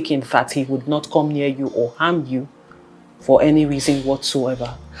undertaking that he would not come near you or harm you for any reason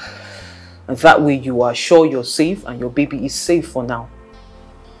whatsoever. And that way you are sure you're safe and your baby is safe for now.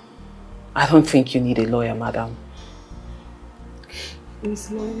 I don't think you need a lawyer, madam.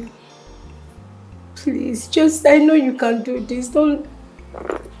 Please, lawyer. Please, just, I know you can do this. Don't...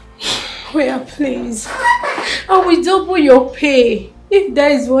 Lawyer, please. I will double your pay if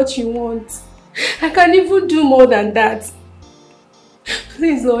that is what you want. I can even do more than that.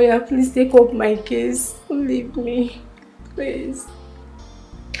 Please, lawyer, please take up my case. Don't leave me. Please.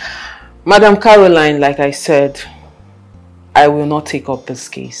 Madam Caroline, like I said, I will not take up this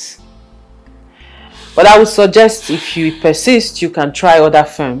case. But I would suggest if you persist, you can try other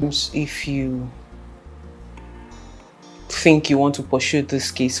firms if you think you want to pursue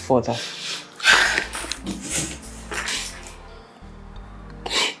this case further.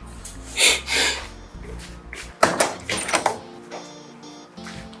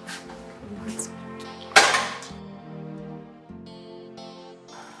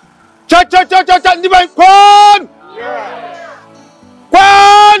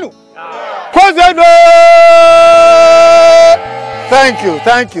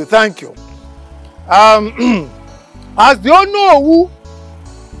 Thank you. As the owner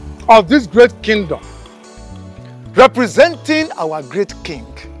of this great kingdom, representing our great king,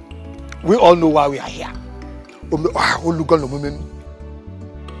 we all know why we are here.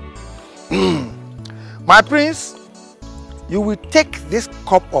 My prince, you will take this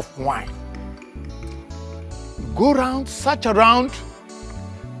cup of wine, go around, search around,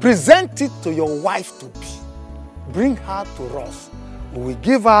 present it to your wife to be, bring her to us. We will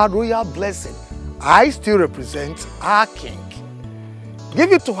give her royal blessing. I still represent our king.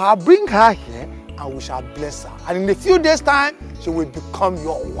 Give it to her, bring her here, and we shall bless her. And in a few days' time, she will become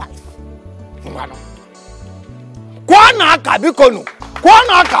your wife. Kwanaka bikonu.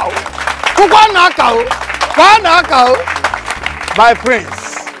 Kwanaka. Kwanaka. Kwanaka. My prince.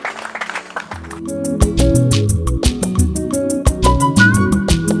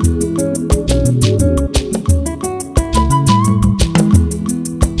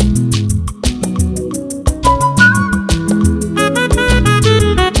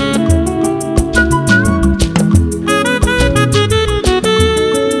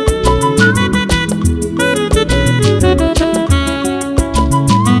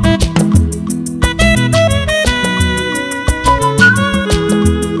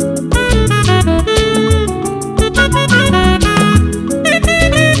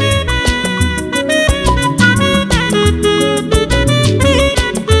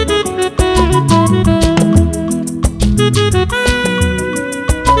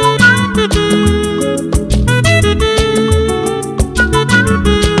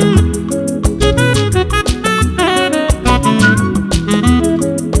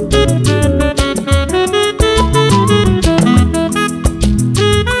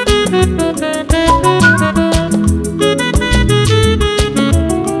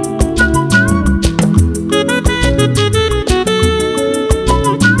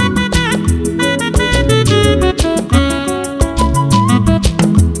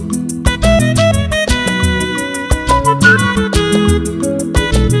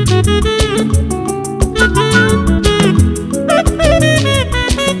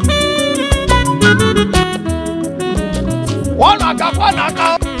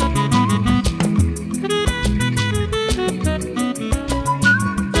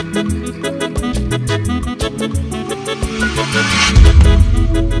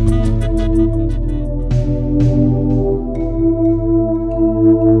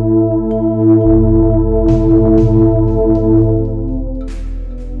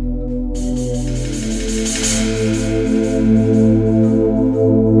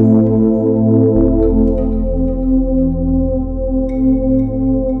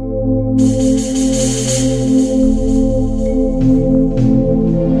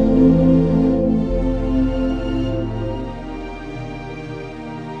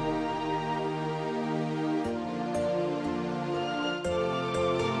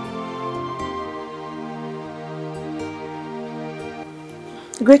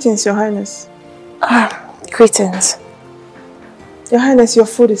 Greetings, Your Highness. Greetings. Your Highness, your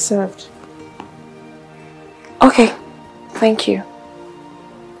food is served. Okay, thank you.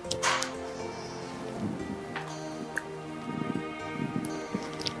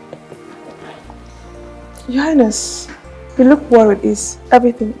 Your Highness, you look worried. Is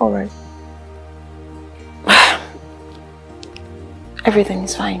everything alright? Everything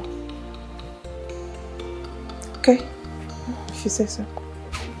is fine. Okay, if you say so.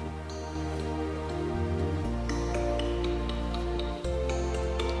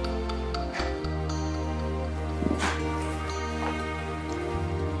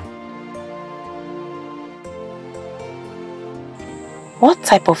 What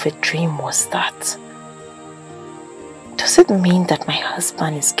type of a dream was that? Does it mean that my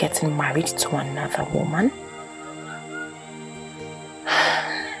husband is getting married to another woman?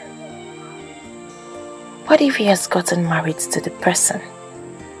 What if he has gotten married to the person?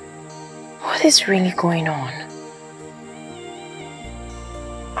 What is really going on?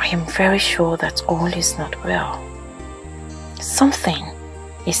 I am very sure that all is not well. Something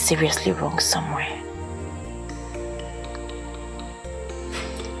is seriously wrong somewhere.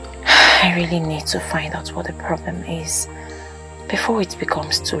 I really need to find out what the problem is before it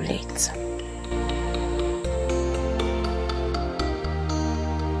becomes too late.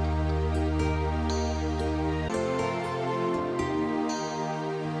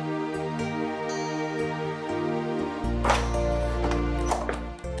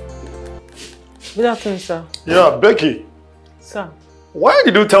 Good afternoon, sir. Yeah, Becky. Sir. Why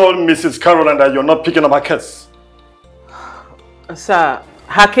did you tell Mrs. Caroline that you're not picking up her case? Sir,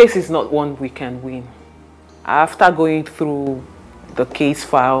 her case is not one we can win. After going through the case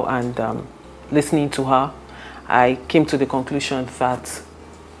file and listening to her, I came to the conclusion that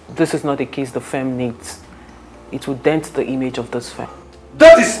this is not a case the firm needs. It would dent the image of this firm.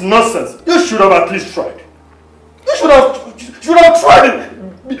 That is nonsense. You should have at least tried. You should have tried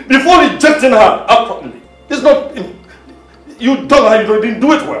it before rejecting her properly. It's not... You didn't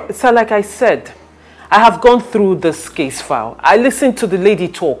do it well. Sir, like I said, I have gone through this case file. I listened to the lady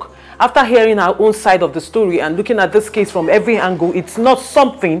talk. After hearing her own side of the story and looking at this case from every angle, it's not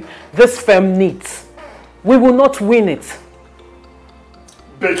something this firm needs. We will not win it.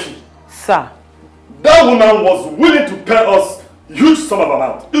 Becky. Sir. That woman was willing to pay us huge sum of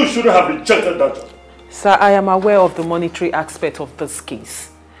amount. You shouldn't have rejected that job. Sir, I am aware of the monetary aspect of this case,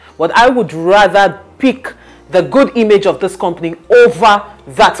 but I would rather pick the good image of this company over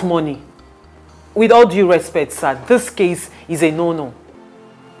that money. With all due respect, sir, this case is a no-no.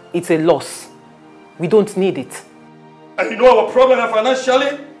 It's a loss. We don't need it. And you know our problem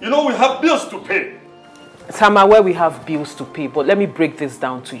financially? You know we have bills to pay. Sir, I'm aware we have bills to pay, but let me break this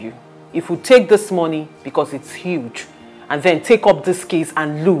down to you. If we take this money, because it's huge, and then take up this case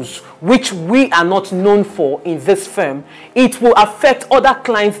and lose, which we are not known for in this firm, it will affect other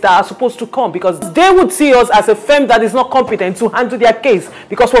clients that are supposed to come, because they would see us as a firm that is not competent to handle their case,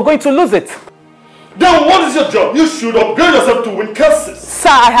 because we're going to lose it. Then what is your job? You should upgrade yourself to win cases. Sir,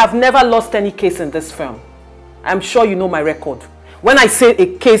 I have never lost any case in this firm. I'm sure you know my record. When I say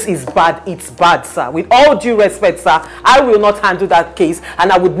a case is bad, it's bad, sir. With all due respect, sir, I will not handle that case,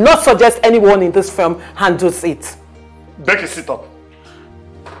 and I would not suggest anyone in this firm handles it. Becky, sit up.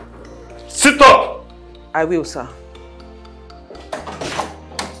 Sit up! I will, sir.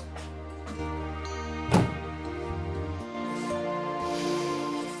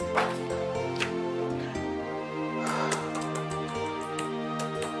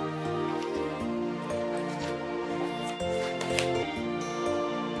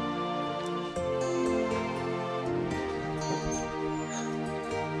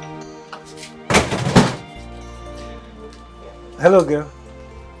 Hello, girl.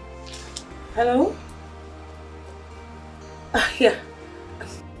 Hello? Yeah.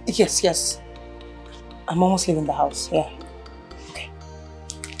 Yes. I'm almost leaving the house, yeah. Okay.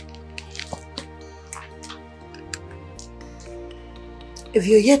 If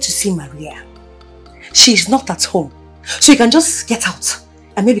you're here to see Maria, she's not at home. So you can just get out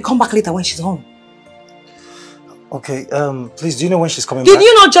and maybe come back later when she's home. Okay, please, do you know when she's coming Did back?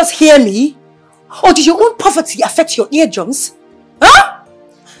 you not just hear me? Or did your own poverty affect your eardrums? Huh?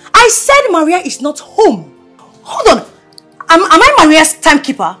 I said Maria is not home. Hold on. Am I Maria's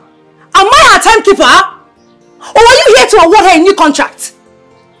timekeeper? Am I her timekeeper? Or are you here to award her a new contract?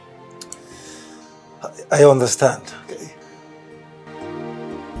 I understand. Okay.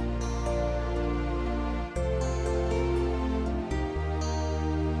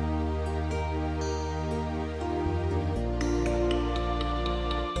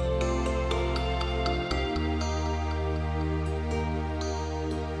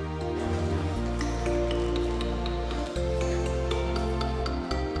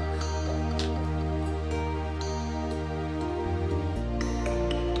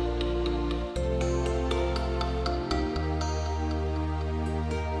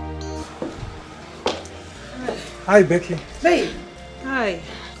 Hi, Becky. Babe. Hi.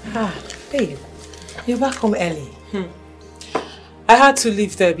 Babe. You're back home early. I had to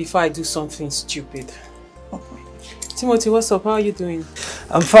leave there before I do something stupid. Timothy, what's up? How are you doing?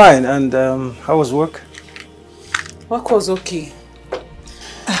 I'm fine. And how was work? Work was okay.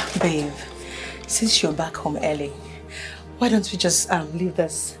 Babe, since you're back home early, why don't we just leave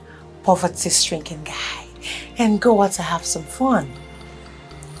this poverty-stricken guy and go out to have some fun?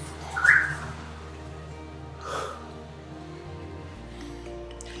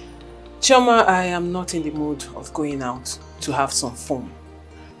 Chioma, I am not in the mood of going out to have some fun.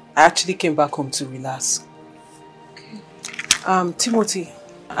 I actually came back home to relax. Okay. Timothy,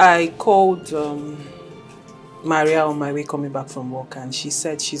 I called Maria on my way coming back from work, and she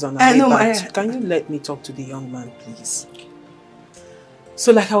said she's on her way back. Can you let me talk to the young man, please?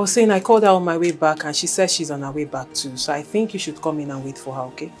 So like I was saying, I called her on my way back, and she said she's on her way back too. So I think you should come in and wait for her,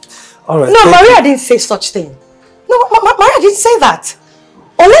 okay? All right. No, Maria didn't say such thing. No, Maria didn't say that.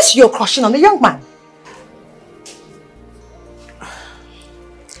 Unless you're crushing on the young man.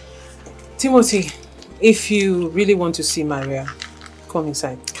 Timothy, if you really want to see Maria, come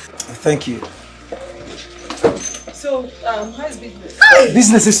inside. Thank you. So, how's business?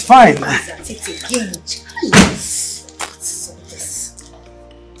 Business is fine.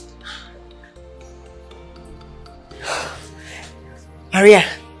 Maria,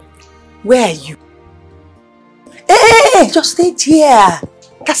 where are you? Hey, just stay here.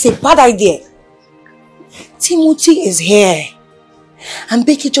 That's a bad idea. Timothy is here. And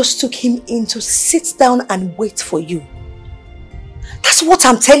Becky just took him in to sit down and wait for you. That's what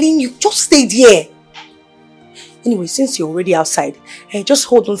I'm telling you. Just stay here. Anyway, since you're already outside, hey, just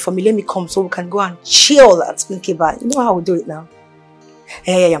hold on for me. Let me come so we can go and chill at Slinky Bar. You know how we do it now.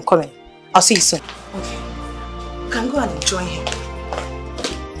 Hey, I'm coming. I'll see you soon. Okay. You can go and enjoy him.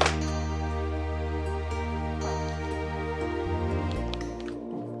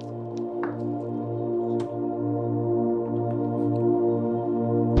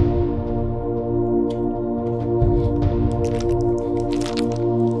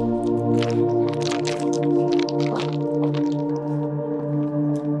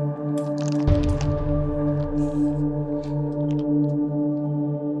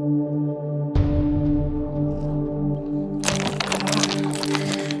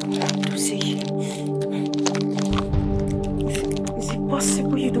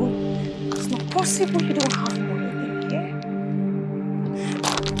 possible you don't. It's not possible you don't have money, yeah?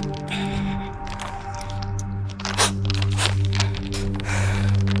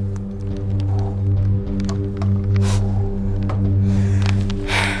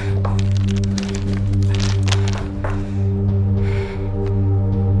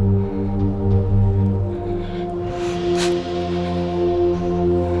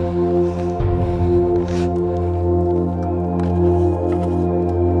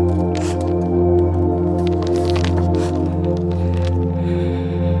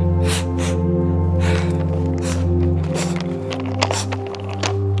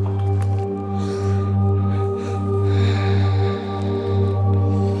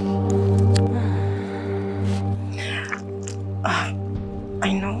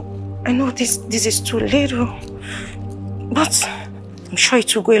 This is too little, but I'm sure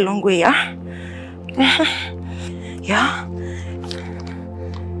it will go a long way, yeah? Yeah?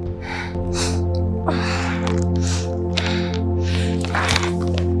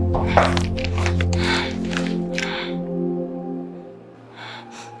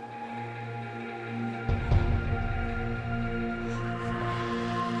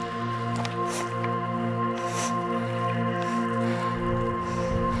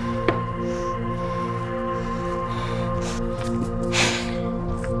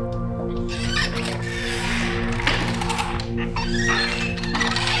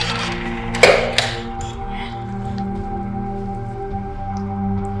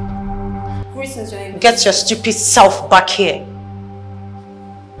 Get your stupid self back here.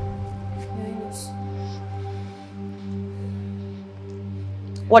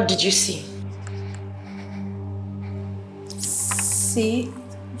 What did you see? See,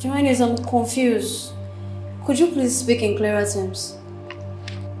 Joanne, I'm confused. Could you please speak in clearer terms?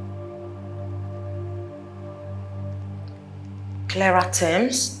 Clearer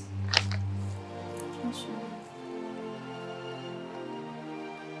terms?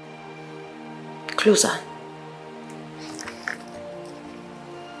 Closer.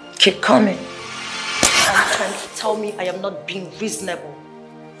 Keep coming. I'm trying to tell me I am not being reasonable.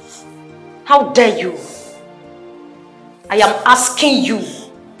 How dare you? I am asking you,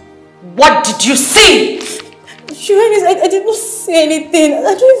 what did you see? Joanne, I did not see anything.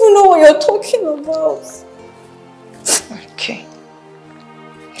 I don't even know what you're talking about. Okay.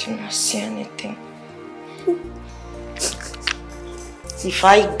 Did not see anything. If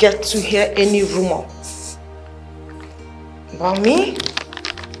I get to hear any rumor about me,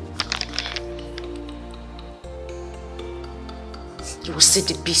 you will see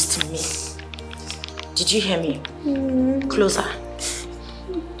the beast in me. Did you hear me? Closer.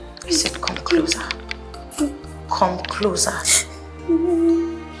 I said come closer. Come closer.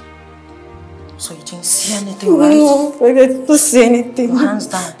 So you didn't see anything, right? No, I didn't see anything. Your hands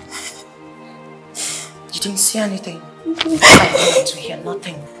down. You didn't see anything. I want to hear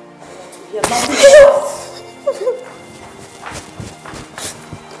nothing. Hear nothing.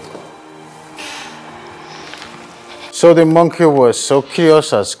 So the monkey was so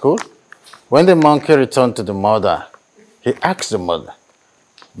curious at school. When the monkey returned to the mother, he asked the mother,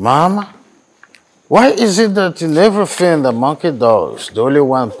 "Mama, why is it that in everything the monkey does, the only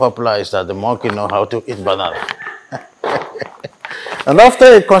one popular is that the monkey knows how to eat banana?" And after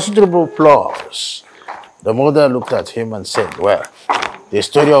a considerable applause, the mother looked at him and said, "Well, the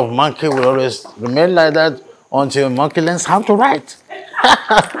story of monkey will always remain like that until monkey learns how to write."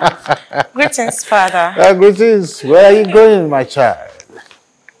 Greetings, Father. Greetings. Where are you going, my child?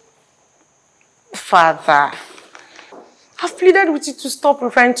 Father, I've pleaded with you to stop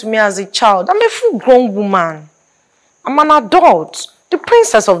referring to me as a child. I'm a full-grown woman. I'm an adult, the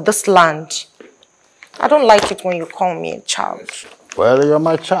princess of this land. I don't like it when you call me a child. Well, you're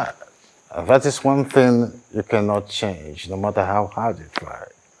my child. And that is one thing you cannot change, no matter how hard you try.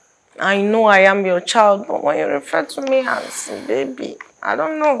 I know I am your child, but when you refer to me as a baby, I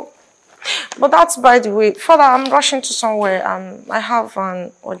don't know. But that's by the way. Father, I'm rushing to somewhere. I have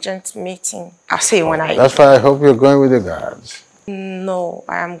an urgent meeting. I'll see you when I... That's why I hope you're going with the guards. No,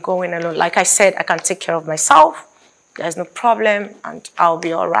 I am going alone. Like I said, I can take care of myself. There's no problem, and I'll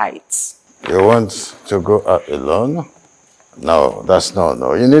be all right. You want to go out alone? No, that's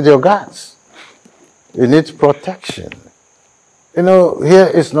no. You need your guards. You need protection. You know, here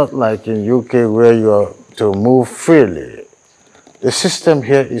it's not like in UK where you are to move freely. The system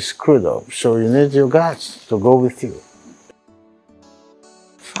here is screwed up, so you need your guards to go with you.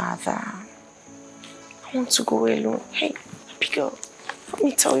 Father, I want to go alone. Hey, big girl, let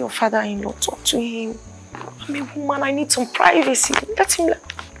me tell your father-in-law, talk to him. I'm a woman, I need some privacy. Let him...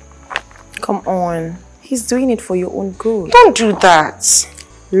 Come on. He's doing it for your own good. Don't do that.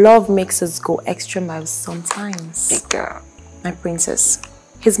 Love makes us go extra miles sometimes. Big girl. My princess,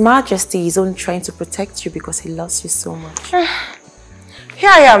 His Majesty is only trying to protect you because he loves you so much. Here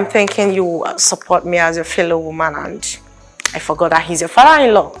I am thinking you support me as your fellow woman, and I forgot that he's your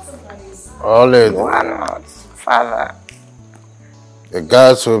father-in-law. Oh, lady. You are not, father. The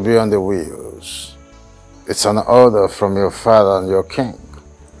guards will be on the wheels. It's an order from your father and your king.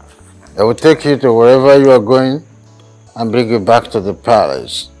 They will take you to wherever you are going and bring you back to the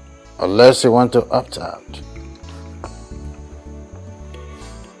palace, unless you want to opt out.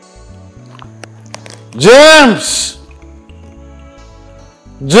 James!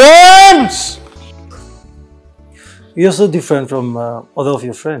 James! You're so different from other of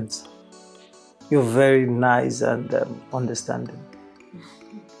your friends. You're very nice and understanding.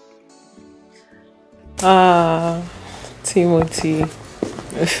 Timothy,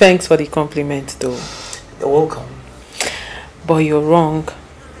 thanks for the compliment though. You're welcome. But you're wrong.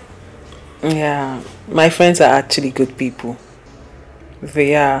 Yeah, my friends are actually good people.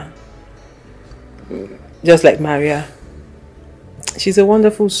 They are. Just like Maria. She's a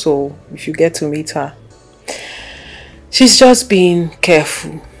wonderful soul if you get to meet her. She's just being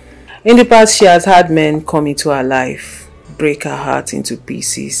careful. In the past, she has had men come into her life, break her heart into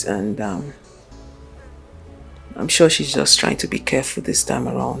pieces, and I'm sure she's just trying to be careful this time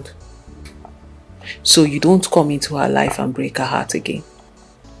around. So you don't come into her life and break her heart again.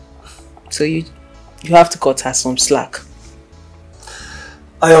 So you have to cut her some slack.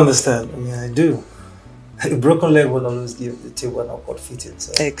 I understand. I mean, I do. A broken leg will always give the tail an upward fitting.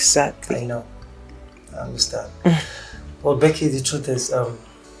 So exactly. I know. I understand. Well, Becky, the truth is, I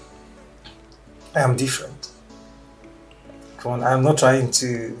am different. Come on, I'm not trying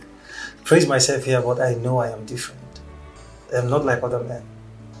to praise myself here, but I know I am different. I'm not like other men.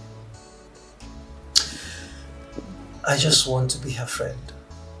 I just want to be her friend.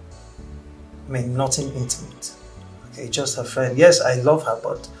 I mean, nothing intimate. Okay, just her friend. Yes, I love her,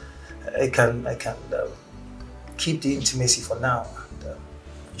 but I can keep the intimacy for now and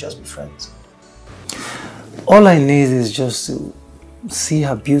just be friends. All I need is just to see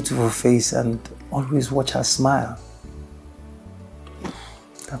her beautiful face and always watch her smile.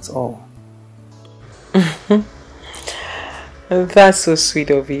 That's all. That's so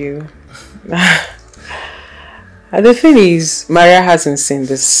sweet of you. And the thing is, Maria hasn't seen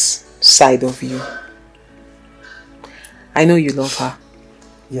this side of you. I know you love her.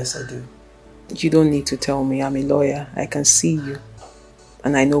 Yes, I do. You don't need to tell me. I'm a lawyer. I can see you.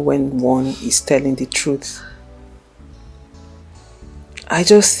 And I know when one is telling the truth. I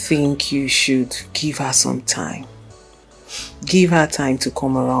just think you should give her some time. Give her time to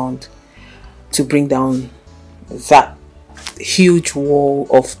come around, to bring down that huge wall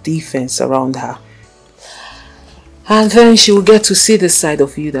of defense around her. And then she will get to see the side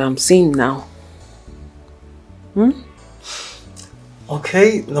of you that I'm seeing now.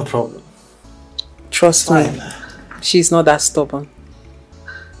 Okay, no problem. Trust me, she's not that stubborn.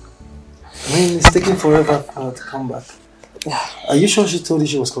 I mean, it's taking forever for her to come back. Are you sure she told you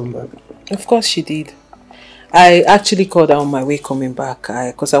she was coming back? Of course she did. I actually called her on my way coming back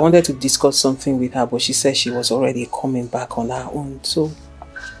because I wanted to discuss something with her, but she said she was already coming back on her own. So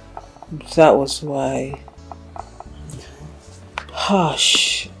that was why.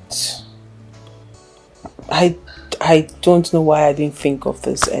 Shit. I don't know why I didn't think of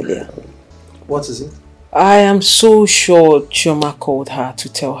this earlier. What is it? I am so sure Chioma called her to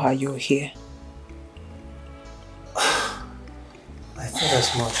tell her you're here. I think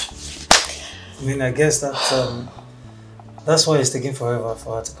that's much. I mean, I guess that that's why it's taking forever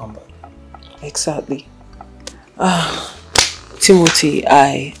for her to come back. Exactly. Timothy,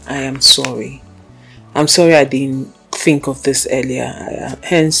 I am sorry. I'm sorry I didn't think of this earlier.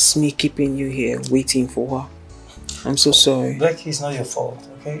 Hence me keeping you here waiting for her. I'm so sorry. Becky, it's not your fault,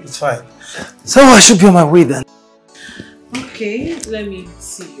 okay? It's fine. So I should be on my way then. Okay, let me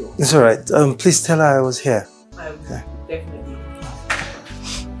see you. It's alright. Please tell her I was here. I will, definitely.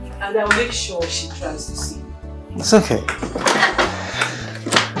 And I'll make sure she tries to see you. It's okay.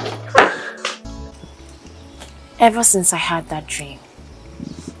 Ever since I had that dream,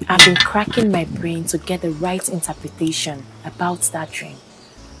 I've been cracking my brain to get the right interpretation about that dream.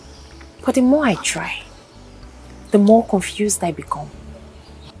 But the more I try, the more confused I become.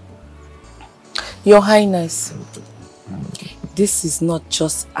 Your Highness, this is not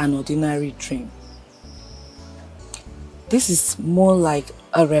just an ordinary dream. This is more like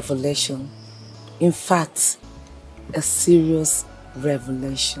a revelation. In fact, a serious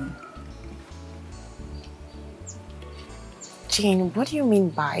revelation. Jane, what do you mean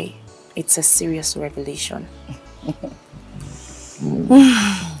by It's a serious revelation.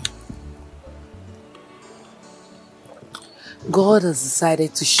 God has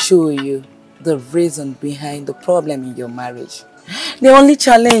decided to show you the reason behind the problem in your marriage. The only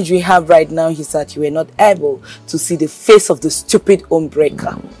challenge we have right now is that you were not able to see the face of the stupid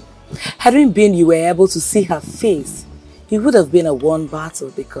homebreaker. Hadn't been you were able to see her face, it would have been a one battle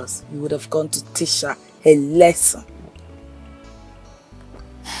because you would have gone to teach her a lesson.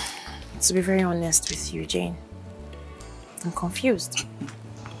 To be very honest with you, Jane, I'm confused.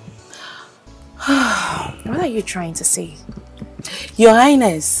 What are you trying to say? Your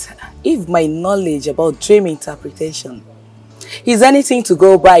Highness, if my knowledge about dream interpretation is anything to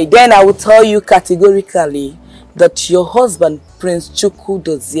go by, then I will tell you categorically that your husband, Prince Chukwu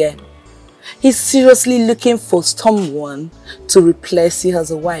Dozie, is seriously looking for someone to replace you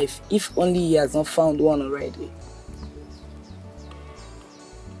as a wife, if only he has not found one already.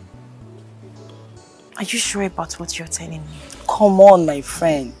 Are you sure about what you're telling me? Come on, my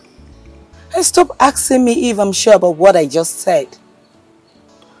friend. And stop asking me if I'm sure about what I just said.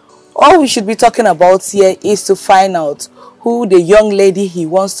 All we should be talking about here is to find out who the young lady he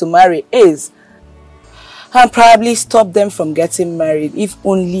wants to marry is, and probably stop them from getting married if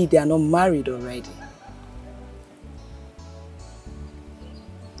only they are not married already.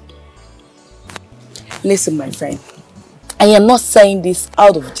 Listen, my friend, I am not saying this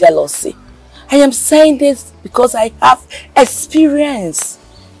out of jealousy. I am saying this because I have experience.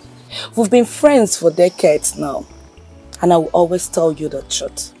 We've been friends for decades now, and I will always tell you the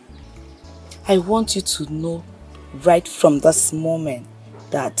truth. I want you to know right from this moment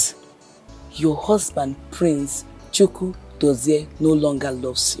that your husband, Prince Chukwu Dozie, no longer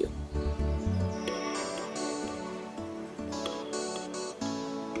loves you.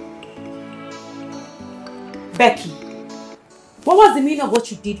 Becky, what was the meaning of what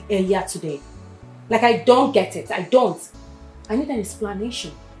you did earlier today? Like, I don't get it. I don't. I need an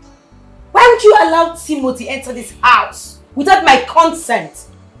explanation. Why would you allow Timothy enter this house without my consent?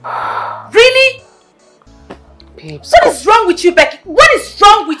 Really? Babes, what is wrong with you, Becky? What is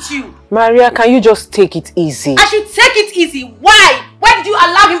wrong with you? Maria, can you just take it easy? I should take it easy. Why? Why did you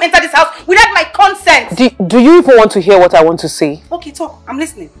allow him enter this house without my consent? Do you even want to hear what I want to say? Okay, talk. I'm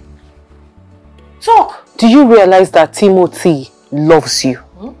listening. Talk. Do you realize that Timothy loves you?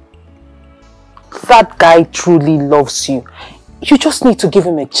 That guy truly loves you. You just need to give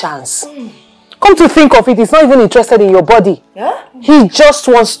him a chance. Come to think of it, he's not even interested in your body. Yeah? He just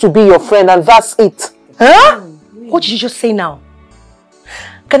wants to be your friend and that's it. Huh? What did you just say now?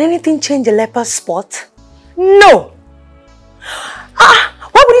 Can anything change a leper's spot? No!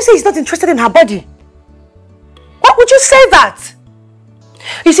 Why would you say he's not interested in her body? Why would you say that?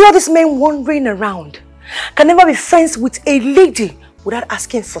 You see all these men wandering around can never be friends with a lady without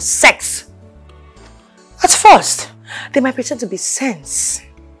asking for sex. At first, they might pretend to be sense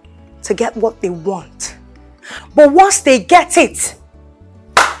to get what they want. But once they get it,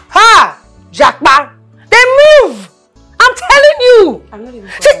 Jackbar, they move! I'm telling you!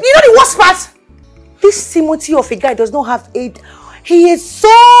 See, you know the worst part? This Timothy of a guy does not have aid. He is so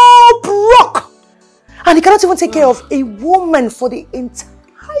broke! And he cannot even take care of a woman for the entire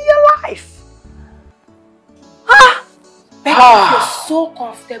life. Becky, you're so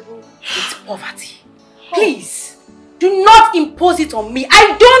comfortable with poverty. Please, do not impose it on me.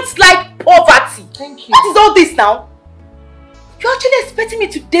 I don't like poverty. Thank you. What is all this now? You're actually expecting me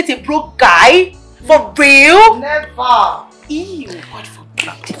to date a broke guy? For real? Never. Ew, God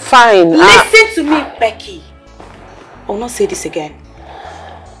forbid. Fine. Listen to me, Becky. I will not say this again.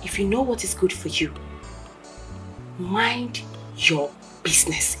 If you know what is good for you, mind your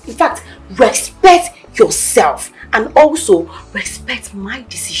business. In fact, respect yourself and also respect my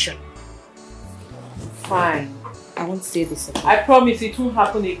decision. Fine. I won't say this again. I promise it won't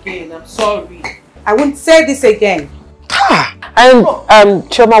happen again. I'm sorry. I won't say this again. And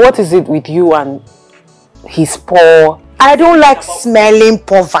Choma, what is it with you and his poor? I don't like smelling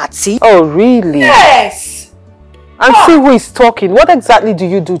poverty. Oh, really? Yes. And see who is talking. What exactly do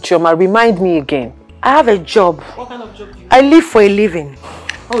you do, Choma? Remind me again. I have a job. What kind of job do you do? I live for a living.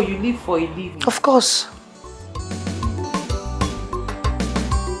 Oh, you live for a living? Of course.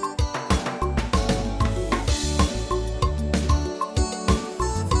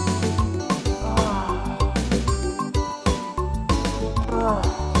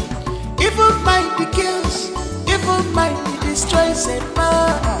 Evil mind the kills, evil mind the destroys a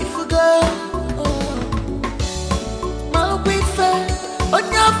man. If you go, my we fair, on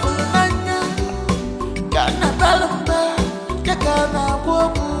your full nanya, Gana Balamba, Gana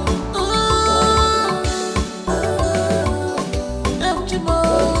Wobu, Empty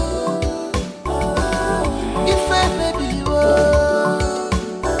more.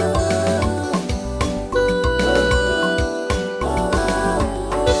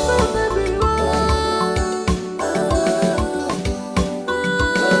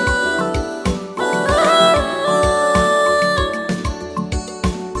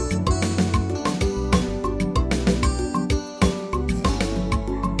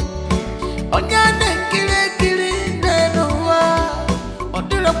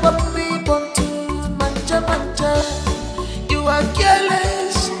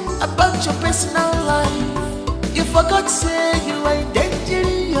 forgot say you are in danger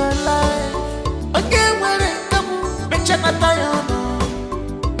in your life. Again, when I come, bitch, I'm not tired.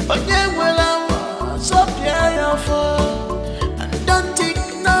 Again, when I was up here, your phone. And don't take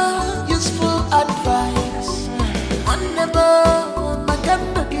no useful advice. One never, my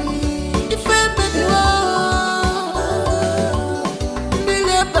candle. If I make you all,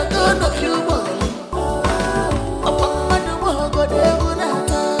 million back of you.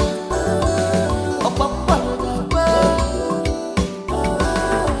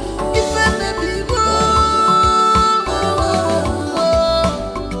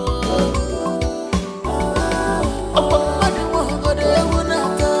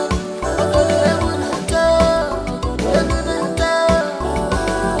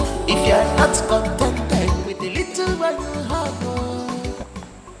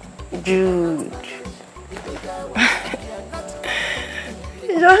 Dude,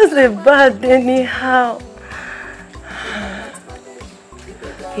 just a bad anyhow.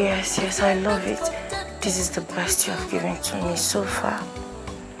 Yes, I love it. This is the best you have given to me so far.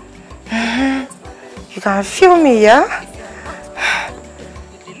 You can feel me, yeah?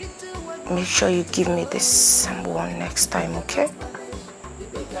 Make sure you give me this one next time, okay?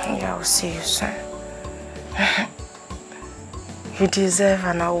 Yeah, I'll see you soon. You deserve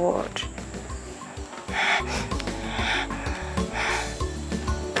an award.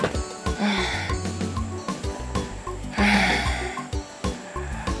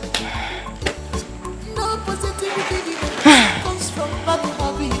 No positivity comes from bad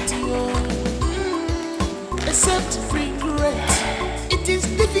habit, except regret. It is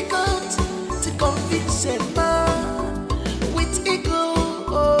difficult to convince a man with ego,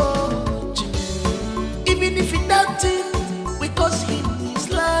 even if he doubts it. Because he is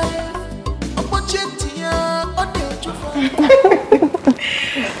life.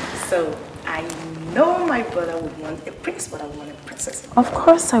 So, I know my brother would want a prince, but I want a princess. Of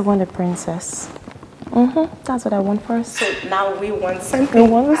course I want a princess. That's what I want first. So now we want something. We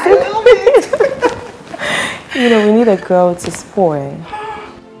want the same. I love it. You know, we need a girl to spoil.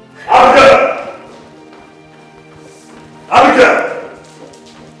 Abigail!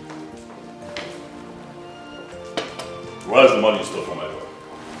 Where's the money you stole from my boy?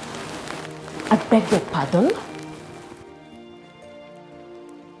 I beg your pardon?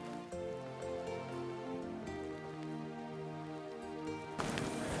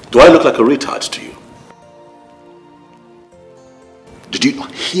 Do I look like a retard to you? Did you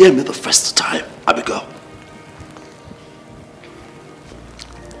not hear me the first time, Abigail?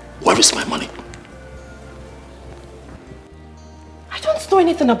 Where is my money? I don't know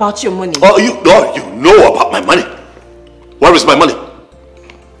anything about your money. Oh, you know about my money. Where is my money?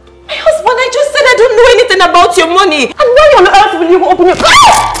 My husband, I just said I don't know anything about your money. And why on earth will you open your...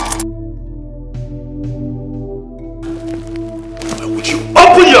 Why would you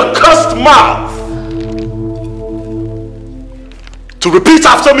open your cursed mouth to repeat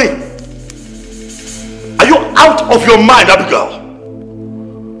after me? Are you out of your mind, Abigail?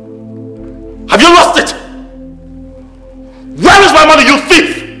 Have you lost it? Where is my money, you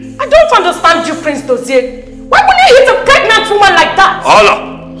thief? I don't understand you, Prince Dozier. Why would you hit a pregnant woman like that?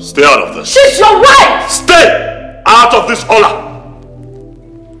 Ola, stay out of this. She's your wife! Stay out of this, Ola.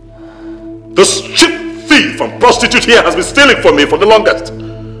 This cheap thief and prostitute here has been stealing from me for the longest.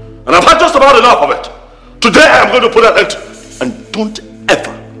 And I've had just about enough of it. Today I am going to put an end to it. And don't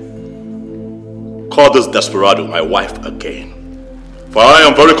ever call this desperado my wife again. For I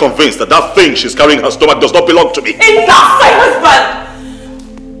am very convinced that that thing she's carrying in her stomach does not belong to me. Enough, my husband!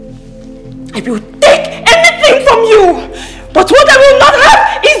 I will take anything from you. But what I will not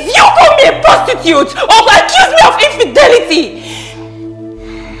have is you call me a prostitute or accuse me of infidelity.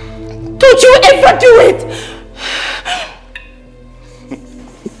 Don't you ever do it.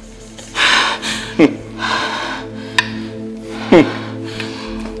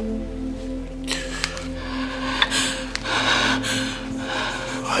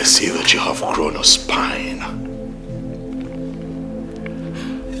 I see that you have grown a spine.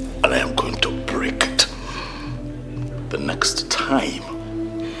 And I am going to break it. The next time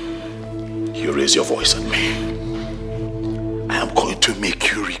you raise your voice at me, I am going to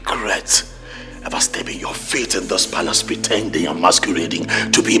make you regret ever stepping your feet in this palace pretending and masquerading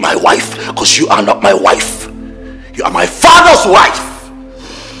to be my wife, because you are not my wife. You are my father's wife.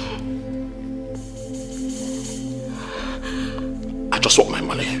 I just want my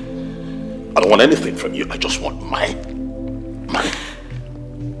money. I don't want anything from you. I just want my money.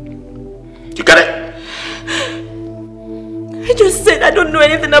 You got it? I just said I don't know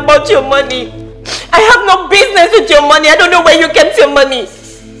anything about your money. I have no business with your money. I don't know where you kept your money.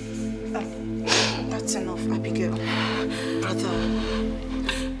 That's enough, Abigail.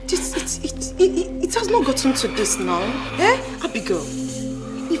 not gotten to this now. Eh? Abigail,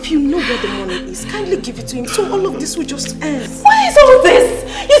 if you know where the money is, kindly give it to him so all of this will just end. What is all this?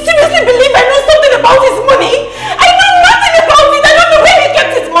 You seriously believe I know something about his money? I know nothing about it. I don't know where he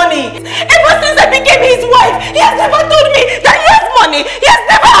kept his money. Ever since I became his wife, he has never told me that he has money. He has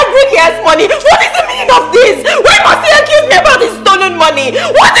never agreed he has money. What is the meaning of this? Why must he accuse me about his stolen money?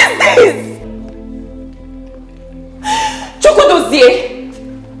 What is this? Chukwudozie.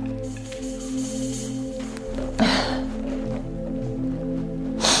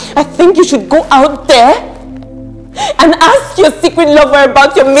 I think you should go out there and ask your secret lover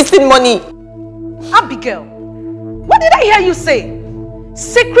about your missing money. Abigail, what did I hear you say?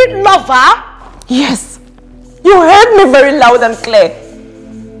 Secret lover? Yes, you heard me very loud and clear.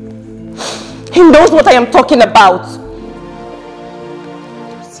 He knows what I am talking about.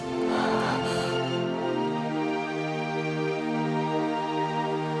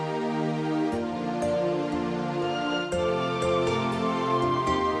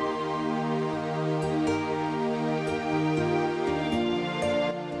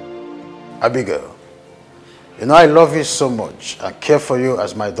 Abigail, you know I love you so much and care for you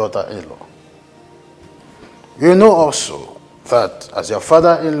as my daughter-in-law. You know also that as your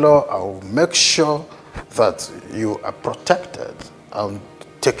father-in-law, I will make sure that you are protected and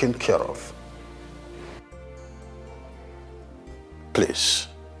taken care of. Please,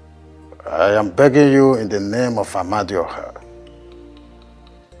 I am begging you in the name of Amadioha.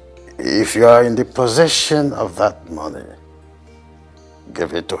 If you are in the possession of that money,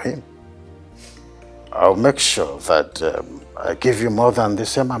 give it to him. I'll make sure that I give you more than the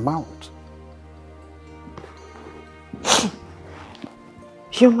same amount.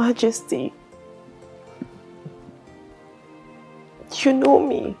 Your Majesty, you know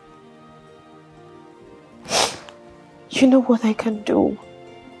me. You know what I can do.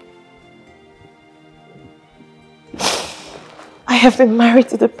 I have been married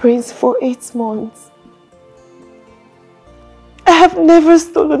to the prince for 8 months. I have never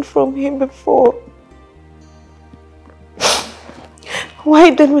stolen from him before.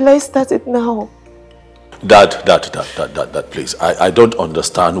 Why then will I start it now? Dad, please. I don't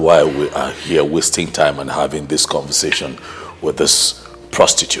understand why we are here wasting time and having this conversation with this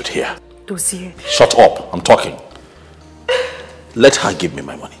prostitute here. Dozier. Shut up, I'm talking. Let her give me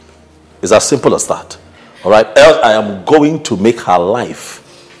my money. It's as simple as that. All right? Else I am going to make her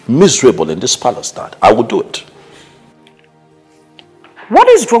life miserable in this palace, Dad. I will do it. What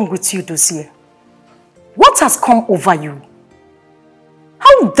is wrong with you, Dozier? What has come over you?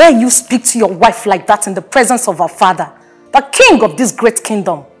 How dare you speak to your wife like that in the presence of her father, the king of this great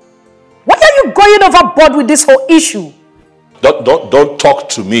kingdom? Why are you going overboard with this whole issue? Don't talk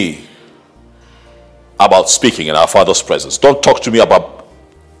to me about speaking in our father's presence. Don't talk to me about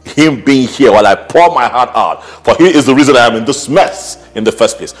him being here while I pour my heart out. For he is the reason I am in this mess in the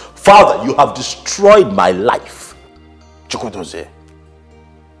first place. Father, you have destroyed my life. Chukwudozie,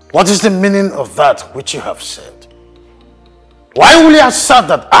 what is the meaning of that which you have said? Why will you assert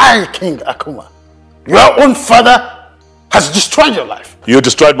that I, King Akuma, your own father, has destroyed your life? You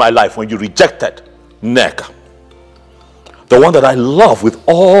destroyed my life when you rejected Nneka, the one that I love with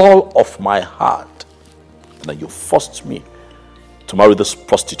all of my heart. And then you forced me to marry this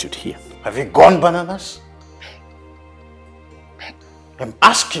prostitute here. Have you gone bananas? I'm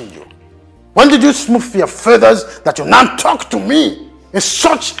asking you, when did you smooth your feathers that you now talk to me in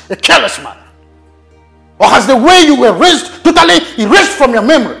such a careless manner? Or has the way you were raised totally erased from your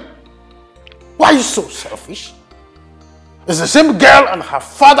memory? Why are you so selfish? Is the same girl and her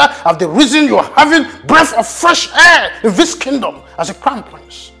father have the reason you are having breath of fresh air in this kingdom as a crown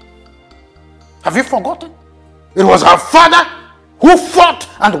prince? Have you forgotten? It was her father who fought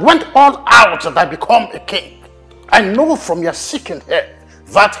and went all out that I become a king. I know from your seeking here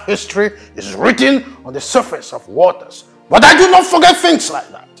that history is written on the surface of waters. But I do not forget things like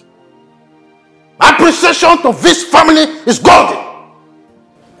that. My appreciation to this family is golden.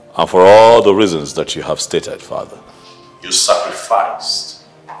 And for all the reasons that you have stated, Father, you sacrificed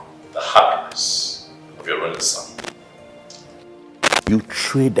the happiness of your only son. You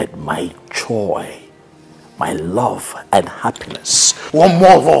traded my joy, my love and happiness. One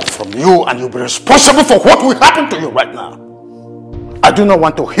more word from you and you'll be responsible for what will happen to you right now. I do not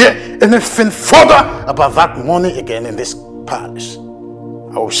want to hear anything further about that money again in this palace.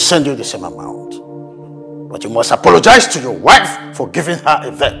 I will send you the same amount. But you must apologize to your wife for giving her a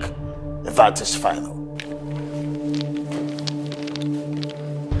veck, if that is final.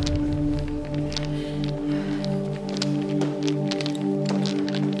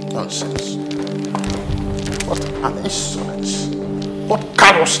 Nonsense. What an insolence. What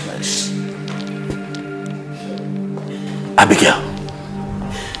callousness. Abigail,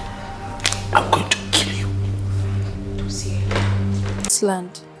 I'm going to kill you.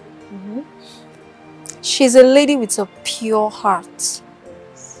 Land. She's a lady with a pure heart.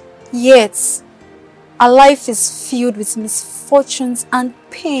 Yet, her life is filled with misfortunes and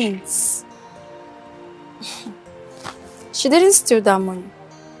pains. She didn't steal that money.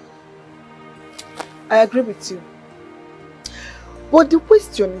 I agree with you. But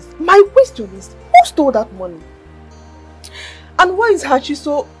my question is, who stole that money? And why is Hachi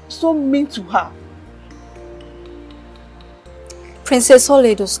so mean to her? Princess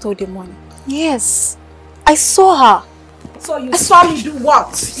Oledo stole the money. Yes, I saw her. So you saw me do what?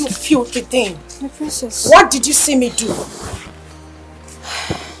 You filthy thing. My princess. What did you see me do?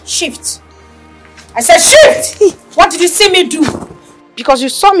 Shift. I said shift! What did you see me do? Because you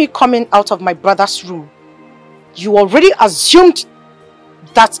saw me coming out of my brother's room. You already assumed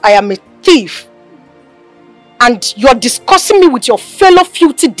that I am a thief. And you're discussing me with your fellow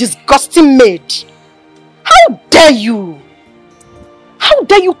filthy, disgusting maid. How dare you? How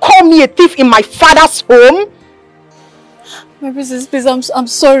dare you call me a thief in my father's home? My princess, please, I'm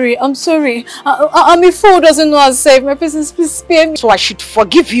sorry. I'm sorry. I'm a fool who doesn't know how to save. My princess, please spare me. So I should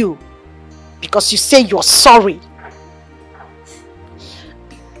forgive you because you say you're sorry.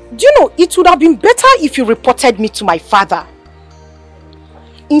 Do you know, it would have been better if you reported me to my father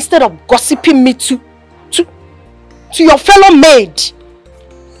instead of gossiping me to your fellow maid.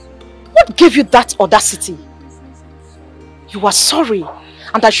 What gave you that audacity? You are sorry,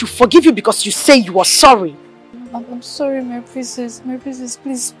 and I should forgive you because you say you are sorry. I'm sorry, my princess. My princess,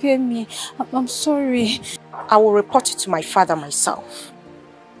 please spare me. I'm sorry. I will report it to my father myself.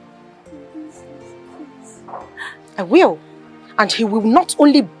 I will. And he will not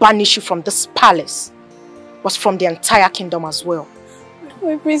only banish you from this palace, but from the entire kingdom as well.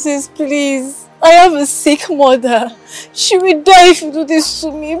 My princess, please. I have a sick mother. She will die if you do this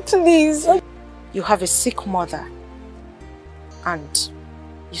to me, please. You have a sick mother. And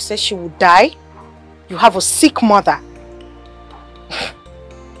you say she will die? You have a sick mother.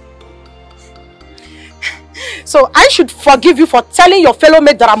 So I should forgive you for telling your fellow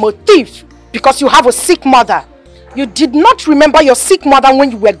maid that I'm a thief because you have a sick mother. You did not remember your sick mother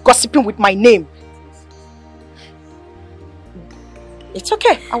when you were gossiping with my name. It's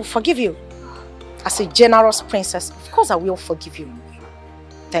okay, I will forgive you. As a generous princess, of course I will forgive you.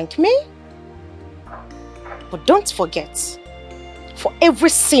 Thank me. But don't forget, for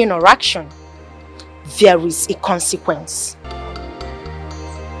every sin or action, there is a consequence.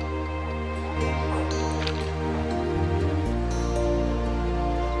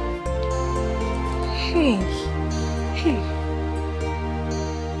 Hey.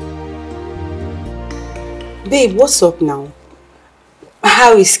 Babe, what's up now?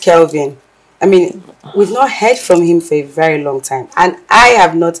 How is Kelvin? I mean, we've not heard from him for a very long time. And I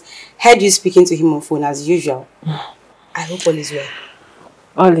have not heard you speaking to him on phone as usual. I hope all is well.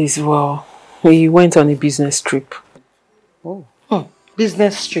 All is well. He went on a business trip. Oh.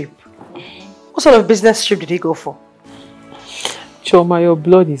 Business trip? What sort of business trip did he go for? Choma, your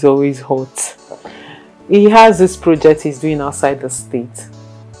blood is always hot. He has this project he's doing outside the state.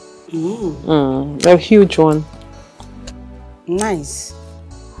 A huge one. Nice.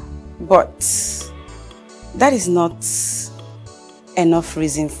 But that is not enough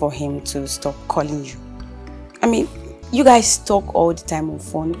reason for him to stop calling you. I mean, you guys talk all the time on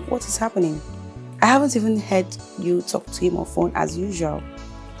phone. What is happening? I haven't even heard you talk to him on phone as usual.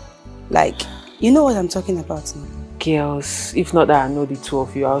 Like, you know what I'm talking about now. Girls, if not that I know the two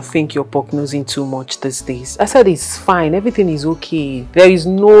of you, I'll think you're poke-nosing too much these days. I said it's fine. Everything is okay. There is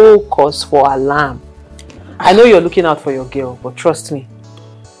no cause for alarm. I know you're looking out for your girl, but trust me,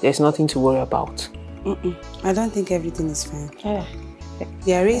 there's nothing to worry about. I don't think everything is fine. Yeah.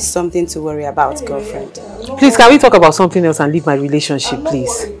 There is something to worry about, girlfriend. Please, can we talk about something else and leave my relationship,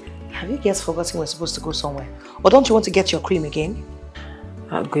 please? Have you guys forgotten we're supposed to go somewhere? Or don't you want to get your cream again?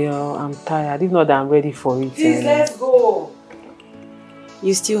 Girl, I'm tired. If not that I'm ready for it. Please, let's go.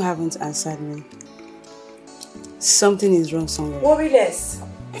 You still haven't answered me. Something is wrong somewhere. Worry less.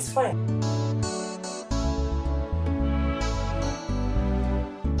 It's fine.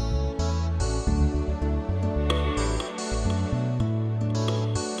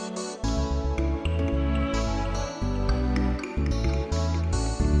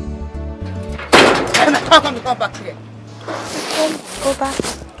 Come back here. Go back.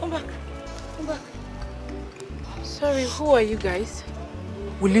 Come back. Sorry, who are you guys?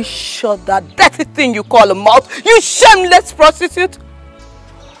 Will you shut that dirty thing you call a mouth? You shameless prostitute!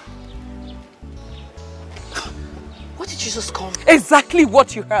 What did you just call me? Exactly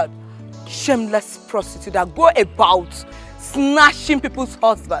what you heard. Shameless prostitute that go about snatching people's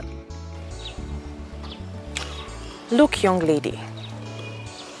husband. Look, young lady.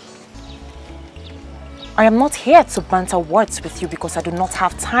 I am not here to banter words with you because I do not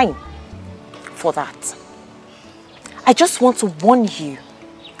have time for that. I just want to warn you.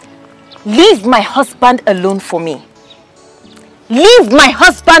 Leave my husband alone for me. Leave my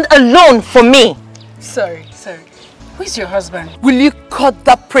husband alone for me. Sorry. Who is your husband? Will you cut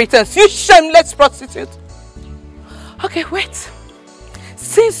that pretense, you shameless prostitute? Okay, wait.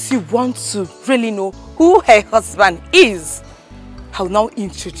 Since you want to really know who her husband is, I'll now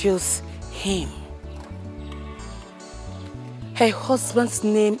introduce him. Her husband's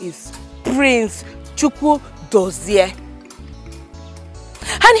name is Prince Chukwu Dozie.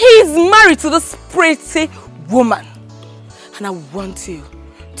 And he is married to this pretty woman. And I want you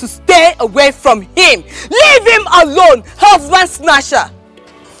to stay away from him. Leave him alone, husband snatcher.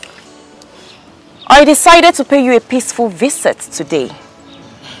 I decided to pay you a peaceful visit today.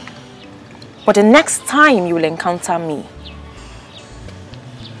 But the next time you will encounter me,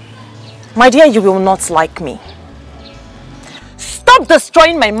 my dear, you will not like me. Stop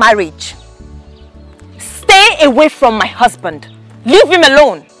destroying my marriage. Stay away from my husband. Leave him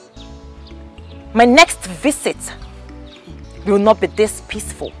alone. My next visit will not be this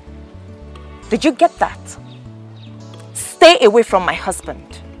peaceful. Did you get that? Stay away from my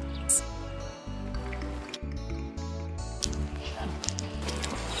husband.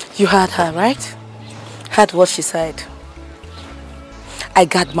 You heard her, right? Heard what she said. I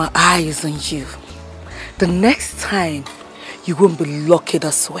got my eyes on you. The next time, you won't be lucky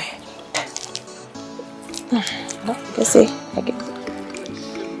this way. You see, I get it.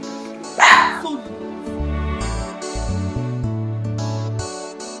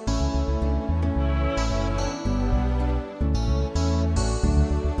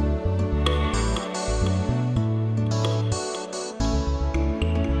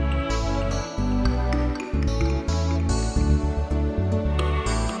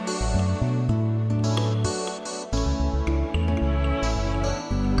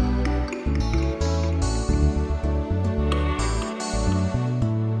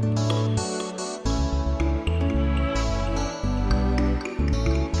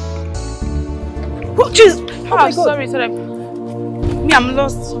 Sorry. Me, I'm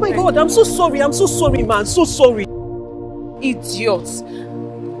lost. Oh my God, I'm so sorry, man. So sorry. Idiots.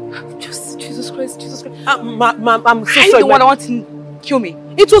 Jesus Christ. Ma'am, I'm so sorry. The one that wants to kill me.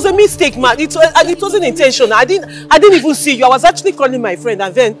 It was a mistake, man. It wasn't intentional. I didn't even see you. I was actually calling my friend,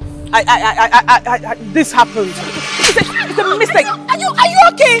 and then this happened. It's a mistake. Are you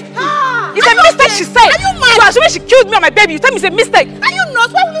okay? It's a mistake, she said. Are you mad? So assuming she killed me and my baby, you tell me it's a mistake. Are you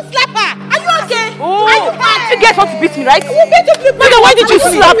not? Why will you slap her? Are you okay? Oh, are you mad? You guys want to beat me, right? You beat me. Why did you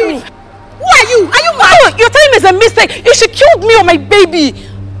slap me? Who are you? Are you mad? You're telling me it's a mistake. If she killed me or my baby.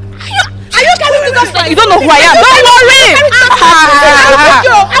 Are you carrying me that? You don't know who I am. Don't worry.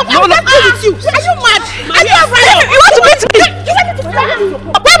 No, let's go with you. Are you mad? Are you alright? You want to beat me? You want me to slap you?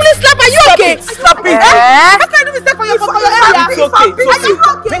 Why will you slap? Are you okay? Stop it. How can I do mistake for your area? It's okay.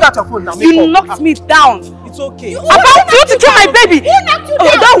 Bring out your phone now. You knocked me down. It's okay. About you to kill my baby. Oh,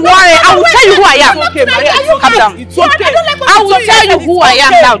 don't worry. I will tell you who I am. It's okay, Maria. Calm down. It's okay. I will tell you who I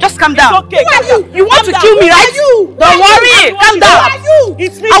am now. Just calm down. It's okay. You want to kill me, right? Don't worry. Calm down.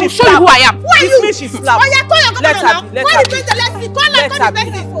 It's me. I will show you who I am. It's me. She's slapped. Let's have it.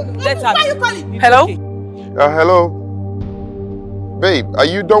 Hello? Hello. Babe, are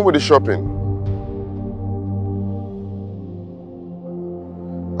you done with the shopping?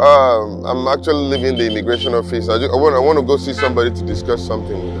 I'm actually leaving the immigration office. I want to go see somebody to discuss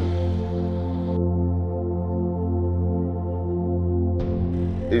something with them.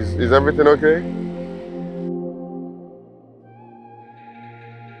 Is everything okay?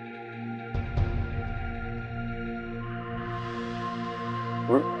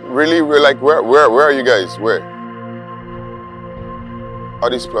 Really? We're like, where are you guys? Where?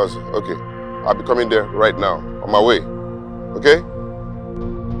 Addis Plaza. Okay. I'll be coming there right now. On my way. Okay?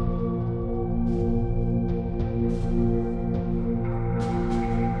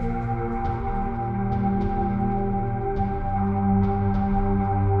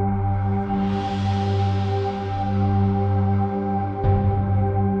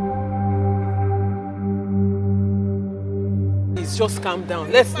 Just calm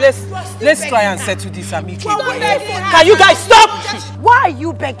down. Let's try and settle this amicably. Can you guys stop? Why are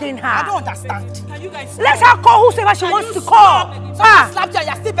you begging her? I don't understand. Let her call whoever she wants to call. Slapped her,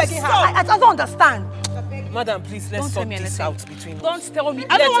 you're still begging her. I don't understand. Madam, please, let's sort this out between us. Don't tell me.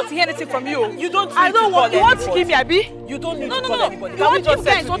 I don't want to hear anything from you. You don't. I don't want. You want to give me, Abi? You don't need to call anybody. You want you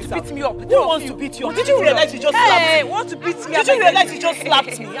guys want to beat me up? Who wants to beat you up? Did you realize you just slapped me? Want to beat me? Did you realize you just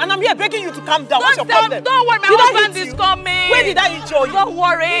slapped me? And I'm here begging you to calm down. What's your problem? Don't worry, my husband is coming. Where did I injure you? Don't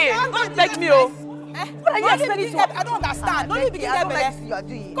worry. Don't beg me, oh. What are you expecting? I don't understand. Don't you begin to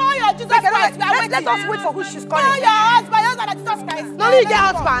call your Jesus Christ. Let us wait for who she's calling. Call your husband. Your husband, Jesus Christ. No, you get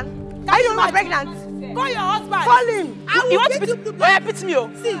husband. Are you not pregnant? Call your husband. Call him. You want to beat me? Oh, yeah, beat me, oh.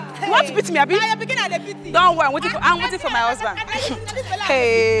 See, you want to beat me, Abi? Don't worry, I'm waiting for my husband.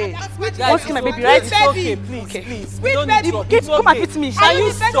 Hey, what's my baby, right? It's okay, please. We don't need to. Come and beat me. Can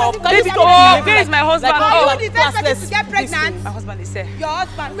you stop? Baby, oh, where is my husband? Oh, the first person to get pregnant. My husband is here. Your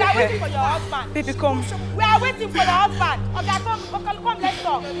husband. We are waiting for your husband. Baby, come. We are waiting for your husband. Okay, come, let's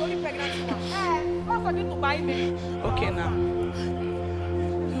talk. You're only pregnant now. What's for you to buy me? Okay, now.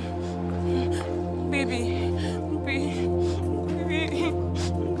 Baby.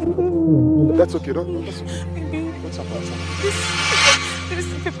 That's okay, that's okay. What's up? These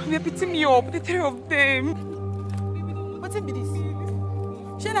people, they're beating me up, the three of them. What's it be this?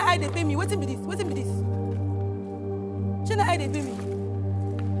 Shana, I they pay me. What's it be this? Shana, I they pay me.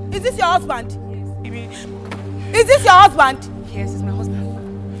 Is this your husband? Yes, baby. Is this your husband? Yes, it's my husband.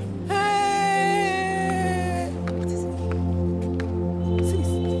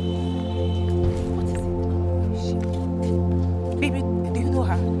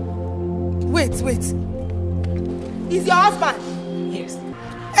 Wait. Is your husband? Yes.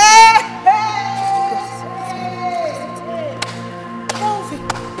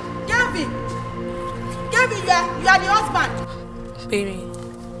 Gavin, you are the husband. Baby,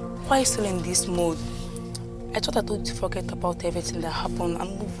 why are you still in this mood? I thought I told you to forget about everything that happened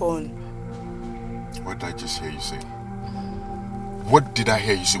and move on. What did I just hear you say? What did I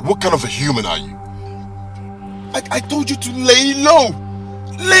hear you say? What kind of a human are you? I told you to lay low.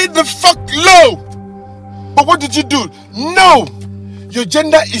 Lay the fuck low! But what did you do? No! Your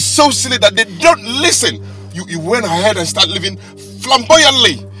gender is so silly that they don't listen. You went ahead and started living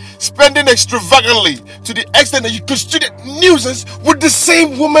flamboyantly, spending extravagantly, to the extent that you constituted nuisance with the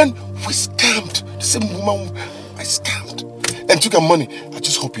same woman we scammed. The same woman I scammed. And took her money. I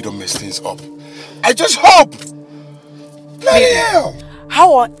just hope you don't mess things up. I just hope! Bloody hell!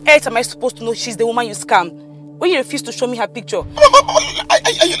 How on earth am I supposed to know she's the woman you scammed when you refuse to show me her picture?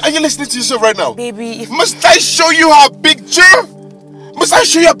 Are you listening to yourself right now? Baby, must I show you her picture? Must I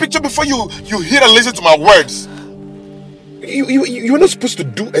show you her picture before you hear and listen to my words? You're not supposed to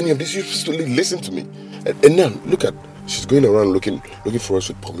do any of this. You're supposed to listen to me. And now, look at, she's going around looking for us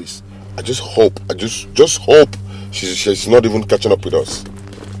with police. I just hope, just hope she's not even catching up with us.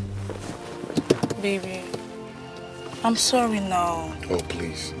 Baby, I'm sorry now. Oh,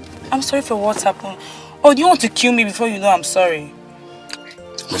 please. I'm sorry for what happened. Oh, do you want to kill me before you know I'm sorry?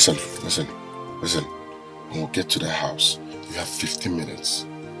 Listen. When we get to the house, you have 15 minutes.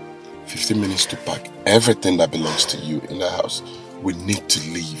 15 minutes to pack everything that belongs to you in the house. We need to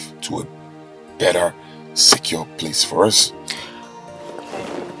leave to a better, secure place for us.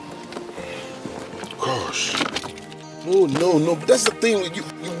 Gosh. No. But that's the thing with you,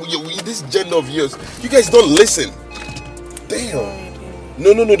 this gender of yours. You guys don't listen. Damn.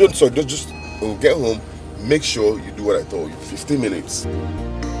 No, don't. Sorry. Just when we get home, make sure you do what I told you. 15 minutes.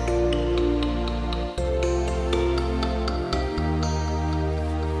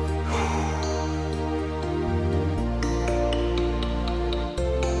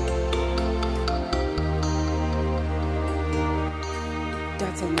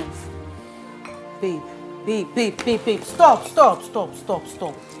 That's enough. Babe. Stop.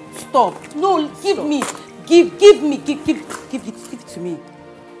 No, give me. Give it to me.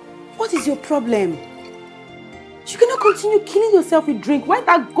 What is your problem? You cannot continue killing yourself with drink. Why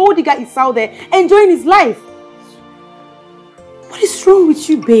that gold digger is out there enjoying his life? What is wrong with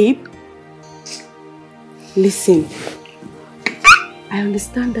you, babe? Listen, I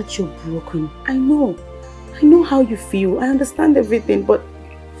understand that you're broken. I know how you feel. I understand everything, but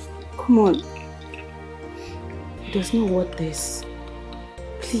come on. It does not worth this.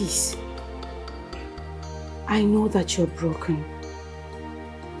 Please. I know that you're broken.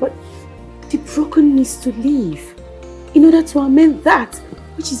 But the broken needs to leave in order to amend that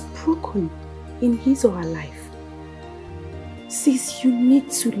which is broken in his or her life. Sis, you need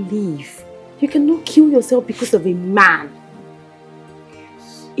to leave. You cannot kill yourself because of a man.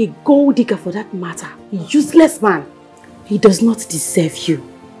 A gold digger for that matter. A useless man. He does not deserve you.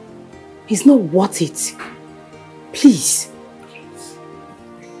 He's not worth it. Please.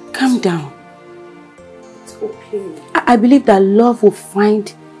 Calm down. It's okay. I believe that love will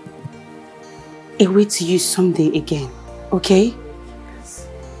find away to you someday again, okay? Yes.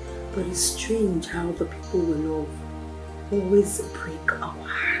 But it's strange how the people we love always break our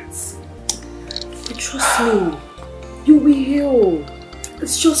hearts. But trust me, you will heal.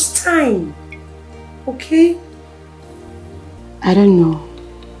 It's just time, okay? I don't know.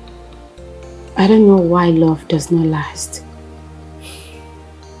 I don't know why love does not last.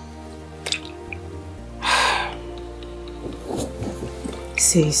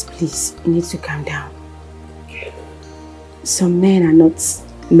 Sis, please, you need to calm down. Some men are not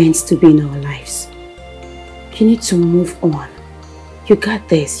meant to be in our lives. You need to move on. You got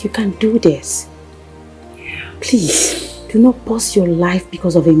this. You can do this. Please, do not pause your life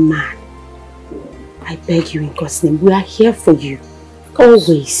because of a man. I beg you in God's name, we are here for you.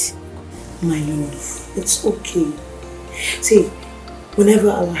 Always. My love, it's okay. See, whenever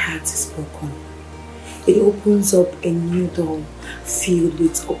our heart is broken, it opens up a new door filled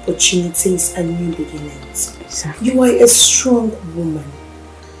with opportunities and new beginnings. Exactly. You are a strong woman,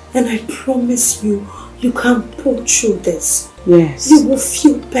 and I promise you, you can pull through this. Yes. You will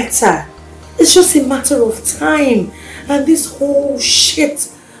feel better. It's just a matter of time, and this whole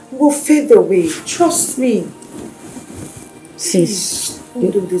shit will fade away. Trust me. Sis,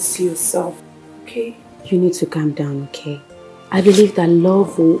 don't do this to yourself, okay? You need to calm down, okay? I believe that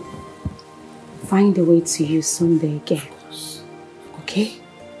love will find a way to you someday again. Okay?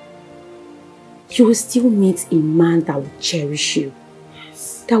 You will still meet a man that will cherish you,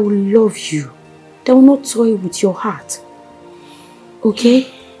 that will love you, that will not toy with your heart.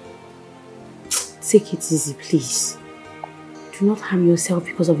 Okay? Take it easy, please. Do not harm yourself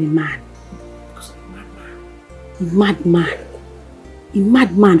because of a man. Because of a madman. A madman. A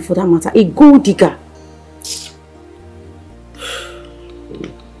madman for that matter. A gold digger.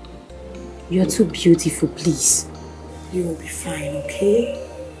 You are too beautiful, please. You will be fine, okay?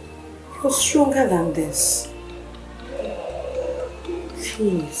 You're stronger than this.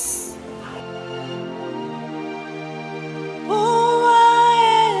 Please.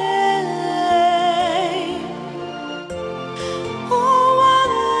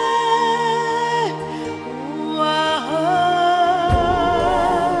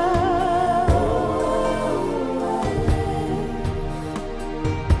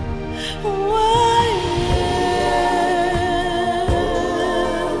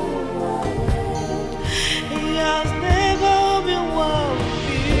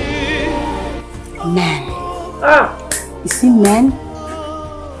 You see, men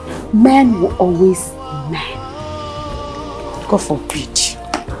will always be men. God forbid.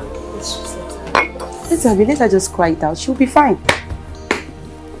 Let her just cry it out. She'll be fine.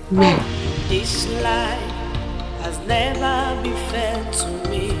 Men. This life has never been fair to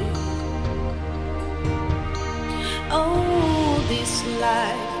me. Oh, this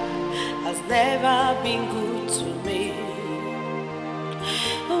life has never been good to me.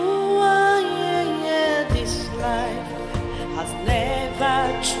 Oh, yeah, this life has never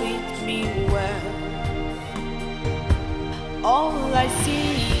treated me well. All I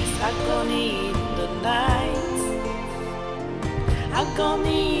see is agony in the night,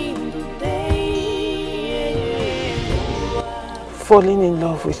 agony in the day. Falling in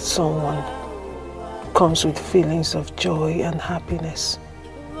love with someone comes with feelings of joy and happiness.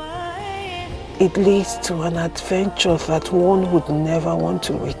 It leads to an adventure that one would never want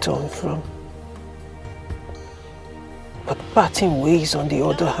to return from. But parting ways, on the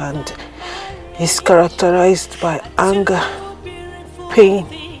other hand, is characterized by anger, pain,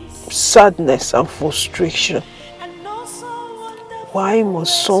 sadness, and frustration. Why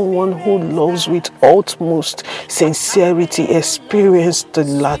must someone who loves with utmost sincerity experience the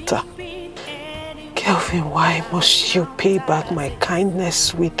latter? Kelvin, why must you pay back my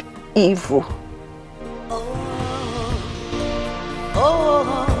kindness with evil?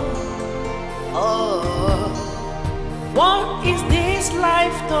 What is this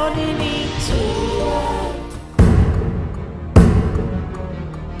life turning into?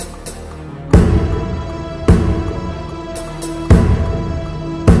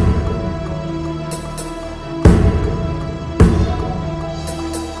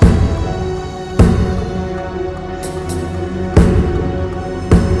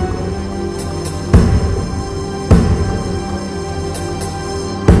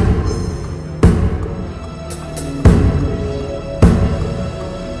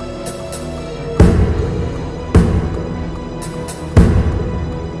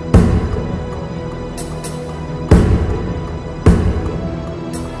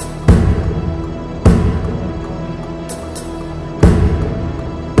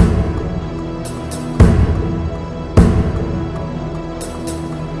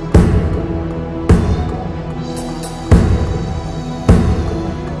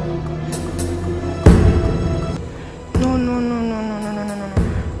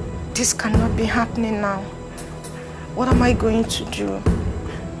 This cannot be happening now. What am I going to do?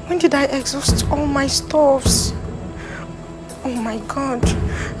 When did I exhaust all my stuffs? Oh my God,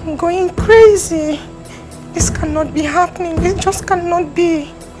 I'm going crazy. This cannot be happening. This just cannot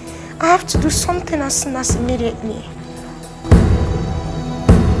be. I have to do something as soon as immediately.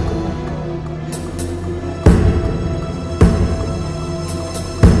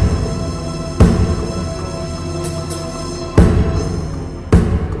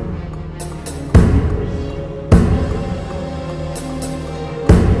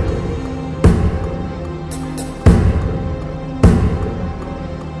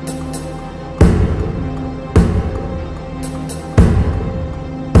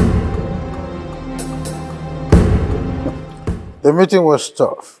 The meeting was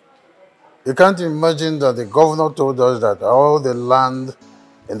tough. You can't imagine that the governor told us that all the land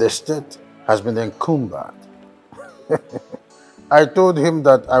in the state has been encumbered. I told him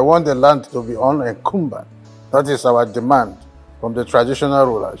that I want the land to be unencumbered. That is our demand from the traditional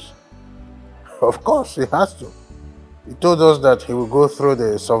rulers. Of course, he has to. He told us that he will go through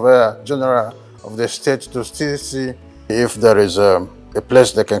the Surveyor General of the state to still see if there is a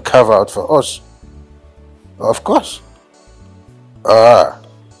place they can carve out for us. Of course.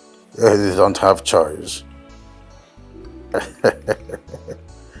 You don't have choice.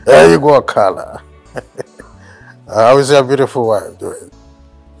 There you go, Carla. How is your beautiful wife doing?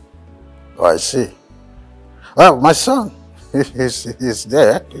 Oh, I see. Oh, my son, he's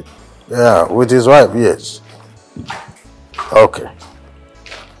there. Yeah, with his wife, yes. Okay.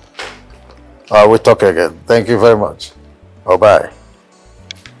 We'll talk again. Thank you very much. Oh, bye.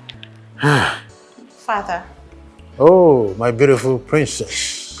 Father. Oh, my beautiful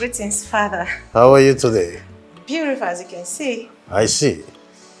princess. Greetings, Father. How are you today? Beautiful, as you can see. I see.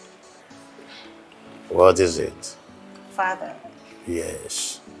 What is it? Father,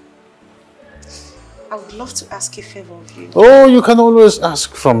 Yes. I would love to ask a favor of you. Oh, you can always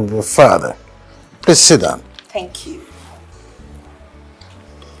ask from your father. Please sit down. Thank you.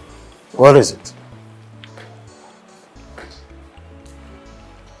 What is it?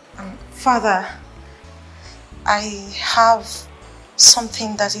 Father, I have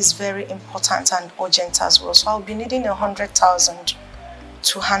something that is very important and urgent as well, so I'll be needing 100,000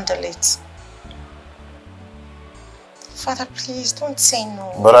 to handle it. Father, please don't say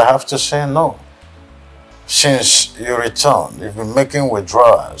no. But I have to say no. Since you returned, you've been making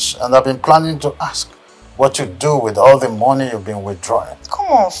withdrawals, and I've been planning to ask what you do with all the money you've been withdrawing. Come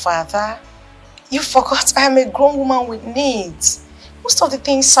on, Father. You forgot I am a grown woman with needs. Most of the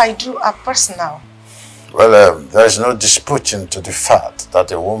things I do are personal. Well, there is no disputing to the fact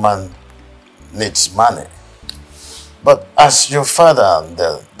that a woman needs money. But as your father,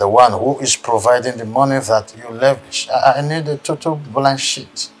 the one who is providing the money that you lavish, I need a total blank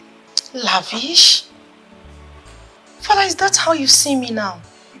sheet. Lavish? Father, is that how you see me now?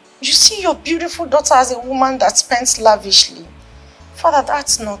 You see your beautiful daughter as a woman that spends lavishly. Father,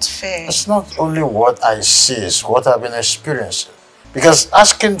 that's not fair. It's not only what I see, it's what I've been experiencing. Because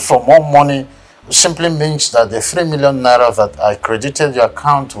asking for more money simply means that the 3 million naira that I credited your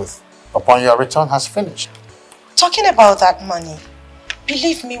account with upon your return has finished. Talking about that money,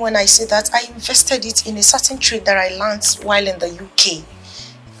 believe me when I say that I invested it in a certain trade that I learned while in the UK.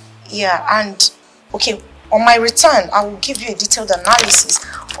 Yeah, and okay, on my return, I will give you a detailed analysis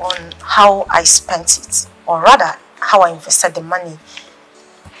on how I spent it, or rather, how I invested the money.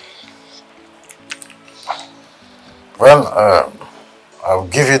 Well, I'll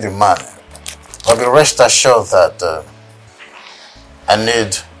give you the money, but be rest assured that I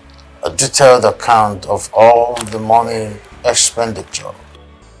need a detailed account of all the money expenditure.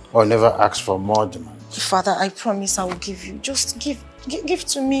 Or never ask for more demand. Father, I promise I will give you. Just give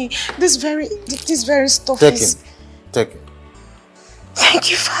to me. This very stuff Take is... him. Take it.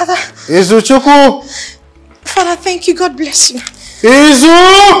 Thank you, Father. Izuchukwu! Father, thank you. God bless you.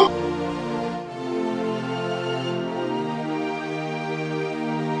 Izu!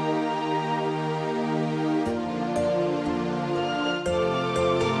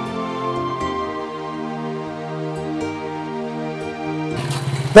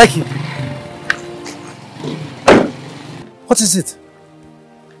 Becky! What is it?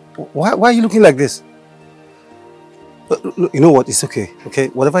 Why are you looking like this? Look, you know what? It's okay, okay?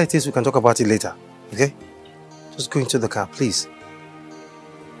 Whatever it is, we can talk about it later, okay? Just go into the car, please.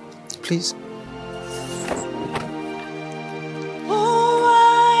 Please.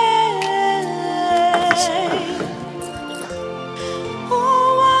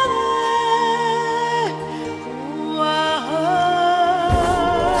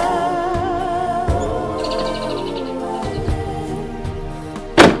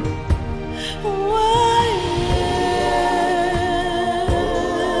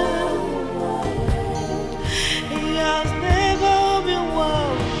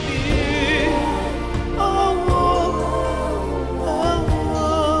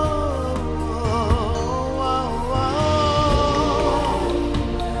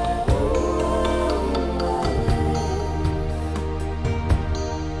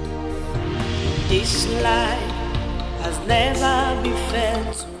 This life has never been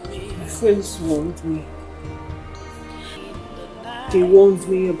fair to me. My friends warned me. They warned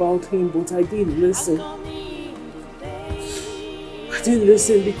me about him, but I didn't listen. I didn't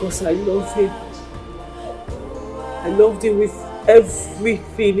listen because I love him. I loved him with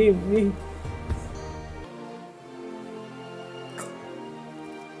everything in me.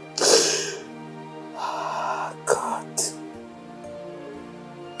 God.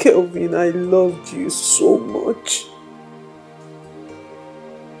 Kelvin, I loved you so much.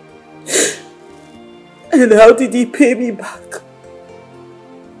 And how did he pay me back?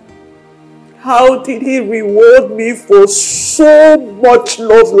 How did he reward me for so much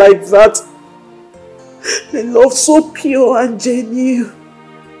love like that? A love so pure and genuine.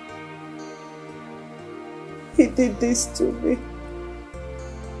 He did this to me.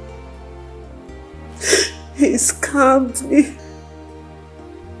 He scammed me.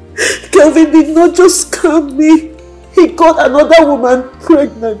 Kelvin did not just scam me. He got another woman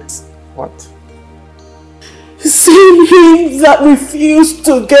pregnant. What? Same him that refused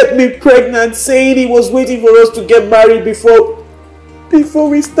to get me pregnant, saying he was waiting for us to get married before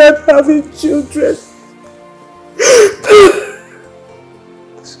we start having children.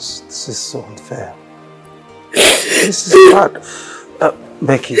 This is so unfair. This is bad.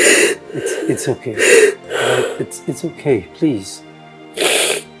 Becky, it's okay. It's okay, please.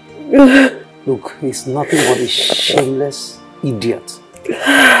 Look, he's nothing but a shameless idiot.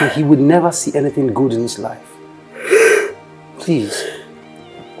 He would never see anything good in his life. Please,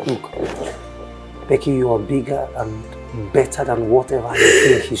 look, Becky, you are bigger and better than whatever you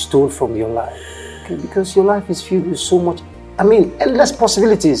think he stole from your life. Okay? Because your life is filled with so much, endless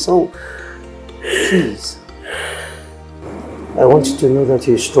possibilities. So, please, I want you to know that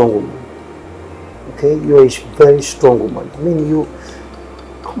you're a strong woman. Okay? You're a very strong woman.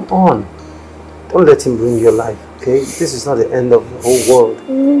 Come on. Don't let him ruin your life, okay? This is not the end of the whole world.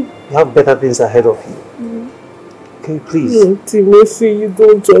 You have better things ahead of you. Okay, please. No, Timothy, you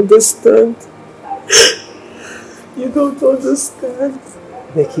don't understand. You don't understand.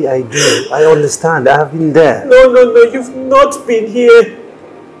 Becky, I do. I understand. I have been there. No, you've not been here.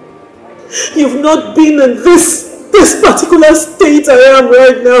 You've not been in this particular state I am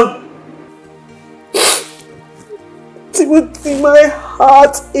right now. Timothy, my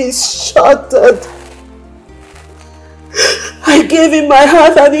heart is shattered. I gave him my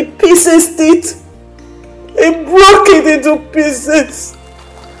heart and he pieced it. He broke it into pieces.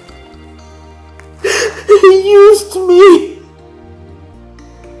 He used me.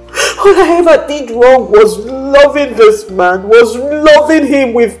 All I ever did wrong was loving this man, was loving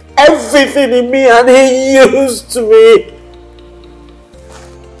him with everything in me, and he used me.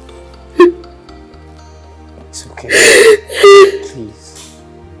 It's okay. Please.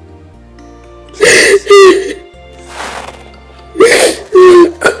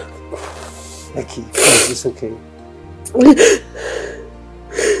 Becky, please, it's okay.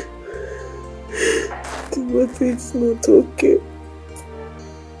 Timothy, it's not okay.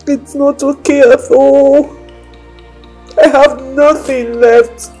 It's not okay at all. I have nothing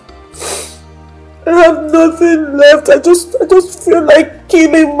left. I have nothing left. I just feel like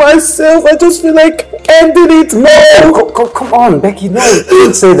killing myself. I just feel like ending it all. Come on, Becky. No,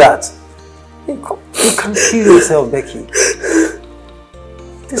 don't say that. You can't kill yourself, Becky.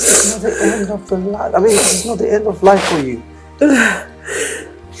 This is not the end of the life. This is not the end of life for you.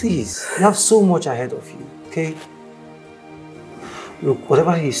 Please, you have so much ahead of you, okay? Look,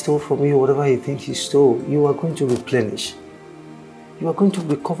 whatever he stole from you, whatever he thinks he stole, you are going to replenish. You are going to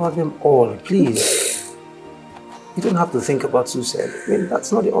recover them all, please. You don't have to think about suicide.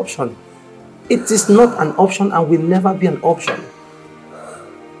 That's not the option. It is not an option and will never be an option.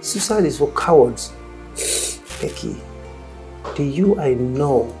 Suicide is for cowards. Becky, the you I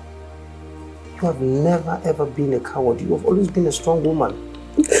know, you have never ever been a coward. You have always been a strong woman.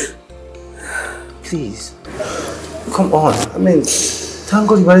 Please, come on. Thank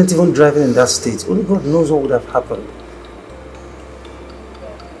God you weren't even driving in that state. Only God knows what would have happened.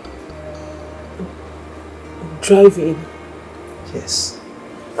 Driving? Yes.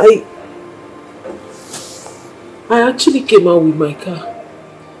 I actually came out with my car.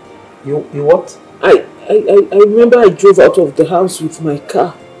 You what? I remember I drove out of the house with my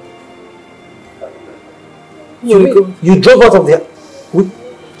car. You drove out of the...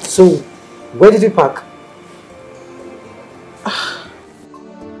 So, where did you park?